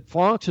 But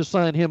Fox has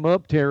signed him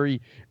up,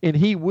 Terry, and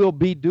he will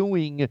be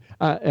doing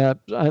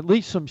at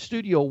least some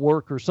studio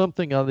work or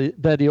something of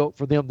that ilk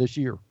for them this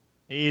year.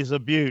 He's a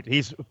beaut.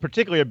 He's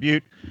particularly a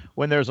beaut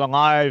when there's a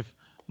live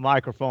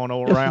microphone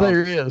all Yes, around.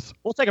 there is.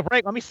 We'll take a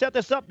break. Let me set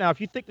this up now.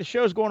 If you think the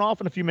show's going off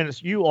in a few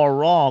minutes, you are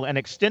wrong. An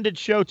extended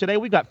show today.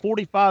 We've got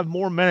 45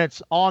 more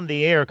minutes on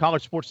the air.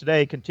 College Sports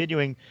Today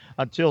continuing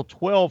until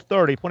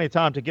 12:30. Plenty of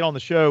time to get on the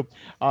show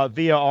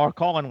via our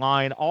call-in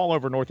line all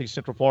over Northeast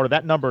Central Florida.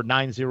 That number,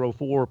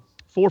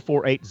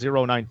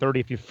 904-448-0930.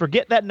 If you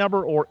forget that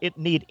number or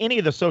need any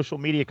of the social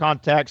media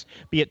contacts,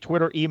 be it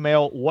Twitter,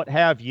 email, what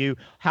have you,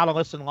 how to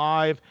listen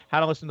live, how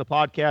to listen to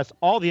podcasts,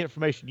 all the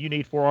information you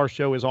need for our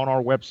show is on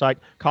our website,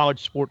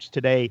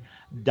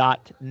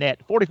 collegesportstoday.net.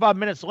 45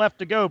 minutes left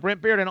to go.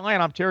 Brent Beaird in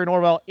Atlanta. I'm Terry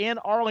Norvelle in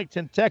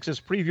Arlington, Texas,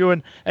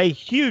 previewing a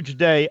huge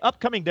day,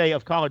 upcoming day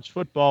of college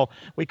football.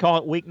 We call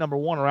it week number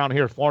 1 around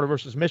here, Florida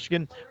versus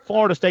Michigan,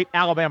 Florida State,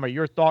 Alabama.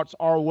 Your thoughts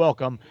are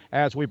welcome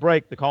as we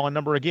break. The call-in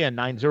number again,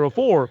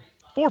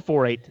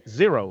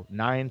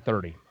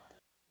 904-448-0930.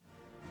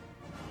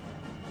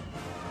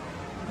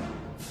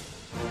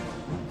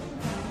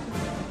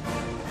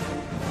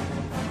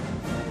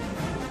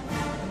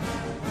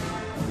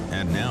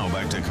 And now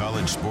back to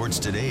College Sports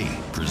Today,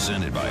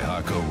 presented by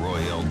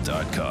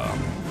HacoRoyale.com.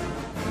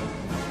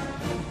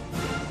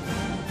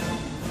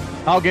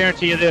 I'll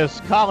guarantee you this,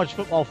 college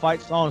football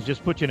fight songs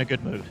just put you in a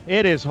good mood.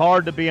 It is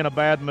hard to be in a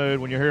bad mood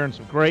when you're hearing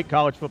some great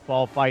college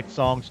football fight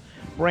songs.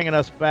 Bringing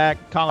us back,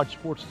 College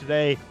Sports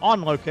Today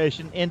on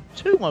location in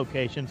 2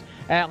 locations,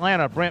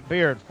 Atlanta, Brent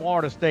Beaird,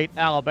 Florida State,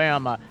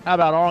 Alabama. How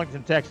about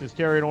Arlington, Texas,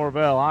 Terry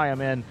Norvelle? I am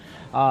in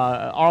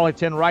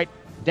Arlington, right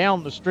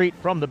down the street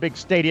from the big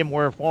stadium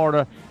where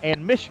Florida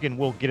and Michigan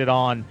will get it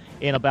on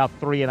in about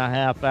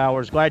 3.5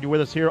 hours. Glad you're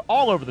with us here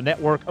all over the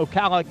network,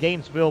 Ocala,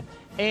 Gainesville,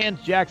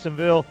 and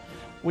Jacksonville.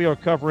 We are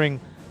covering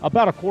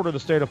about a quarter of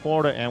the state of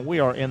Florida, and we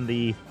are in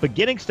the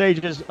beginning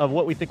stages of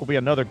what we think will be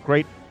another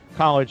great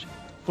college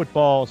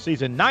football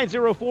season.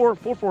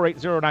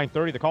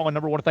 904-448-0930, the call-in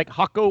number. I want to thank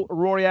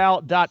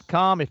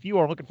HacoRoyale.com. If you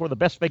are looking for the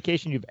best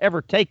vacation you've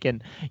ever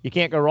taken, you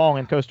can't go wrong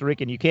in Costa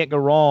Rica, and you can't go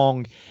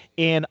wrong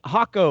in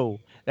Jaco.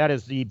 That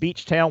is the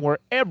beach town where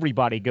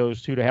everybody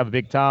goes to have a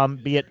big time,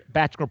 be it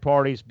bachelor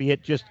parties, be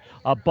it just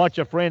a bunch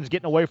of friends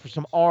getting away for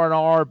some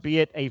R&R, be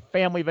it a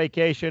family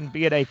vacation,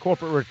 be it a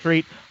corporate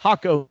retreat.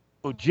 Jaco,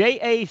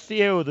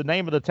 Jaco, the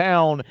name of the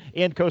town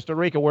in Costa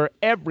Rica where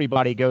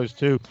everybody goes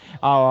to.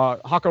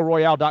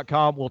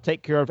 HacoRoyale.com will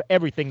take care of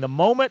everything. The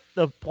moment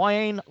the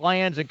plane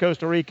lands in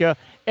Costa Rica,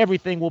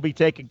 everything will be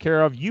taken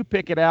care of. You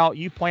pick it out.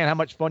 You plan how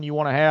much fun you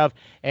want to have.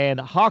 And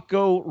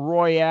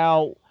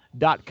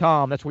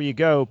HacoRoyale.com, that's where you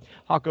go.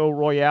 Jaco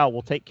Royale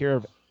will take care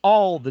of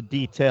all the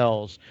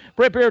details.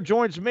 Brent Beaird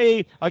joins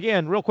me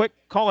again, real quick.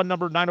 Call-in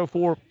number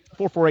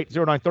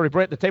 904-448-0930.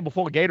 Brent, the table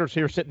full of Gators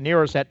here sitting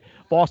near us at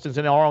Boston's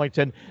in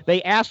Arlington.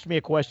 They asked me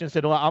a question,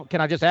 said, well,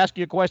 can I just ask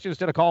you a question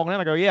instead of calling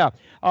in? I go, yeah.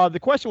 The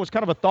question was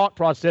kind of a thought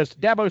process.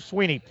 Dabo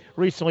Swinney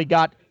recently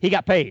got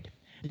paid.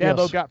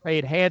 Dabo got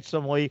paid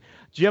handsomely.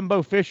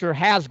 Jimbo Fisher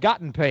has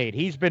gotten paid.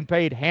 He's been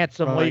paid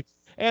handsomely. Right.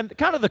 And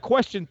kind of the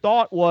question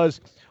thought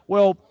was,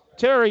 well,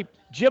 Terry,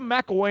 Jim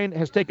McElwain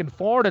has taken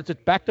Florida to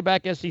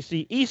back-to-back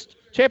SEC East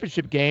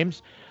championship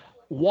games.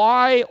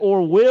 Why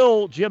or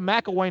will Jim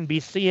McElwain be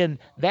seeing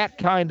that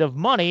kind of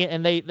money?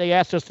 And they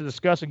asked us to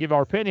discuss and give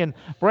our opinion.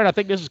 Brent, I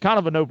think this is kind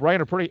of a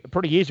no-brainer,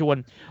 pretty easy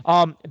one.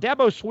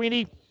 Dabo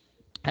Swinney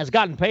has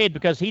gotten paid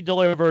because he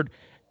delivered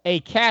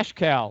a cash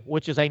cow,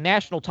 which is a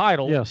national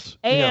title. Yes.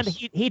 And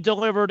he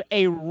delivered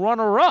a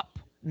runner-up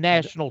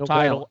national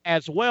title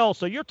as well.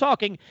 So you're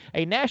talking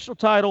a national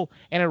title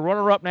and a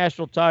runner-up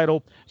national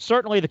title.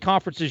 Certainly the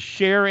conferences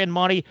share in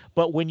money,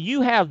 but when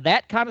you have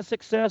that kind of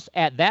success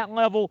at that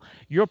level,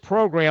 your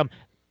program,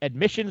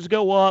 admissions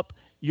go up,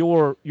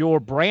 your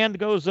brand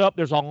goes up.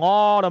 There's a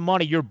lot of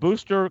money. Your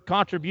booster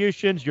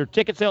contributions, your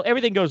ticket sale,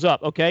 everything goes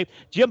up, okay?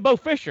 Jimbo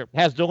Fisher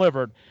has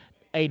delivered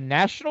a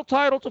national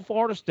title to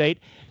Florida State.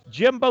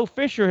 Jimbo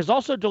Fisher has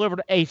also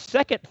delivered a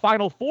second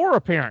Final Four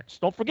appearance.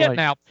 Don't forget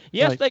now.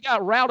 Yes, they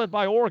got routed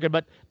by Oregon,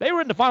 but they were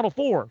in the Final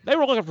Four. They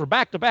were looking for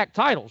back-to-back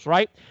titles,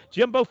 right?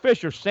 Jimbo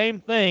Fisher, same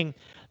thing.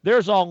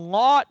 There's a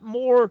lot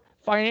more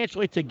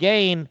financially to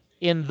gain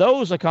in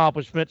those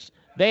accomplishments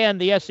than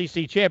the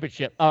SEC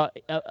championship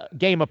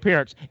game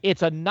appearance.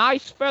 It's a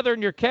nice feather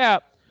in your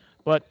cap,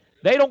 but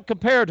they don't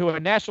compare to a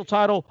national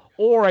title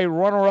or a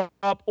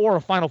runner-up or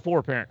a Final Four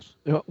appearance.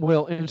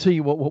 Well, and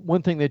see,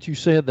 one thing that you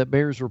said that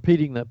bears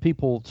repeating that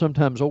people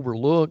sometimes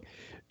overlook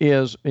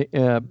is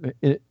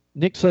Nick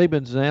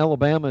Saban's in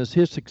Alabama is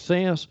his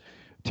success.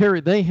 Terry,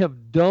 they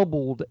have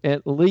doubled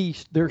at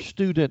least their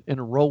student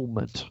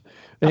enrollment.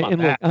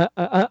 And look,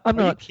 I'm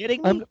not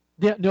kidding me.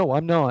 No,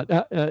 I'm not.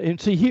 And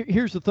see,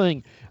 here's the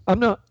thing. I'm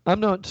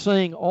not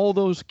saying all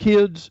those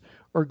kids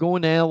are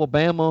going to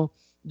Alabama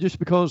just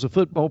because the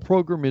football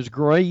program is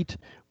great.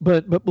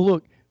 But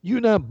look, you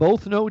and I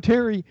both know,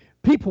 Terry,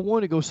 people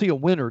want to go see a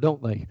winner,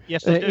 don't they?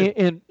 Yes, they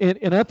do.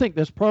 And I think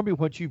that's probably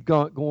what you've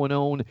got going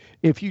on.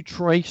 If you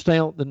traced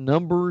out the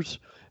numbers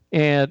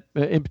and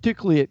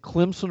particularly at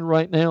Clemson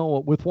right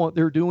now with what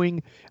they're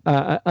doing.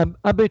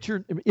 I bet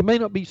it may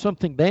not be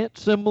something that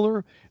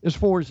similar as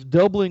far as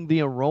doubling the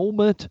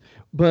enrollment,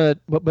 but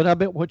I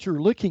bet what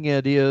you're looking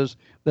at is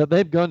that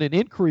they've got an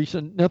increase.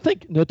 And now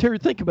Terry,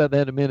 think about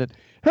that a minute.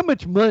 How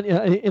much money?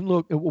 And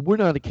look, we're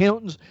not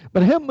accountants,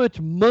 but how much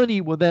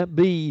money would that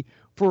be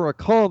for a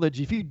college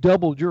if you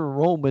doubled your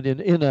enrollment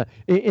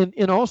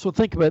and also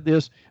think about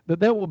this,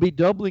 that will be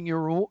doubling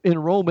your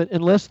enrollment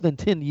in less than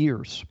 10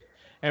 years.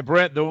 And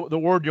Brent, the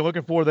word you're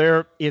looking for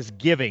there is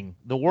giving.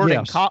 The word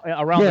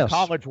around the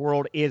college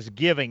world is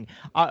giving.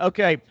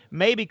 Okay,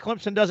 maybe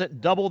Clemson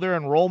doesn't double their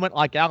enrollment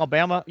like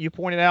Alabama, you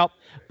pointed out,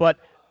 but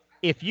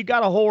if you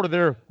got a hold of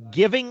their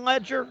giving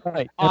ledger,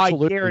 right, I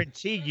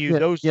guarantee you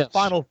those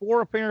Final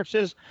Four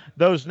appearances,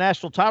 those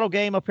national title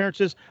game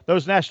appearances,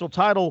 those national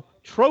title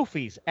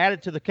trophies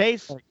added to the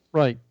case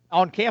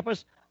on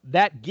campus,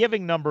 that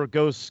giving number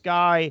goes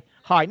sky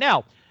high.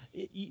 Now,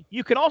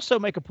 you can also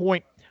make a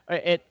point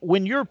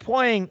when you're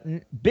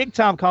playing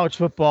big-time college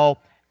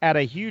football at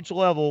a huge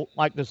level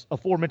like this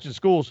aforementioned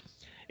schools,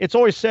 it's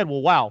always said,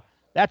 well, wow,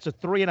 that's a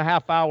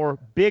 3.5-hour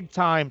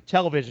big-time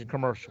television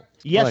commercial.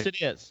 Yes,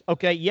 it is.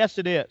 Okay, yes,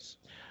 it is.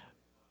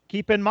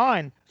 Keep in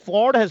mind,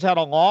 Florida has had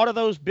a lot of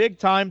those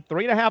big-time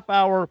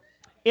 3.5-hour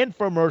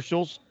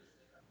infomercials,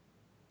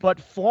 but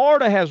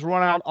Florida has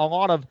run out a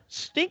lot of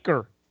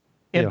stinker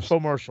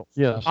infomercials.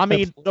 Yes. I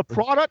mean, the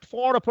product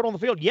Florida put on the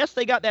field, yes,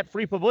 they got that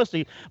free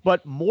publicity,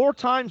 but more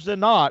times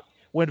than not,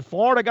 when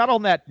Florida got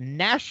on that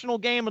national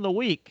game of the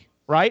week,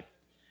 right,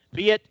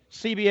 be it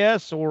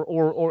CBS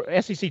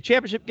or SEC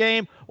championship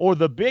game or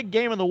the big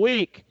game of the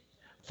week,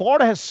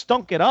 Florida has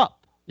stunk it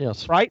up.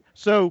 Yes. Right?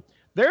 So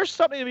there's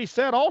something to be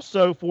said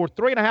also for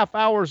 3.5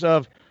 hours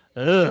of,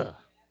 ugh.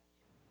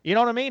 You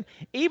know what I mean?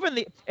 Even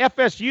the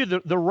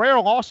FSU, the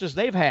rare losses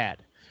they've had,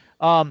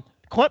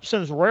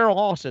 Clemson's rare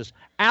losses,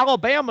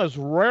 Alabama's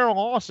rare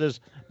losses,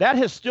 that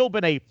has still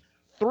been a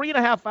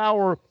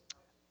 3.5-hour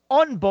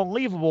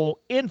unbelievable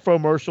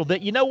infomercial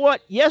that, you know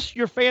what? Yes,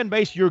 your fan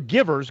base, your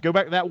givers, go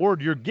back to that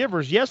word, your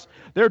givers, yes,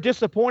 they're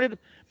disappointed,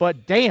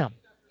 but damn,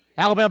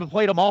 Alabama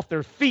played them off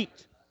their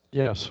feet.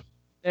 Yes.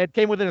 It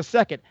came within a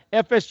second.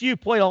 FSU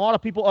played a lot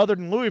of people other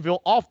than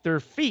Louisville off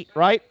their feet,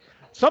 right?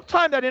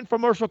 Sometimes that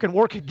infomercial can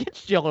work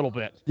against you a little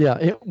bit.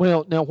 Yeah.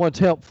 Well, now what's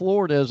helped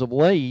Florida as of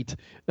late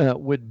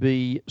would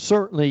be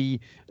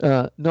certainly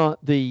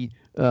not the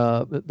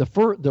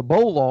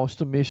bowl loss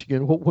to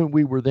Michigan when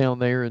we were down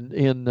there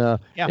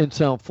in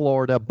South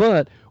Florida,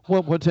 but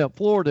what's helped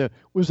Florida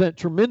was that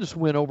tremendous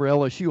win over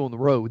LSU on the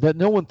road that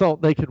no one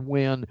thought they could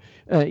win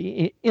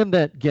in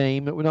that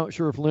game. We're not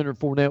sure if Leonard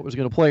Fournette was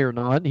going to play or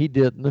not, and he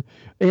didn't.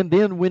 And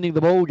then winning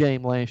the bowl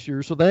game last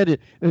year, so that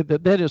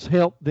has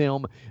helped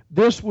them.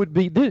 This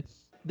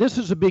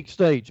is a big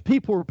stage.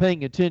 People are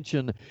paying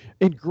attention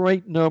in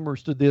great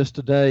numbers to this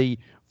today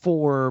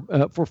for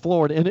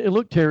Florida. And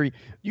look, Terry,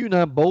 you and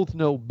I both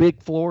know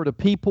big Florida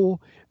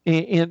people.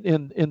 And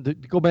to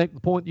go back to the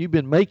point you've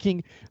been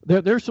making,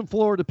 there's some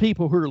Florida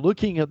people who are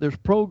looking at this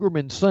program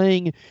and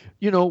saying,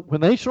 you know,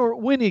 when they start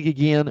winning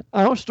again,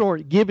 I'll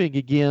start giving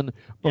again.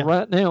 But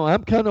right now,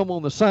 I'm kind of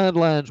on the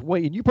sidelines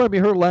waiting. You probably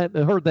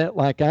heard that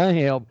like I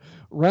have.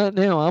 Right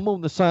now, I'm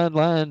on the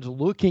sidelines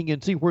looking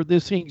and see where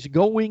this thing's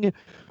going.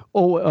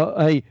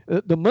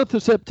 The month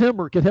of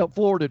September could help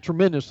Florida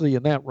tremendously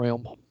in that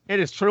realm. It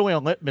is truly a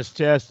litmus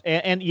test.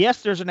 And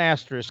yes, there's an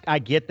asterisk. I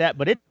get that.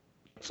 But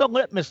it's a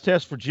litmus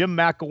test for Jim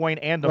McElwain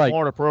and the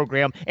Florida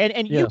program.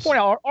 And you point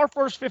out our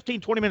first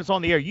 15, 20 minutes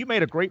on the air, you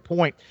made a great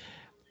point.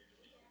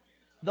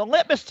 The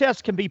litmus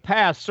test can be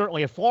passed,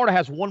 certainly, if Florida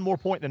has one more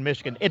point than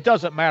Michigan. It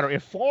doesn't matter.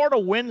 If Florida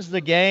wins the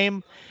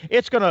game,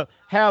 it's going to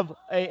have,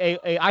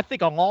 I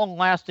think, a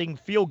long-lasting,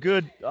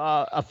 feel-good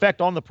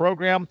effect on the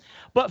program.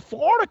 But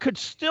Florida could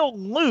still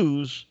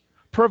lose,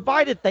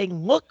 provided they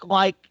look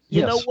like,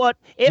 you know what,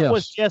 it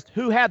was just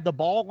who had the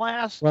ball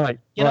last. Right,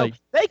 you know,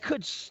 they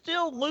could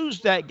still lose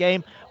that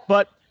game,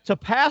 but to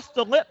pass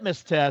the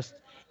litmus test,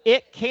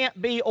 it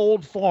can't be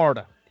old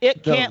Florida.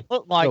 It can't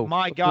look like,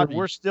 my God,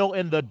 we're still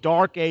in the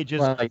dark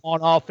ages on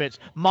offense.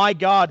 My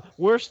God,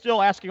 we're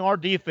still asking our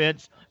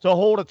defense to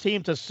hold a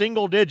team to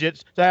single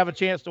digits to have a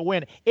chance to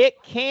win.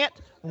 It can't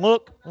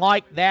look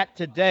like that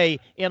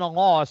today in a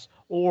loss,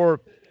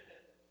 or,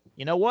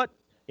 you know what?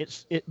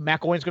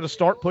 McElwain's going to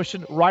start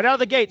pushing right out of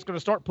the gate. It's going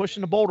to start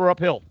pushing the boulder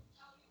uphill.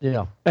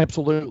 Yeah,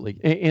 absolutely.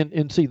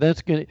 And see,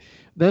 that's going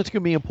to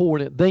be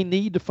important. They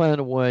need to find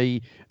a way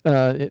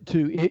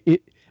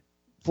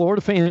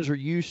Florida fans are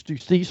used to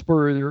Steve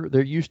Spurrier.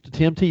 They're used to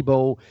Tim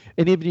Tebow.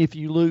 And even if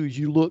you lose,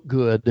 you look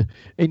good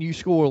and you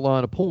score a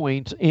lot of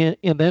points. And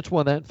that's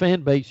what that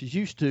fan base is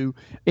used to.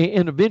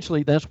 And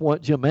eventually that's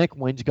what Jim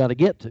McElwain's got to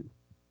get to.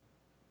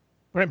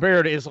 Brent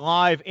Beaird is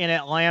live in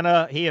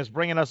Atlanta. He is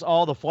bringing us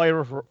all the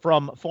flavor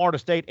from Florida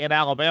State and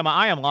Alabama.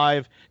 I am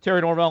live,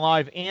 Terry Norvelle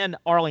live in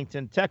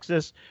Arlington,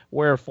 Texas,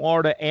 where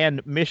Florida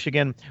and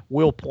Michigan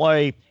will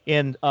play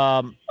in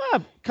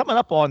coming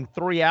up on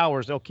 3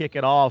 hours, they'll kick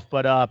it off.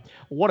 But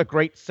what a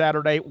great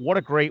Saturday. What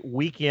a great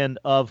weekend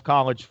of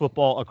college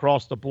football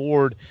across the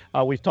board.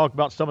 We've talked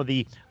about some of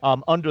the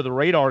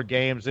under-the-radar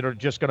games that are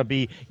just going to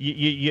be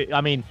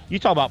you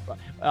talk about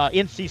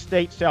NC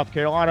State, South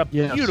Carolina.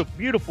 Yes.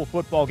 Beautiful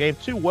football game.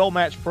 Two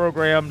well-matched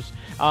programs.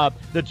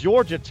 The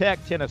Georgia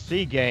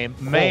Tech-Tennessee game,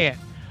 man,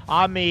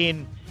 I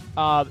mean,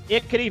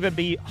 it could even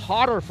be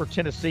hotter for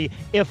Tennessee.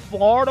 If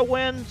Florida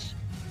wins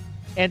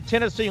and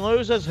Tennessee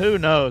loses, who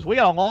knows? We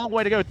got a long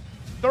way to go.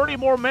 30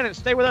 more minutes.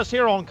 Stay with us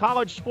here on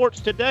College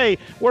Sports Today.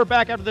 We're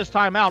back after this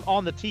timeout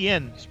on the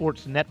TN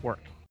Sports Network.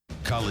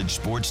 College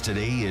Sports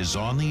Today is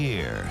on the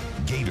air.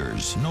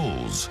 Gators,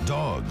 Knowles,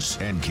 Dogs,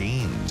 and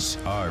Canes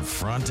are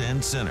front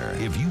and center.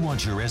 If you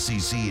want your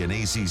SEC and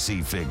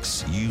ACC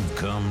fix, you've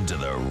come to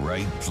the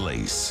right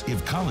place.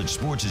 If college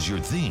sports is your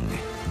thing,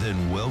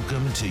 then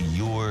welcome to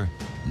your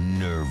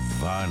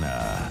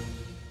nirvana.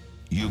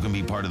 You can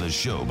be part of the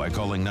show by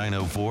calling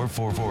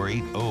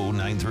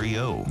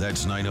 904-448-0930.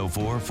 That's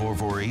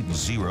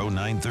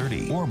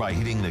 904-448-0930. Or by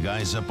hitting the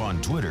guys up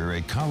on Twitter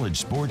at College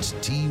Sports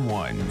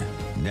T1.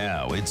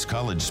 Now it's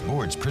College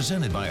Sports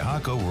presented by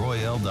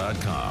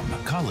HacoRoyale.com.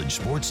 College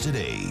Sports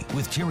Today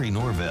with Terry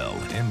Norvelle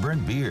and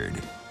Brent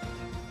Beaird.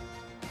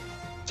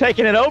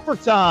 Taking it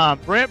overtime.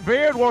 Brent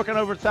Beaird working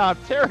overtime.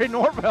 Terry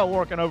Norvelle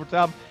working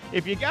overtime.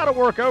 If you got to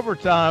work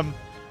overtime,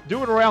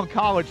 do it around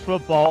college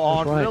football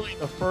on really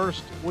the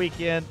first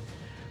weekend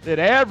that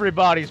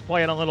everybody's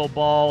playing a little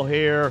ball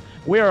here.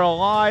 We are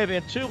live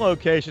in two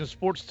locations.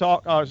 Sports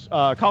Talk,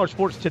 College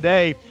Sports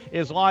Today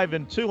is live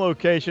in two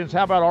locations.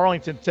 How about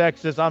Arlington,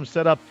 Texas? I'm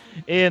set up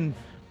in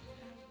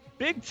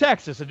Big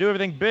Texas to do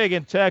everything big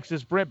in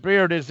Texas. Brent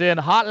Beaird is in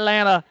hot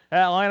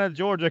Atlanta,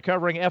 Georgia,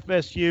 covering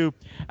FSU,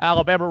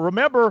 Alabama.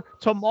 Remember,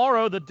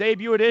 tomorrow, the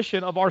debut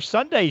edition of our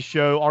Sunday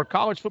show, our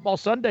College Football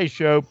Sunday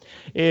show,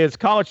 is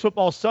College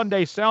Football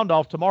Sunday Sound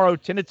Off tomorrow,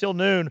 10 until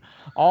noon,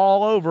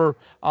 all over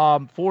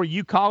for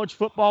you college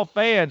football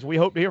fans. We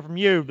hope to hear from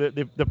you.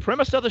 The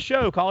premise of the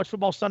show, College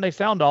Football Sunday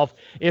Sound Off,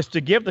 is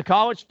to give the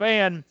college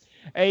fan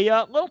a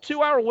little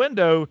 2-hour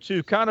window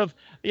to kind of,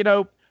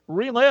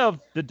 relive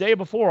the day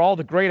before all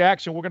the great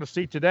action we're going to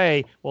see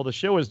today. Well, the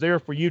show is there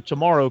for you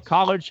tomorrow.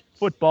 College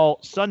Football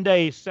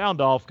Sunday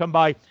Sound Off. Come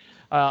by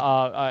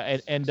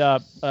and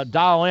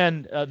dial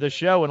in the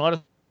show and let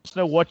us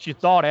know what you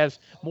thought as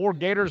more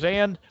Gators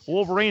and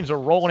Wolverines are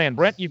rolling in.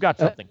 Brent, you've got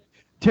something.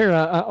 Terry,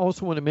 I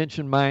also want to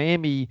mention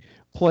Miami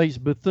plays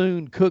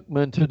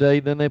Bethune-Cookman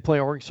today. Then they play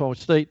Arkansas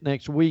State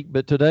next week.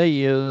 But today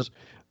is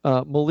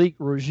Malik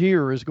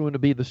Rozier is going to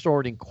be the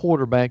starting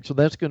quarterback, so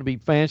that's going to be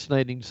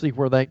fascinating to see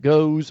where that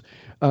goes.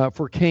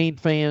 For Cane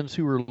fans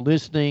who are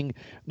listening,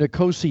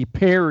 N'Kosi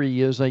Perry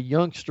is a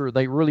youngster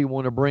they really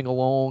want to bring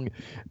along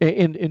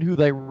and who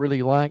they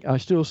really like. I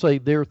still say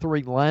their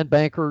three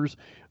linebackers,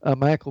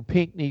 Michael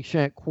Pinckney,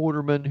 Shaq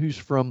Quarterman, who's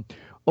from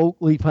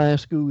Oakleaf High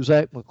School,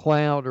 Zach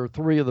McLeod, are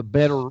three of the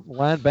better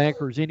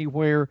linebackers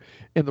anywhere.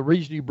 And the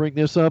reason you bring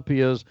this up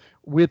is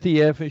with the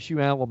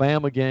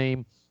FSU-Alabama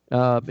game,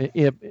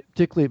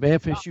 particularly if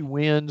FSU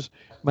wins,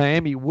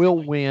 Miami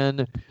will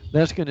win.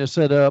 That's going to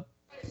set up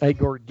a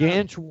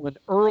gargantuan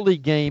early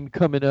game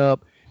coming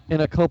up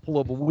in a couple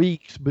of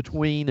weeks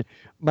between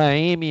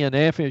Miami and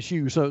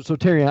FSU. So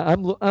Terry,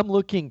 I'm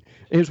looking,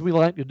 as we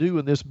like to do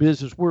in this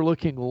business, we're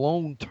looking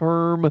long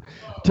term.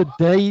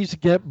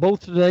 Both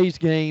today's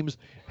games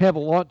have a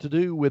lot to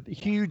do with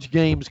huge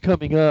games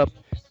coming up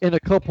in a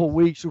couple of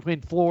weeks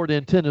between Florida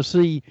and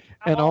Tennessee,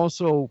 and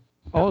also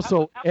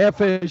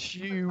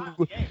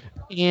FSU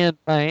and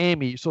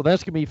Miami. So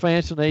that's going to be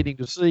fascinating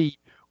to see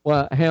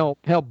how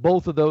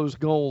both of those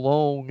go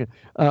along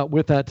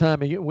with that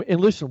timing.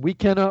 And listen, we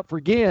cannot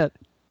forget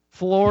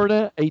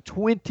Florida, a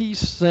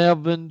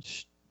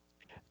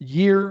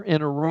 27-year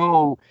in a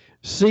row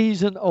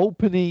season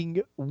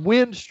opening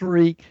win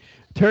streak.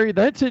 Terry,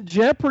 that's in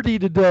jeopardy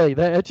today.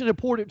 That's an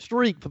important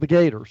streak for the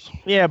Gators.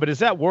 Yeah, but is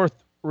that worth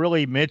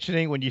really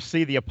mentioning when you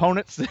see the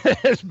opponents that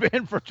has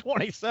been for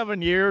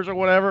 27 years or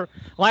whatever?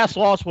 Last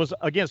loss was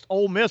against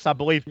Ole Miss, I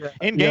believe,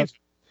 in Gainesville.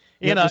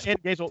 In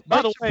Gainesville.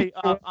 By the way,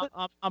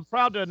 I'm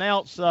proud to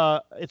announce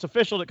it's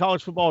official that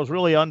college football is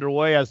really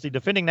underway as the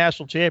defending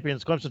national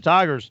champions, Clemson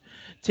Tigers,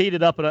 teed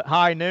it up at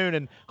high noon.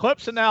 And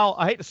Clemson now,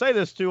 I hate to say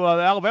this to the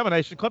Alabama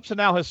nation, Clemson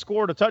now has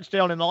scored a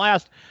touchdown in the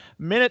last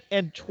minute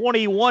and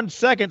 21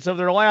 seconds of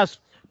their last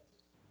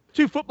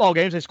two football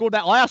games. They scored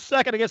that last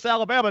second against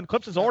Alabama, and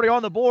Clemson's already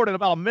on the board in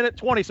about a minute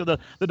 20. So the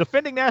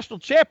defending national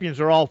champions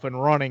are off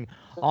and running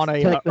on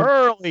a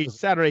early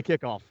Saturday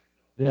kickoff.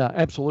 Yeah,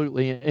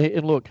 absolutely.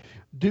 And look,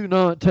 do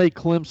not take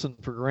Clemson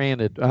for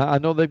granted. I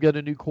know they've got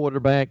a new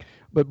quarterback,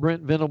 but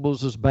Brent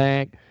Venables is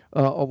back.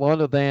 A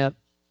lot of that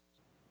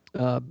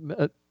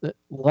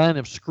line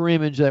of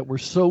scrimmage that were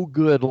so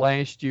good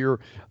last year,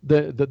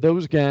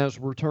 those guys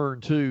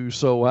return too.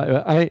 So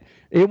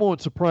it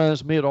won't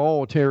surprise me at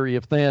all, Terry,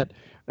 if that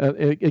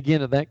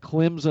again, if that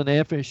Clemson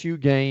FSU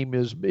game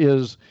is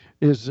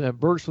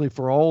virtually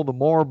for all the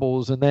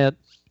marbles in that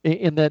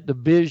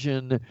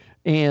division,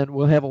 and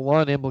will have a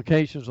lot of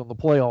implications on the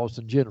playoffs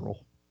in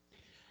general.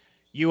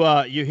 You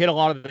hit a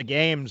lot of the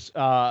games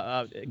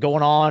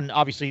going on.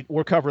 Obviously,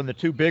 we're covering the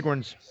two big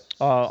ones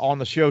on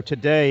the show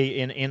today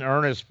in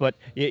earnest, but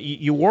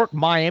you work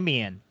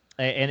Miami in,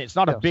 and it's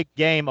not a big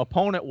game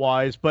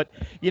opponent-wise, but,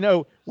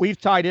 we've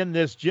tied in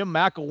this. Jim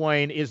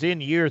McElwain is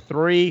in year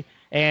 3,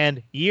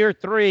 and year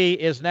 3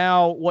 is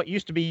now what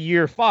used to be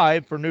year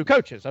 5 for new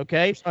coaches,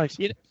 okay? Nice.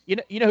 You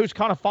know who's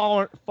kind of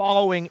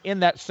following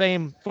in that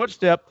same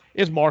footstep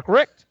is Mark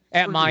Richt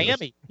at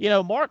Miami.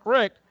 Mark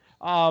Richt,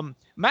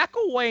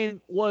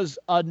 McElwain was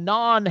a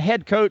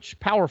non-head coach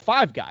Power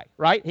 5 guy,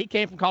 right? He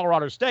came from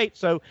Colorado State,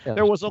 so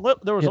there was a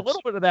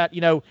little bit of that.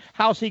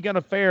 How's he going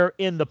to fare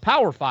in the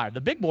Power 5,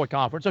 the big boy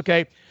conference?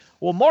 Okay,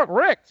 well, Mark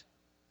Richt,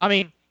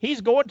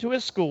 he's going to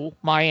his school,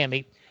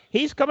 Miami.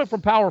 He's coming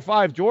from Power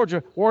 5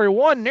 Georgia, where he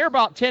won near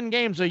about 10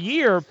 games a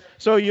year.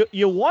 So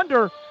you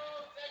wonder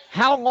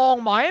how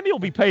long Miami will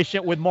be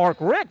patient with Mark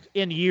Richt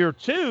in year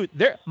 2.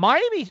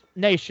 Miami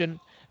Nation.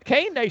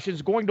 Cane Nation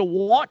is going to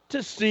want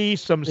to see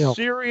some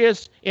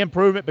serious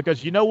improvement,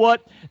 because you know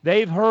what?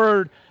 They've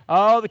heard,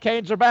 the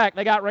Canes are back.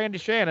 They got Randy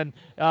Shannon.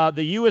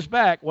 The U is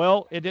back.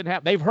 Well, it didn't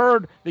happen. They've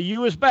heard the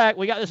U is back.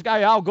 We got this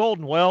guy, Al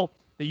Golden. Well,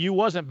 the U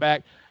wasn't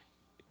back.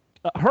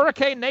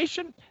 Hurricane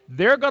Nation,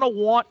 they're going to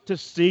want to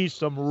see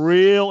some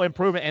real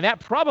improvement. And that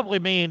probably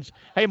means,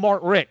 hey,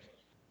 Mark Richt,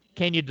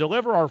 can you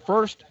deliver our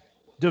first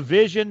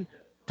division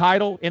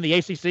title in the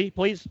ACC,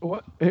 please?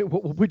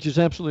 Which is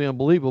absolutely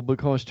unbelievable,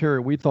 because, Terry,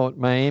 we thought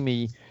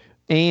Miami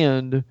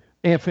and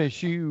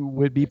FSU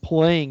would be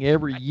playing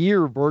every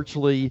year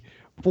virtually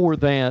for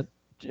that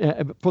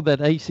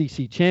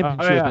ACC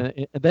championship,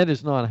 and that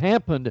has not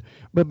happened.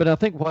 But I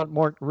think what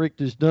Mark Richt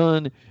has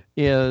done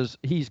is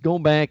he's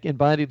gone back,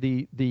 invited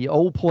the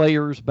old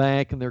players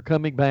back, and they're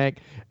coming back.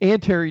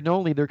 And, Terry, not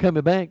only they're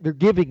coming back, they're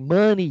giving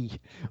money.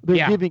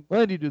 They're giving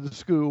money to the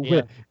school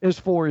as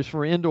far as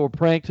for indoor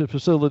practice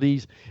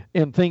facilities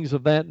and things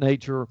of that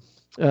nature,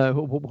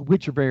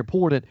 which are very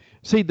important.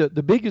 See, the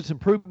biggest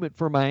improvement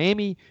for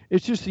Miami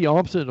is just the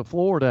opposite of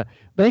Florida.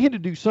 They had to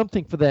do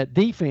something for that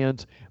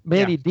defense.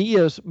 Manny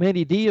Diaz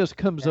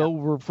comes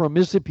over from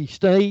Mississippi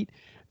State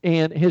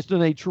and has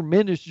done a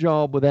tremendous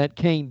job with that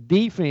Cane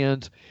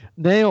defense.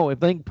 Now, if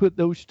they can put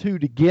those two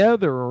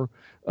together,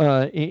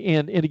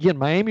 and again,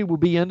 Miami will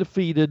be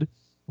undefeated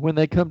when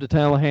they come to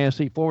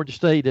Tallahassee. Florida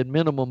State at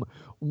minimum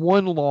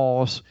 1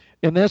 loss,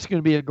 and that's going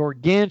to be a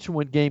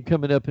gargantuan game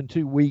coming up in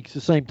 2 weeks,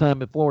 the same time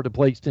that Florida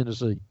plays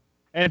Tennessee.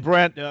 And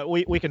Brent,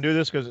 we can do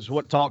this because it's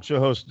what talk show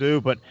hosts do,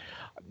 but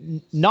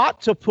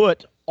not to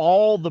put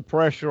all the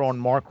pressure on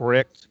Mark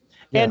Richt,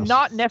 and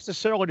not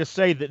necessarily to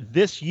say that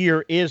this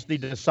year is the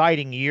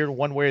deciding year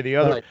one way or the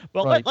other.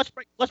 But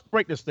let's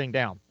break this thing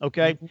down,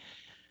 okay? Mm-hmm.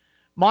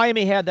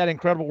 Miami had that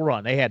incredible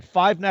run. They had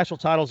 5 national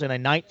titles in a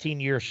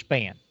 19-year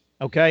span,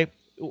 okay?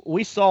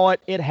 We saw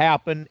it. It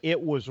happened. It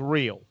was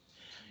real.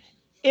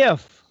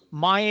 If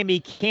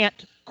Miami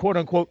can't,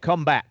 quote-unquote,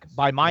 come back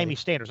by Miami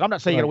standards, I'm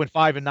not saying you're going to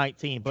win 5 and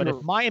 19, but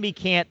if Miami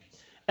can't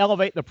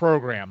elevate the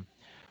program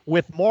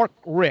with Mark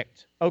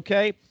Richt,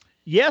 okay,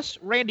 yes,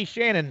 Randy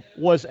Shannon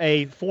was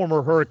a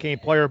former Hurricane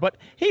player, but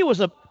he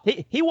wasn't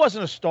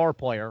a star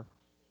player.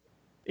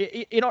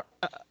 You know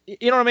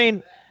what I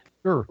mean?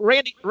 Sure.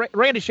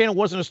 Randy Shannon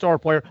wasn't a star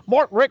player.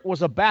 Mark Richt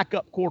was a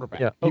backup quarterback.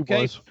 Yeah, okay.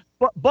 He was.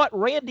 But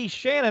Randy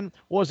Shannon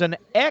was an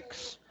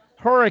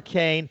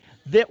ex-Hurricane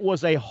that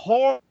was a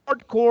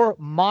hardcore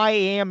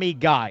Miami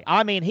guy.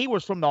 I mean, he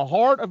was from the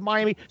heart of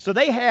Miami. So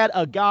they had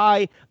a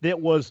guy that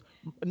was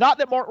not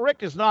that Mark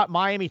Richt is not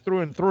Miami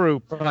through and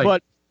through,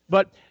 but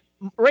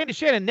Randy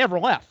Shannon never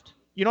left.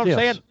 You know what I'm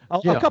saying?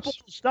 A couple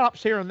of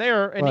stops here and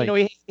there,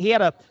 and he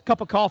had a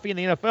cup of coffee in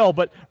the NFL.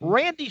 But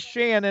Randy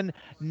Shannon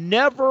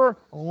never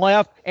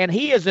left, and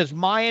he is as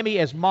Miami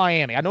as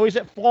Miami. I know he's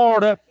at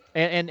Florida,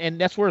 and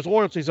that's where his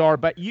loyalties are.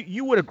 But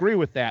you would agree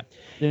with that?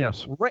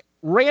 Yes.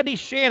 Randy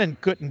Shannon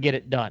couldn't get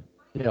it done.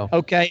 Yeah.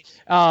 Okay.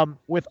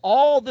 With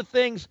all the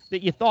things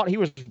that you thought he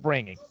was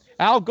bringing,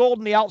 Al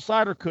Golden, the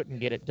outsider, couldn't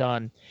get it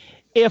done.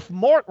 If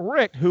Mark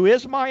Richt, who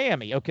is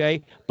Miami,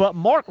 okay, but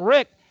Mark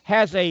Richt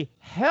has a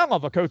hell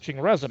of a coaching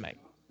resume.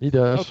 He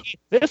does. Okay?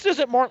 This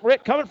isn't Mark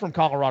Richt coming from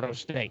Colorado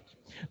State.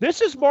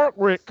 This is Mark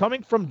Richt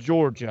coming from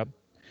Georgia,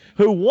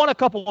 who won a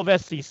couple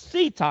of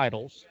SEC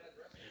titles,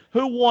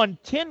 who won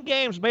 10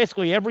 games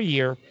basically every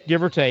year,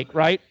 give or take,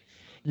 right?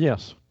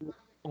 Yes.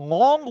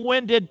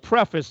 Long-winded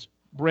preface,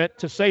 Brent,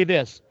 to say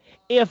this.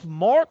 If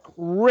Mark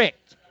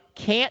Richt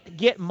can't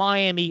get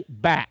Miami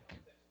back,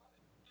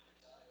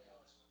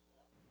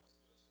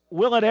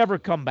 will it ever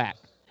come back?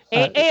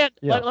 Let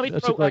me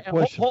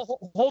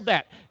hold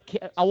that.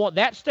 I want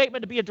that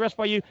statement to be addressed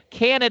by you.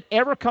 Can it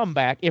ever come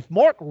back? If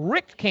Mark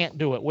Richt can't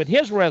do it with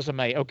his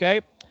resume,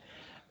 okay?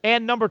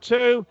 And number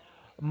 2,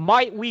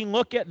 might we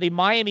look at the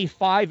Miami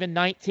 5 and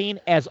 19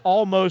 as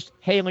almost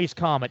Haley's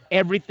Comet?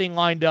 Everything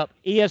lined up.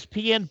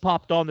 ESPN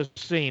popped on the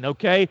scene,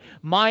 okay?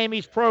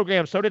 Miami's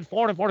program, so did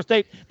Florida and Florida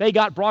State. They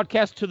got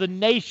broadcast to the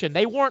nation.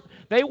 They weren't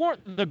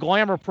the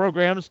glamour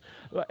programs.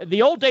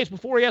 The old days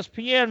before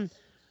ESPN,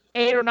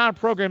 8 or 9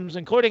 programs,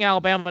 including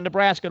Alabama,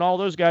 Nebraska, and all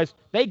those guys,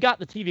 they got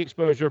the TV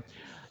exposure.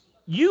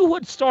 you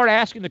would start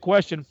asking the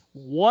question,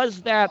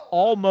 was that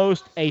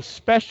almost a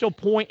special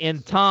point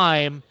in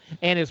time,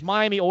 and is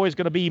Miami always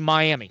going to be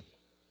Miami?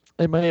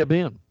 It may have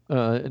been.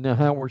 Now,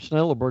 Howard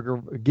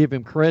Schnellenberger, give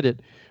him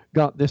credit,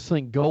 got this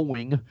thing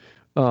going.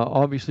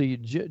 Obviously,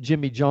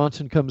 Jimmy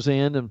Johnson comes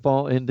in,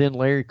 and then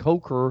Larry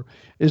Coker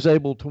is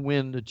able to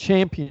win the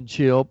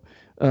championship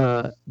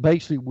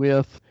basically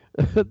with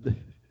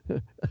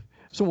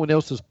someone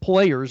else's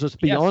players. Let's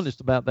be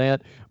honest about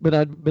that. But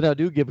I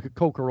do give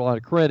Coker a lot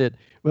of credit.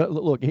 But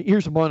look,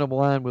 here's the bottom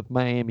line with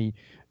Miami: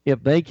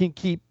 if they can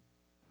keep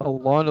a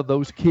lot of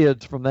those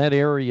kids from that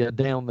area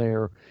down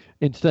there,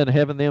 instead of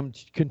having them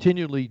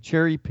continually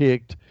cherry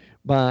picked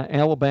by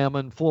Alabama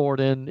and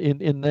Florida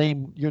and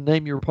name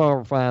your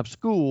Power 5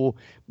 school,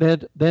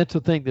 that's a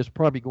thing that's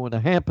probably going to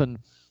happen.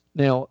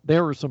 Now,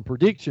 there are some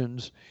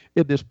predictions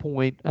at this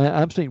point.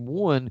 I've seen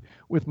one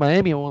with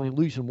Miami only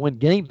losing one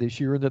game this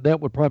year, and that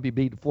would probably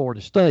be to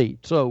Florida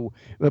State. So,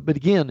 but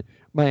again,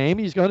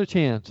 Miami's got a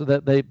chance.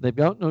 That they've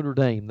got Notre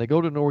Dame, they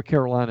go to North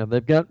Carolina,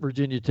 they've got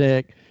Virginia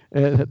Tech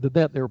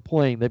that they're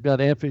playing, they've got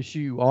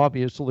FSU.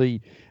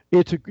 Obviously,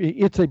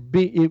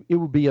 it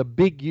would be a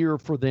big year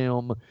for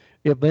them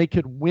if they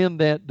could win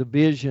that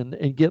division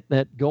and get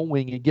that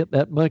going and get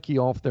that monkey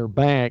off their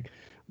back.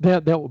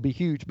 That would be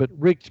huge. But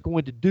Rick's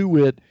going to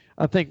do it,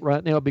 I think,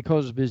 right now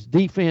because of his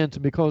defense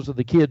and because of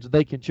the kids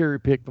they can cherry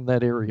pick from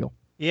that area.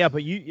 Yeah,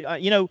 but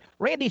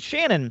Randy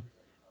Shannon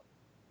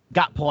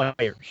got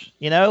players,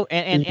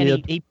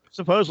 and he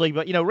supposedly,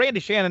 but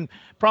Randy Shannon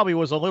probably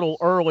was a little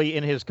early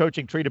in his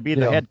coaching tree to be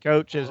the head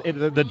coach.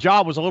 The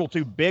job was a little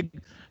too big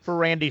for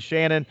Randy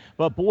Shannon.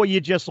 But boy, you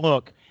just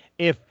look,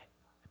 if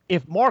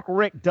Mark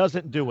Richt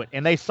doesn't do it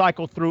and they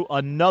cycle through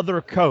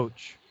another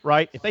coach,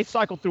 right? If they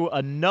cycle through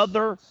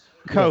another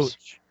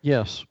coach,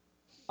 yes.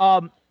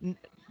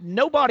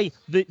 Nobody,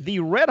 the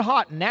red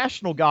hot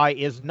national guy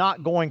is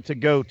not going to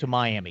go to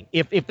Miami.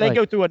 If they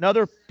go through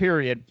another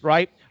period,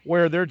 right,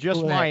 where they're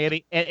just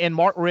Miami and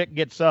Mark Richt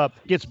gets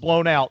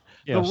blown out,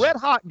 the red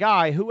hot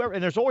guy, whoever,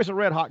 and there's always a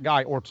red hot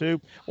guy or two.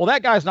 Well,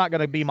 that guy's not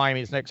going to be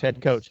Miami's next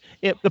head coach.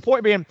 The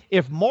point being,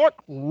 if Mark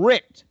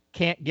Richt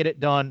can't get it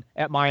done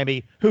at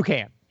Miami, who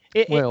can?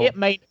 It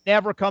may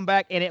never come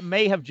back, and it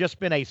may have just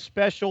been a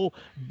special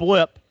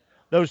blip.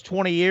 Those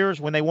 20 years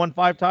when they won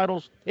 5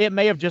 titles, it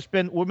may have just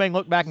been, we may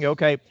look back and go,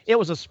 okay, it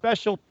was a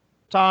special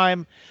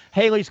time.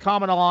 Haley's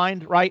common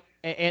aligned, right?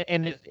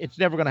 And it's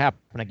never going to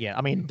happen again.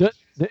 I mean,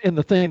 and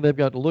the thing they've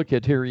got to look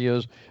at here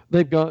is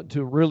they've got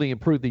to really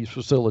improve these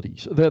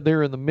facilities.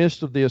 They're in the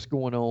midst of this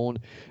going on.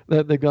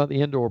 They've got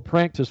the indoor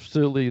practice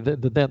facility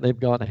that they've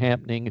got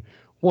happening.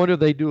 What do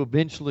they do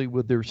eventually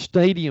with their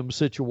stadium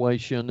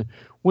situation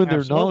when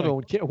they're not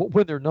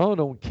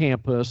on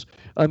campus?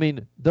 I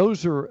mean,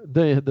 those are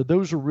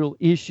real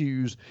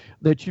issues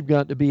that you've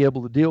got to be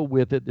able to deal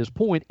with at this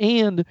point.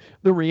 And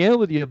the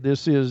reality of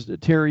this is,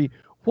 Terry,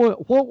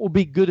 what will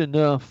be good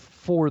enough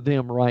for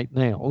them right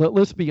now?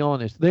 Let's be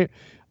honest.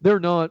 They're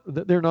not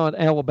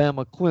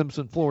Alabama,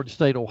 Clemson, Florida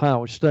State,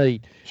 Ohio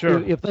State.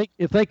 Sure. If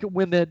they could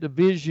win that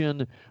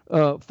division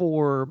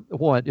for 2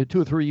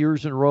 or 3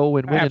 years in a row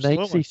and win an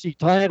ACC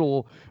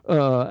title,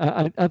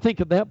 I think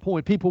at that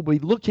point people will be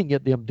looking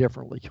at them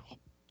differently.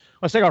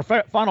 Let's take our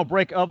final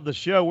break of the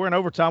show. We're in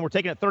overtime. We're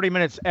taking it 30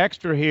 minutes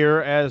extra here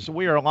as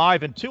we are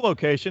live in 2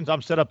 locations.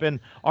 I'm set up in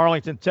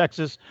Arlington,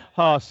 Texas,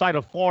 site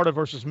of Florida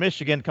versus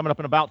Michigan, coming up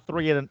in about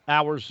 3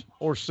 hours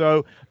or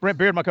so. Brent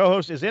Beaird, my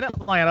co-host, is in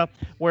Atlanta,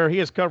 where he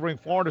is covering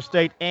Florida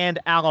State and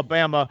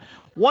Alabama.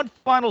 One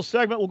final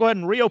segment. We'll go ahead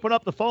and reopen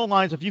up the phone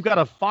lines. If you've got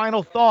a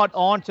final thought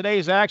on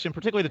today's action,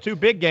 particularly the 2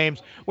 big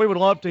games, we would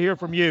love to hear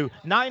from you.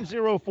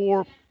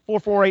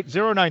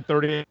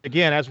 904-448-0930.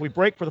 Again, as we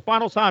break for the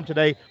final time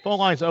today, phone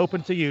lines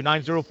open to you,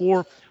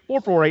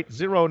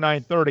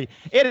 904-448-0930.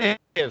 It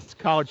is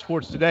College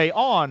Sports Today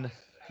on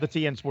the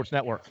TN Sports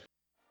Network.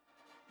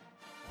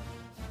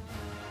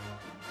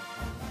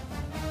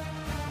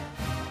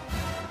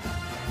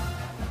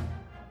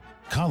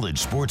 College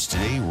Sports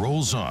Today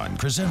rolls on,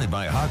 presented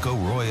by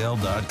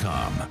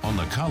HacoRoyale.com on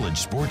the College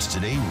Sports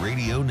Today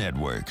Radio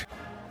Network.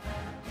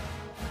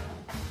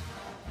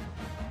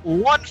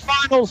 One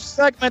final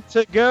segment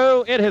to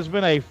go. It has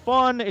been a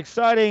fun,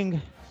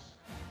 exciting,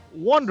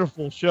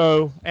 wonderful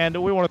show, and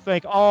we want to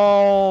thank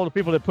all the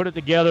people that put it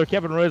together.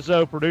 Kevin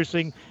Rizzo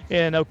producing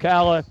in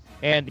Ocala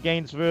and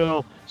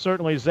Gainesville,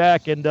 certainly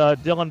Zach and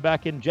Dylan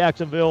back in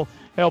Jacksonville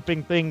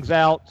helping things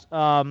out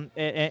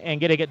and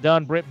getting it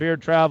done. Brent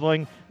Beaird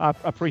traveling. I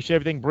appreciate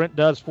everything Brent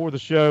does for the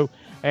show,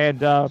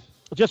 and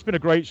just been a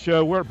great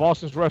show. We're at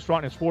Boston's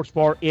Restaurant and Sports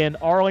Bar in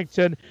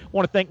Arlington. I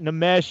want to thank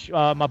Nimesh,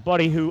 my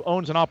buddy who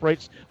owns and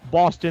operates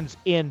Boston's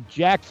in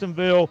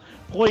Jacksonville.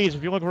 Please,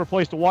 if you're looking for a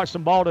place to watch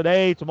some ball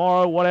today,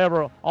 tomorrow,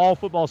 whatever, all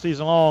football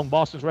season long,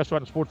 Boston's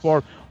Restaurant and Sports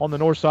Bar on the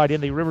north side in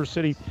the River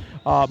City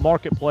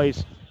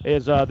Marketplace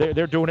is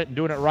they're doing it and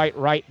doing it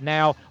right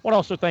now. I want to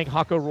also thank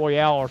Haco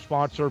Royale, our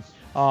sponsor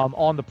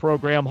on the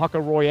program.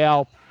 Haco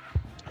Royale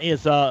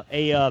is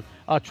a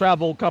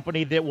travel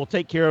company that will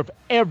take care of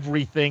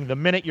everything. The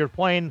minute your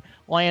plane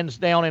lands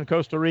down in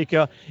Costa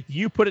Rica,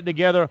 you put it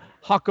together.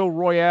 Jaco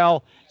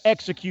Royale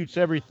executes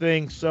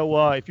everything.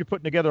 So if you're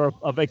putting together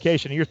a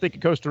vacation and you're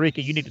thinking Costa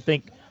Rica, you need to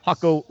think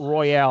Jaco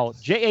Royale.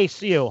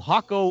 JACO,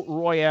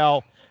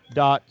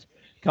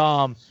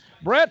 JacoRoyale.com.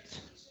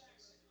 Brent,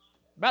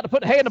 about to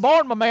put hay in the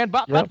barn, my man.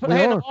 About to put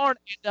hay in the barn.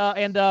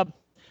 And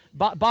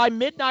by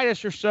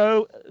midnight-ish or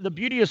so, the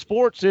beauty of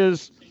sports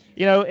is,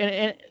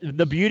 and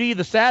the beauty,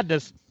 the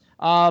sadness.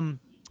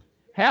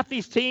 Half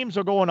these teams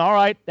are going, all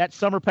right, that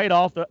summer paid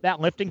off, that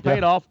lifting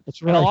paid off.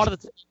 That's right. And a lot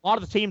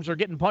of the teams are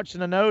getting punched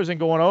in the nose and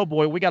going, oh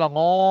boy, we got a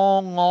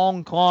long,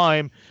 long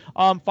climb.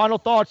 Final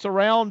thoughts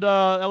around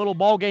a little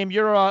ball game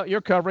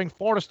you're covering,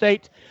 Florida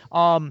State,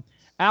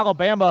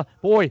 Alabama.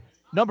 Boy,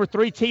 number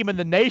 3 team in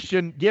the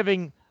nation,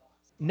 giving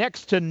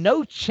next to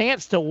no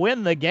chance to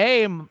win the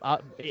game.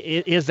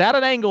 Is that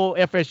an angle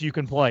FSU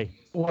can play?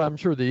 Well, I'm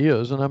sure there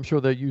is, and I'm sure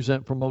they'll use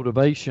that for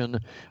motivation.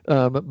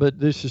 But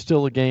this is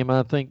still a game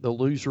I think the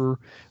loser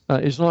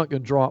is not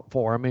going to drop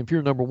far. I mean, if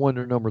you're number 1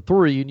 or number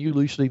 3 and you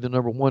lose to either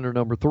number 1 or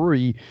number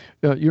 3,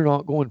 you're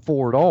not going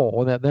forward at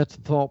all. That's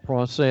the thought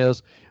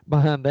process.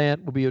 Behind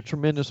that will be a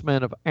tremendous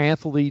amount of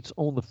athletes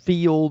on the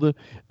field.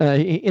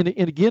 And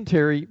again,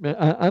 Terry,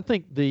 I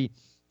think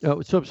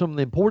some of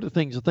the important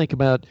things to think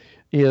about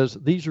is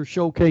these are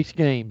showcase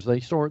games.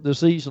 They start the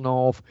season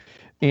off.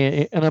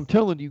 And I'm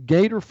telling you,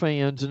 Gator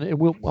fans, and I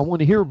want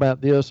to hear about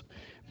this,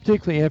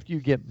 particularly after you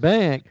get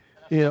back,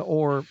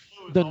 or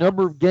the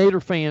number of Gator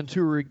fans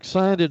who are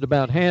excited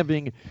about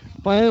having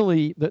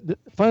finally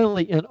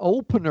an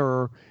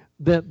opener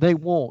that they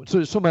want.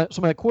 So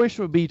my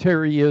question would be,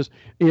 Terry, is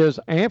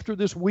after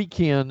this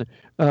weekend,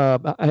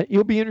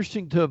 it'll be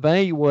interesting to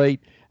evaluate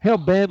how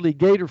badly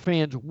Gator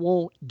fans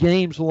want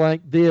games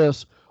like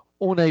this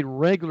on a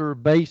regular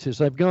basis.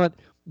 They've got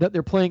that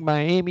they're playing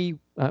Miami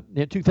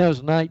in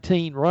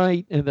 2019,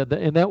 right? And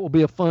that will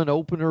be a fun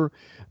opener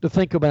to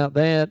think about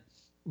that.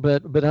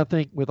 But I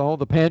think with all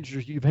the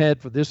passengers you've had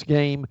for this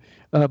game,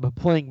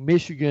 playing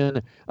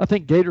Michigan, I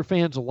think Gator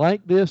fans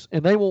like this,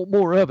 and they want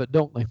more of it,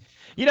 don't they?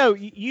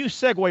 You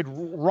segued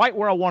right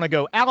where I want to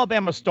go.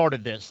 Alabama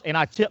started this, and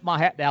I tip my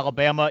hat to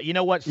Alabama. You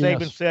know what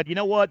Saban said? You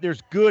know what?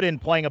 There's good in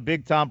playing a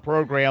big-time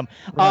program.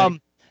 Right.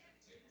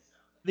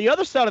 The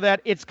other side of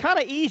that, it's kind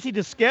of easy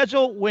to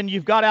schedule when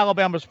you've got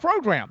Alabama's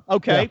program.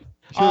 Okay.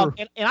 Yeah, sure.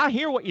 And I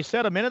hear what you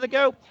said a minute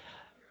ago.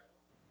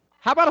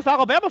 How about if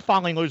Alabama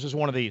finally loses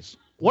one of these?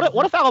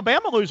 What if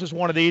Alabama loses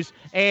one of these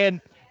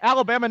and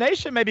Alabama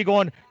Nation may be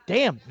going,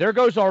 damn, there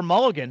goes our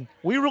mulligan.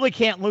 We really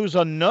can't lose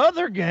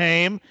another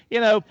game.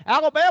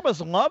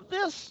 Alabama's loved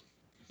this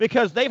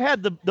because they've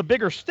had the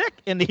bigger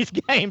stick in these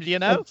games,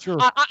 Sure.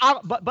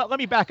 But let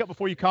me back up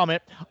before you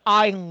comment.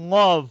 I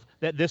love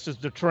that this is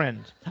the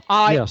trend.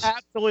 I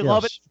absolutely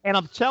love it. And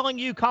I'm telling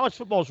you, college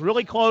football is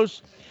really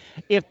close.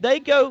 If they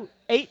go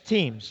 8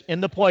 teams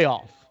in the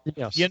playoff,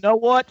 you know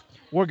what?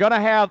 We're going to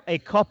have a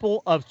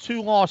couple of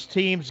 2-loss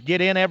teams get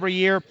in every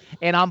year,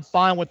 and I'm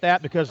fine with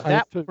that because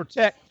that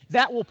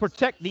will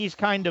protect these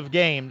kind of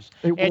games.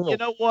 And you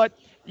know what?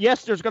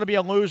 Yes, there's going to be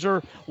a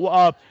loser.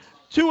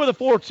 2 of the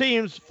 4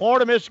 teams,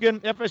 Florida,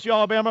 Michigan, FSU,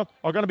 Alabama,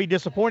 are going to be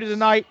disappointed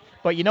tonight.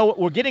 But you know what?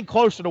 We're getting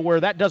closer to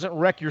where that doesn't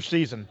wreck your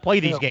season. Play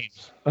these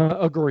games.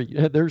 Agree.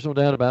 There's no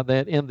doubt about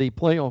that. And the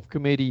playoff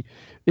committee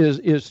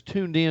is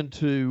tuned in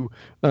to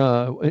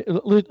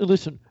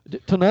listen,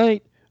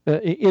 tonight,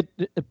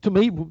 to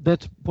me,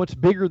 that's what's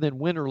bigger than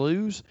win or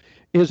lose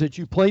is that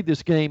you played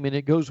this game and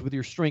it goes with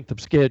your strength of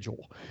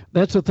schedule.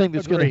 That's the thing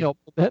that's going to help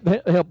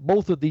help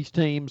both of these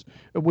teams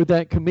with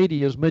that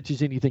committee as much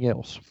as anything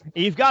else.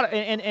 You've got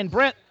and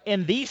Brent,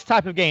 in these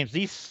type of games,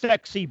 these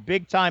sexy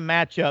big time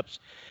matchups,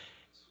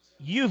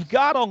 you've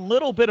got a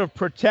little bit of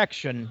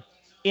protection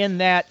in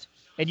that,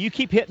 and you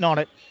keep hitting on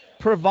it,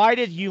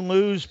 provided you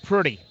lose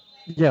pretty.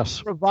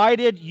 Yes.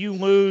 Provided you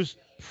lose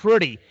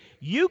pretty.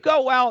 You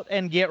go out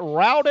and get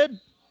routed,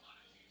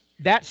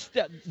 that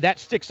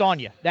sticks on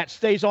you. That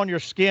stays on your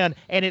skin,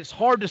 and it's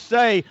hard to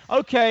say,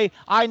 okay,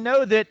 I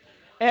know that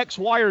X,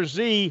 Y, or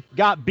Z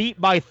got beat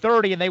by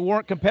 30 and they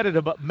weren't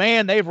competitive, but,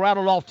 man, they've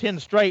rattled off 10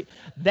 straight.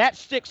 That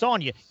sticks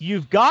on you.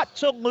 You've got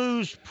to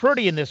lose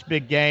pretty in this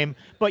big game,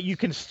 but you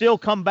can still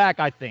come back,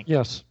 I think.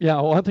 Yes. Yeah,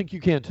 well, I think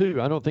you can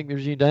too. I don't think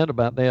there's any doubt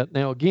about that.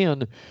 Now,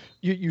 again,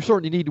 you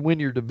certainly need to win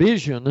your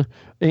division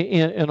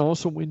and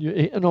also win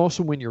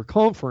your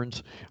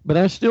conference, but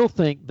I still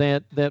think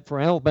that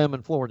for Alabama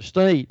and Florida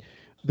State,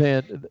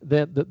 that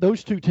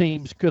those 2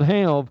 teams could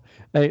have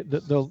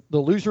the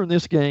loser in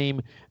this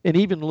game and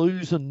even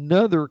lose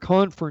another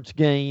conference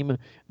game,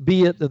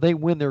 be it that they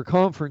win their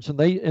conference and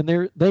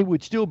they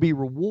would still be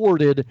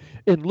rewarded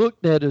and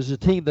looked at as a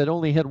team that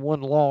only had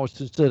 1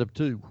 loss instead of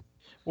 2.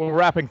 we're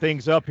wrapping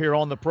things up here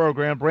on the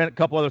program. Brent, a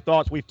couple other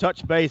thoughts. We've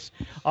touched base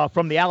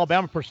from the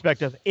Alabama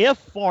perspective. If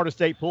Florida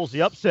State pulls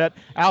the upset,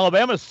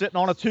 Alabama's sitting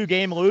on a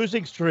 2-game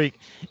losing streak.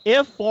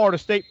 If Florida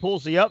State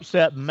pulls the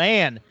upset,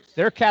 man,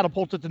 they're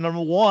catapulted to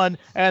number 1,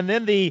 and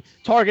then the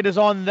target is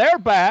on their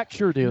back.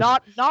 Sure it is.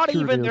 Not sure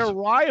even their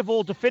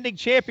rival, defending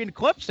champion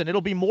Clemson.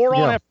 It'll be more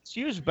on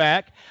FSU's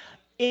back.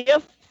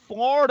 If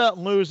Florida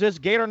loses,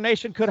 Gator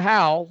Nation could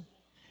howl,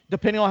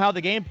 depending on how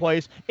the game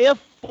plays. If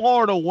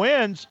Florida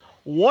wins,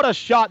 what a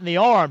shot in the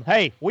arm.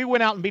 Hey, we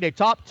went out and beat a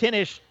top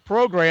 10-ish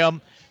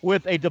program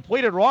with a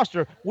depleted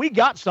roster. We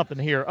got something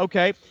here,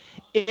 okay?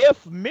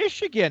 If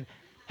Michigan,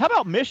 how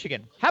about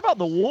Michigan? How about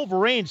the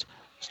Wolverines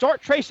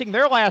start tracing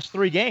their last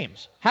 3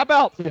 games? How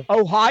about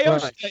Ohio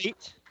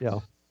State? Yeah.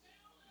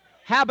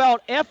 How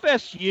about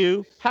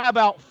FSU? How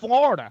about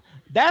Florida?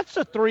 That's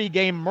a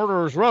 3-game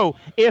murderer's row.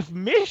 If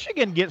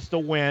Michigan gets the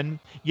win,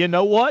 you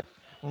know what?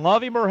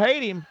 Love him or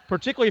hate him,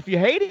 particularly if you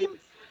hate him,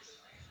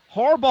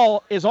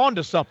 Harbaugh is on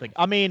to something.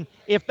 I mean,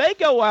 if they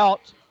go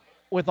out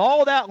with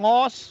all that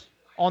loss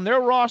on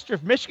their roster,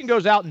 if Michigan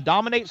goes out and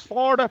dominates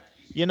Florida,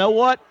 you know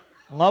what?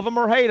 Love him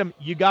or hate him,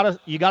 you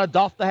gotta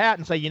doff the hat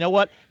and say, you know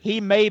what? He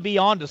may be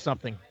on to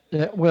something.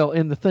 Well,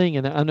 and the thing,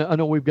 and I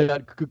know we've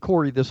got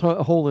Corey this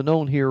holding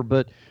on here,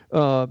 but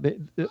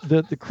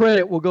the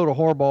credit will go to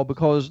Harbaugh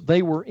because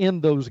they were in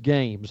those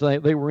games.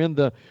 They were in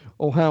the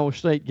Ohio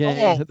State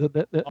game,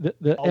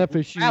 the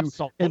FSU,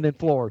 absolutely. And then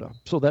Florida.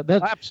 So that's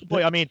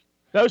absolutely. I mean,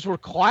 those were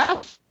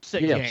classic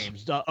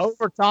games.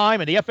 Overtime,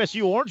 and the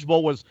FSU Orange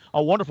Bowl was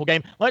a wonderful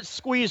game. Let's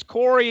squeeze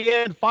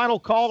Corey in, final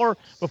caller,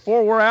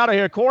 before we're out of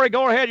here. Corey,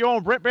 go ahead. You're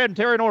on Brent Beaird and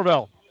Terry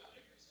Norvelle.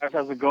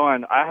 How's it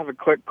going? I have a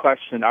quick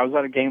question. I was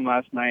at a game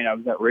last night. I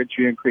was at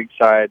Ridgeview and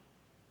Creekside.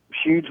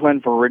 Huge win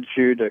for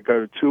Ridgeview to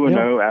go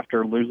 2-0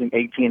 after losing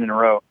 18 in a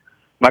row.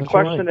 My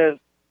question is,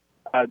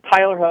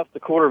 Tyler Huff, the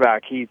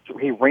quarterback, he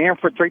ran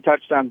for 3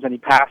 touchdowns and he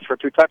passed for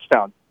 2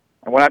 touchdowns.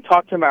 And when I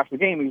talked to him after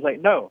the game, he's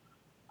like, "No,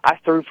 I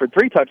threw for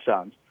 3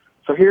 touchdowns."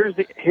 So here's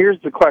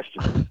the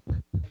question.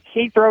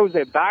 He throws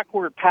a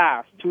backward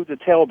pass to the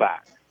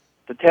tailback.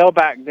 The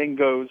tailback then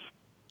goes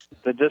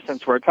the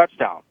distance for a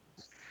touchdown.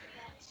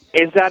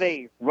 Is that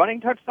a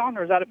running touchdown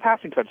or is that a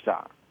passing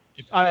touchdown?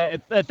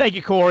 Thank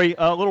you, Corey.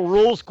 A little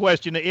rules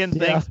question to end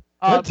things.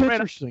 That's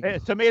interesting.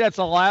 To me, that's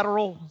a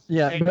lateral.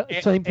 Yeah,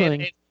 same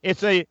thing.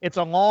 It's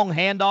a long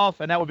handoff,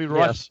 and that would be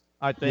rush,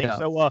 I think. Yeah.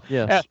 So,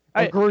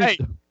 hey,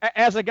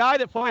 as a guy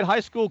that played high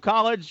school,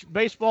 college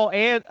baseball,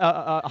 and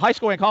high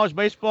school and college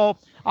baseball,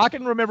 I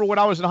can remember when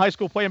I was in high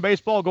school playing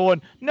baseball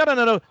going, no,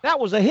 that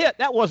was a hit.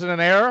 That wasn't an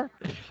error.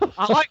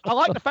 I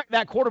like the fact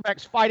that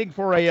quarterback's fighting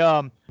for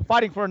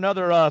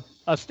another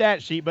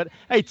stat sheet. But,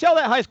 hey, tell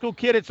that high school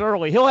kid it's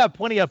early. He'll have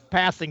plenty of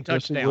passing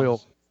touchdowns. Yes, he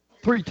will.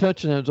 3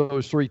 touchdowns,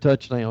 those 3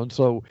 touchdowns.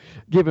 So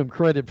give him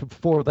credit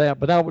for that.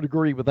 But I would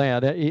agree with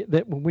that.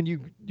 That when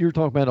you're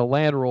talking about a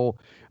lateral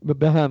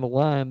behind the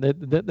line,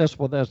 that's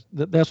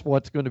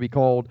what's going to be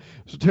called.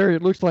 So Terry,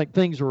 it looks like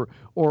things are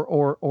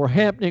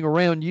happening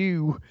around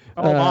you.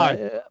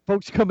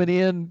 Folks coming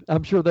in,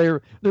 I'm sure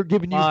they're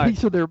giving you a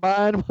piece of their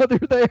mind while they're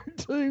there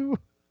too.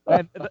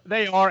 And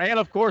they are, and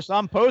of course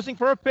I'm posing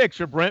for a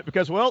picture, Brent,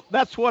 because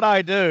that's what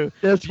I do.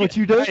 That's what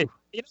you do. Hey,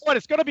 you know what?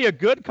 It's going to be a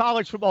good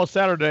college football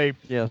Saturday.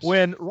 Yes.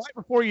 When right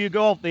before you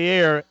go off the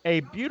air,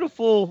 a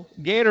beautiful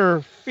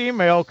Gator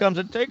female comes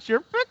and takes your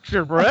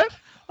picture, Brent.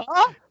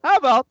 How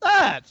about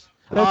that?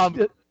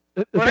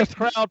 Great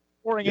crowd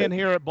pouring in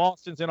here at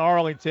Boston's in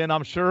Arlington.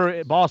 I'm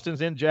sure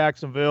Boston's in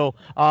Jacksonville.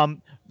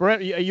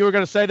 Brent, you were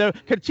going to say, though,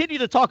 continue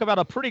to talk about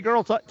a pretty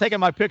girl taking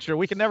my picture.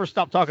 We can never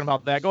stop talking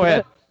about that. Go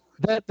ahead.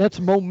 That's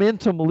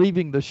momentum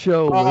leaving the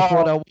show is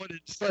what I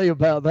wanted to say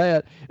about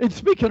that. And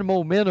speaking of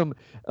momentum,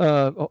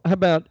 how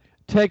about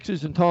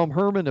Texas and Tom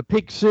Herman, a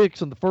pick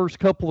 6 in the first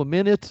couple of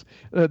minutes?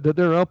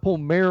 They're up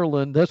on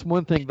Maryland. That's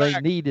one thing they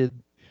needed.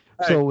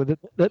 Hey. So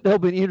that'll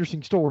be an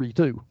interesting story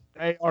too.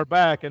 They are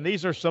back, and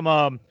these are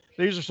some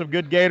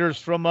good Gators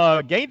from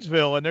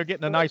Gainesville, and they're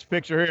getting a nice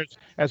picture here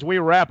as we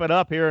wrap it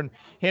up here. And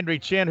Henry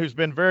Chin, who's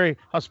been very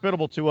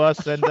hospitable to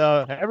us, and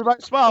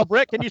everybody smile.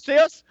 Brett, can you see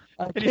us?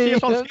 Can you see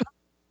us on screen?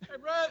 Hey,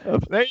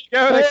 Brent. There you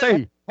go. They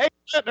say, hey,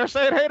 Brent. They're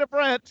saying, hey to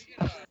Brent.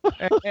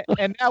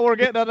 and now we're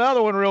getting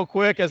another one real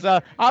quick as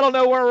I don't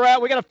know where we're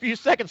at. We got a few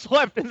seconds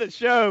left in the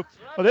show.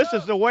 Well, this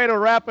is the way to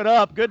wrap it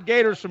up. Good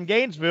Gators from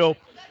Gainesville.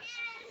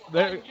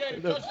 The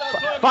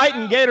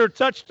Fighting Gator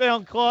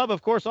Touchdown Club.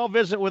 Of course, I'll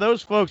visit with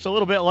those folks a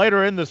little bit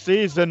later in the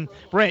season.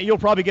 Brent, you'll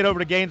probably get over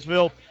to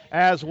Gainesville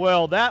as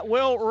well. That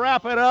will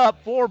wrap it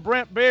up for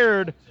Brent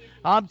Beaird.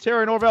 I'm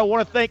Terry Norvelle. I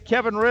want to thank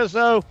Kevin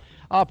Rizzo,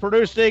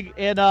 producing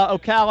in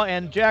Ocala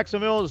and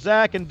Jacksonville.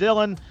 Zach and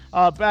Dylan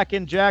back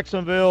in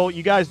Jacksonville.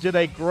 You guys did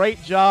a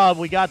great job.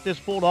 We got this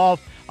pulled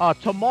off.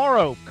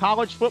 Tomorrow,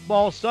 College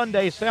Football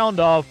Sunday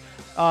Sound Off.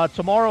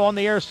 Tomorrow on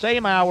the air,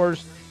 same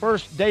hours.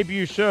 First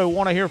debut show.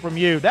 Want to hear from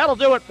you. That'll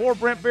do it for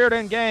Brent Beaird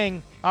and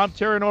gang. I'm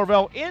Terry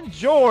Norvelle.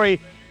 Enjoy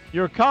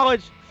your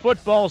college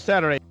football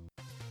Saturday.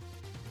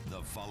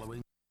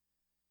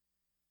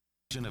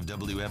 Of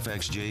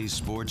WFXJ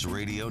Sports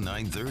Radio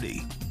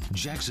 930,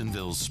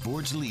 Jacksonville's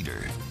sports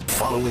leader.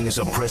 Following is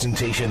a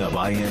presentation of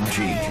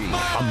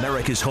IMG,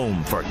 America's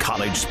home for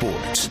college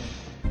sports.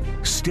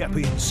 Step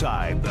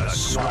inside the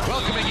swamp.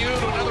 Welcoming you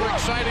to another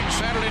exciting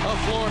Saturday of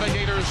Florida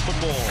Gators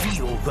football.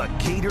 Feel the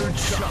Gator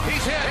jump.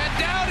 He's hit, and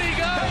down he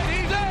goes.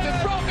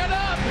 He's broken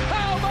up.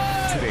 How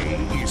much?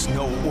 Today is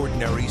no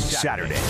ordinary Saturday.